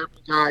for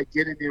every guy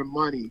getting their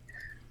money,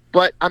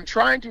 but I'm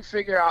trying to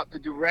figure out the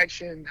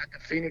direction that the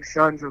Phoenix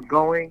Suns are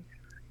going.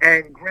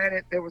 And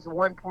granted, there was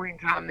one point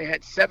in time they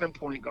had 7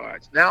 point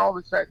guards. Now all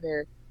of a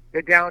sudden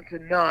they're down to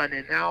none,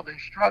 and now they're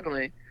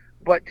struggling.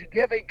 But to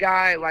give a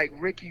guy like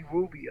Ricky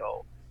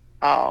Rubio,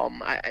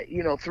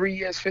 3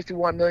 years,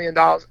 $51 million,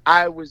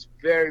 I was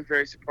very,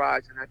 very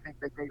surprised. And I think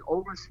that they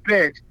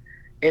overspent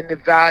in the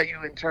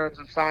value in terms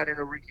of signing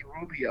a Ricky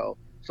Rubio.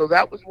 So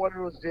that was one of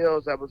those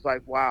deals that was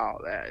like, wow,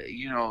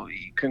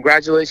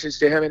 congratulations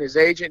to him and his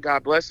agent.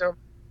 God bless him.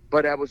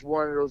 But that was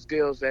one of those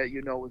deals that,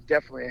 was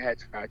definitely a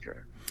head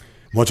scratcher.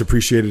 Much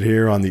appreciated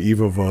here on the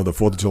eve of the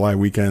 4th of July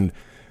weekend.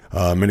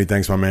 Many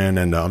thanks, my man,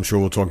 and I'm sure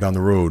we'll talk down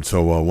the road.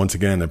 So once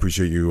again, I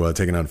appreciate you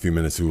taking out a few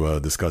minutes to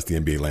discuss the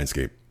NBA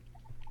landscape.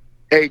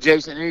 Hey,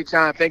 Jason,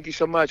 anytime. Thank you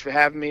so much for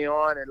having me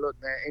on. And look,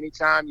 man,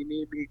 anytime you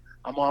need me,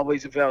 I'm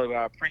always available.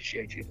 I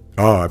appreciate you.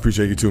 Oh, I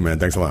appreciate you too, man.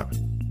 Thanks a lot.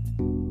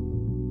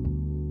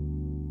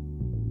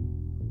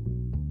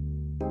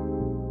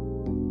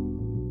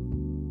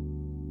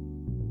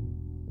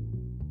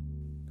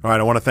 All right,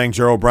 I want to thank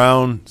Gerald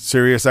Brown,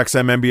 Sirius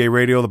XM NBA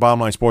Radio, the Bottom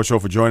Line Sports Show,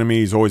 for joining me.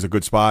 He's always a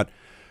good spot.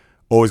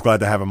 Always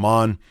glad to have him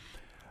on.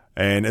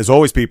 And as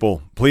always,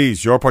 people,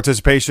 please, your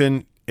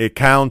participation, it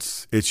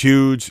counts. It's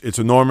huge. It's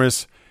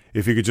enormous.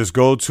 If you could just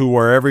go to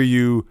wherever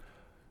you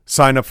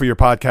sign up for your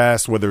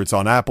podcast, whether it's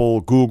on Apple,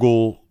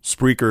 Google,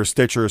 Spreaker,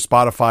 Stitcher,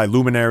 Spotify,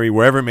 Luminary,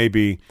 wherever it may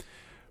be,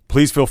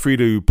 please feel free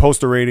to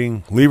post a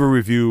rating, leave a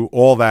review,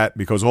 all that,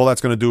 because all that's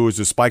going to do is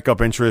just spike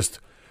up interest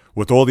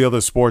with all the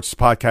other sports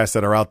podcasts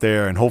that are out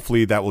there, and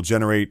hopefully that will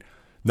generate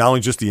not only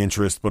just the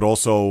interest, but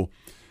also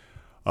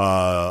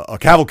a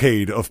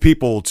cavalcade of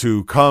people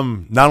to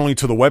come not only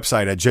to the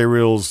website at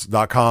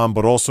jreels.com,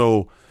 but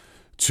also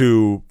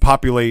to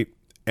populate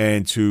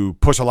and to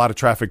push a lot of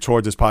traffic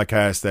towards this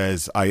podcast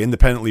as I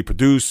independently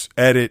produce,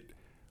 edit,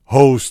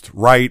 host,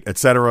 write,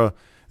 etc.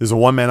 This is a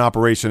one-man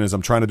operation as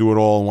I'm trying to do it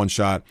all in one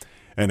shot.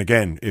 And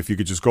again, if you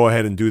could just go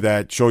ahead and do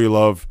that, show your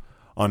love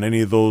on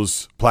any of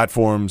those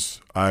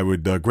platforms, I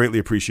would greatly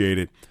appreciate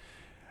it.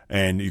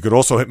 And you could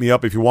also hit me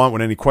up if you want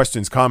with any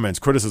questions, comments,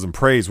 criticism,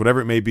 praise,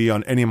 whatever it may be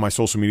on any of my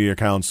social media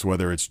accounts,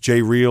 whether it's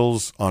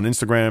JReels on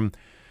Instagram,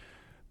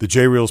 the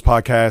JReels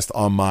podcast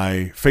on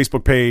my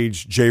Facebook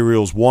page,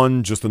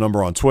 JReels1, just the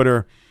number on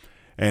Twitter.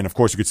 And of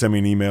course, you could send me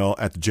an email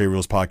at the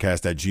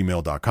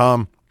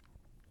jreelspodcast@gmail.com.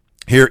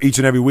 Here each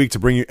and every week to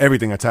bring you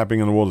everything that's happening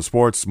in the world of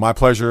sports. My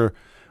pleasure,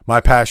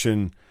 my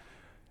passion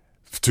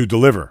to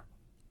deliver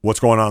what's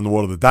going on in the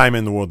world of the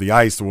diamond, the world of the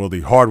ice, the world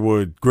of the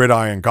hardwood,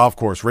 gridiron, golf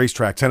course,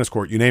 racetrack, tennis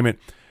court, you name it.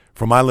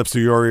 From my lips to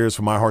your ears,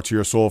 from my heart to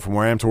your soul, from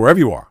where I am to wherever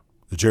you are,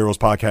 the J-Reels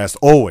podcast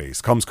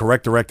always comes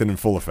correct, direct, and in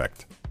full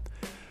effect.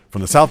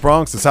 From the South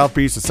Bronx, the South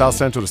Beach, the South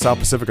Central, the South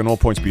Pacific, and all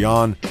points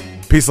beyond.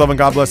 Peace, love, and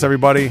God bless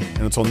everybody.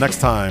 And until next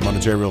time on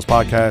the J-Reels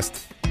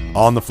podcast,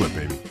 on the flip,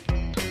 baby.